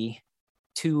the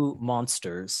two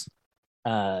monsters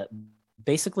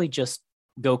basically just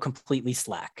go completely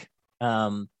slack.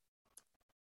 Let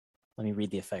me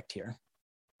read the effect here.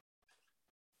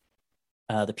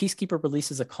 The Peacekeeper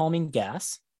releases a calming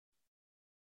gas.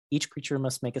 Each creature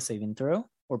must make a saving throw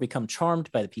or become charmed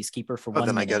by the Peacekeeper for 1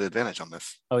 Then I minute. get advantage on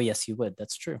this. Oh, yes, you would.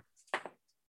 That's true.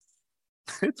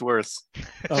 It's worse.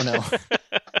 Oh, no.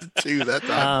 2 that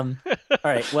time. All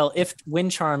right. Well, if when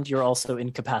charmed, you're also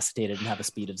incapacitated and have a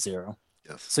speed of 0.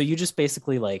 Yes. So you just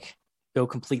basically like go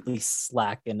completely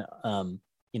slack and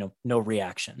no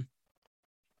reaction.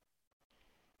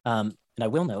 And I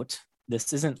will note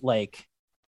this isn't like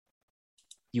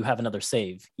you have another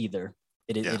save either.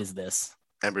 It is Yeah. it is this.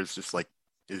 Ember's just like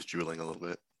is drooling a little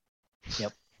bit.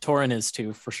 Yep. Torin is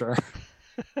too for sure.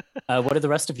 What did the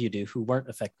rest of you do who weren't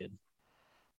affected?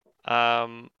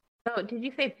 Um, So did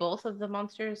you say both of the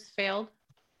monsters failed?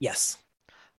 Yes.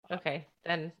 Okay,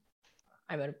 then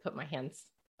I'm gonna put my hands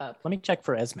up. Let me check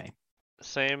for Esme.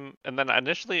 same. And then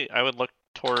initially, I would look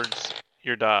towards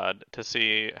your Dodd to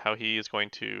see how he is going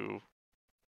to,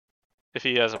 if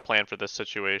he has a plan for this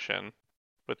situation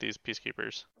with these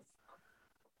peacekeepers.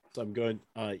 So I'm going,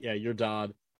 your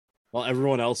Dodd. While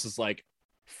everyone else is like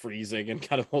freezing and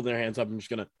kind of holding their hands up, I'm just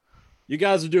gonna, you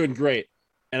guys are doing great.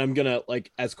 And I'm gonna,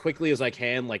 like, as quickly as I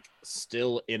can, like,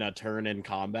 still in a turn in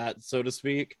combat, so to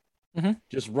speak,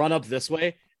 just run up this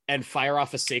way and fire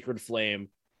off a sacred flame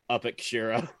up at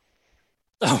Kishira.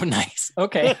 Oh, nice.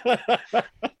 Okay.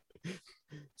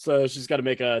 So she's got to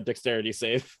make a dexterity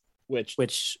save, which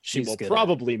she she's will good at.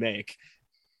 probably make.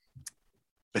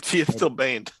 But she is still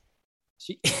baned.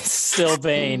 She is still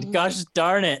baned. Gosh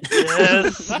darn it.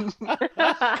 Yes.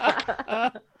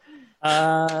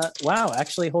 Wow,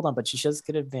 actually, hold on, but she does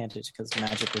get advantage because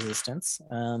magic resistance.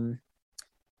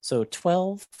 So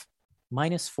 12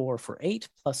 minus 4 for 8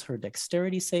 plus her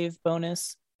dexterity save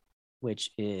bonus,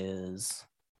 which is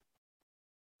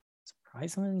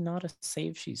surprisingly not a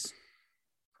save she's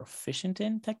proficient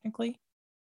in technically.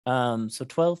 So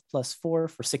 12 plus 4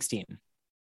 for 16.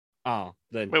 Oh,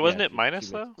 then Wait, wasn't yeah, it minus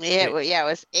she though? Yeah, it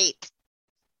was 8.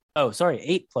 Oh, sorry,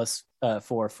 8 plus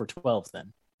 4 for 12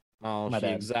 then. Oh, My she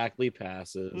bad. exactly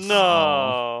passes.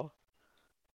 No.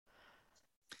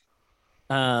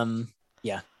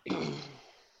 Yeah.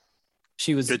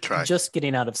 She was Good try. just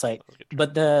getting out of sight.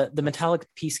 But the metallic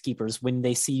peacekeepers, when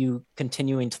they see you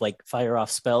continuing to like fire off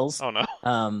spells, Oh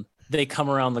no. they come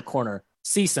around the corner,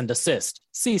 cease and desist,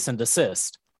 cease and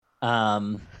desist.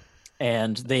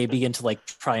 And they begin to like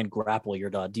try and grapple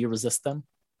your dog. Do you resist them?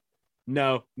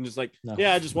 No, I'm just like, No.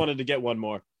 yeah, I just wanted to get one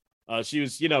more. She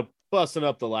was, busting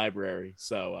up the library.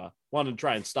 So wanted to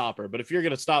try and stop her. But if you're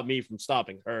gonna stop me from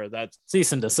stopping her, that's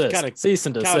Cease and desist. Kinda Cease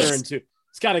and desist.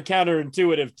 it's kind of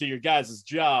counterintuitive to your guys'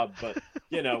 job, but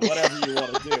whatever you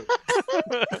want to do.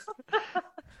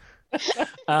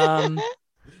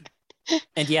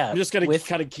 And yeah, I'm just gonna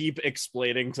kind of keep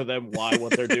explaining to them why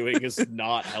what they're doing is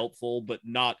not helpful, but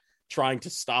not trying to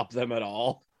stop them at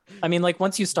all. I mean, like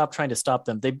once you stop trying to stop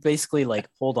them, they basically like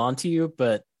hold on to you,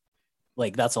 but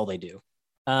like that's all they do.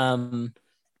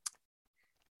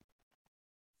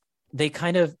 They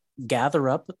kind of gather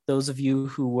up those of you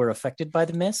who were affected by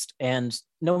the mist, and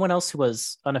no one else who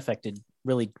was unaffected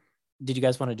really. Did you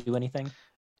guys want to do anything?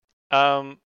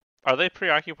 Are they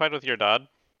preoccupied with your dad?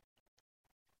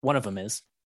 One of them is.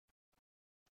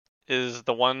 Is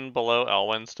the one below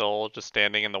Elwyn still just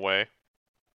standing in the way?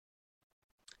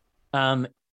 Or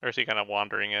is he kind of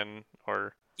wandering in?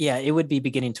 Or yeah, it would be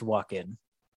beginning to walk in.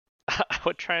 I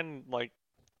would try and like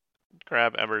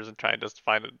grab Embers and try and just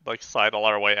find it, like sidle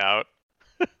our way out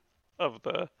of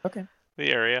the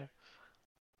area.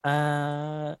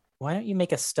 Why don't you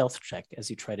make a stealth check as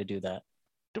you try to do that?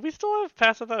 Do we still have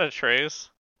pass without a trace?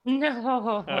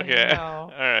 No. Okay. No.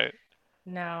 All right.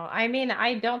 No. I mean,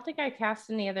 I don't think I cast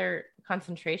any other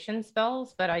concentration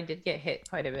spells, but I did get hit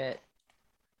quite a bit.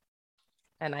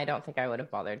 And I don't think I would have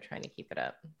bothered trying to keep it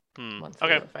up once we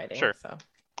were fighting. Sure. So.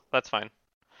 That's fine.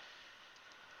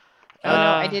 Oh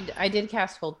no, I did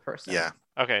cast Hold Person. Yeah.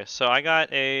 Okay, so I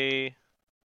got a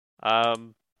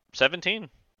 17.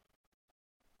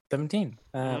 17.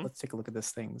 Let's take a look at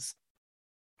this thing's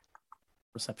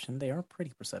perception. They are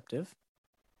pretty perceptive.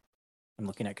 I'm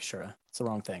looking at Kashura. It's the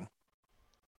wrong thing.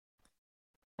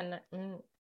 And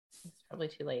it's probably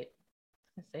too late.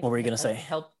 What were you gonna say?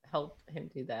 Help him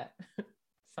do that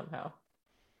somehow.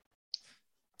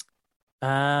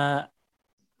 I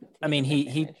mean,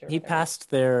 he passed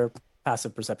their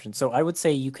passive perception, so I would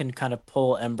say you can kind of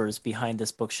pull Embers behind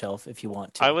this bookshelf if you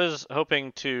want to. I was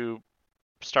hoping to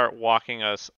start walking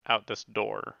us out this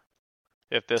door.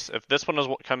 If this one was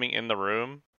coming in the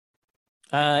room,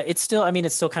 it's still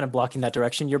kind of blocking that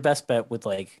direction. Your best bet would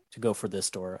like to go for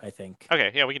this door, I think.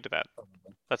 Okay, yeah, we can do that.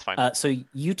 That's fine. So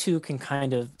you two can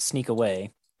kind of sneak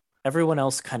away. Everyone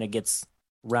else kind of gets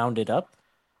rounded up.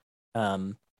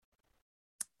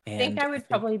 And I think I would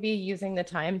probably be using the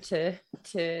time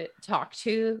to talk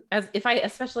to,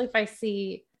 especially if I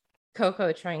see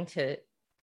Coco trying to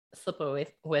slip away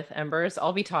with Embers,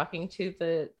 I'll be talking to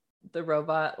the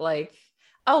robot like,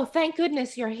 oh, thank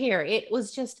goodness you're here. It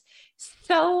was just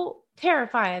so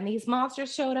terrifying. These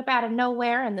monsters showed up out of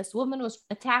nowhere and this woman was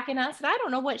attacking us and I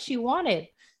don't know what she wanted.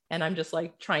 And I'm just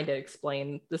like trying to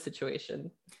explain the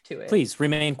situation to it. Please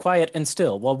remain quiet and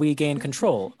still while we gain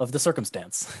control of the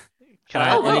circumstance.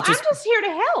 I'm just here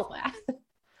to help.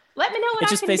 Let me know what I can do.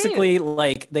 It's just basically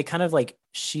like they kind of like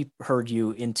sheep herd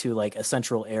you into like a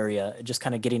central area, just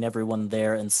kind of getting everyone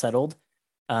there and settled.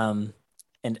 And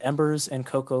Embers and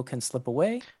Coco can slip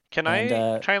away. Can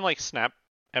I try and like snap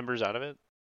Embers out of it?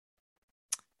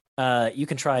 You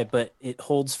can try, but it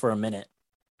holds for a minute.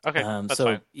 Okay, that's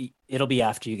so fine. It'll be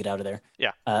after you get out of there.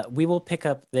 Yeah. We will pick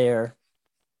up there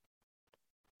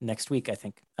next week, I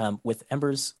think, with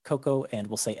Embers, Coco, and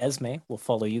we'll say Esme will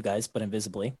follow you guys, but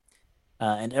invisibly.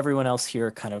 And everyone else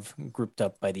here kind of grouped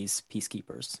up by these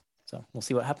peacekeepers. So we'll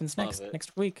see what happens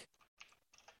next week.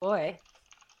 Boy.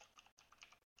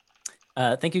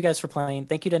 Thank you guys for playing.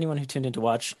 Thank you to anyone who tuned in to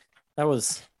watch. That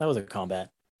was a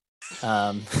combat.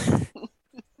 That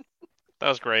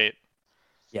was great.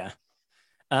 Yeah.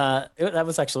 That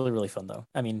was actually really fun, though.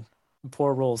 I mean,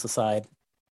 poor rolls aside,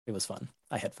 it was fun.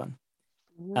 I had fun.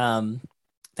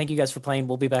 Thank you guys for playing.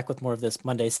 We'll be back with more of this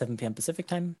Monday, 7 p.m. Pacific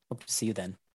time. Hope to see you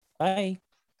then. Bye.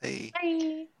 Hey.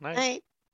 Bye. Nice. Night.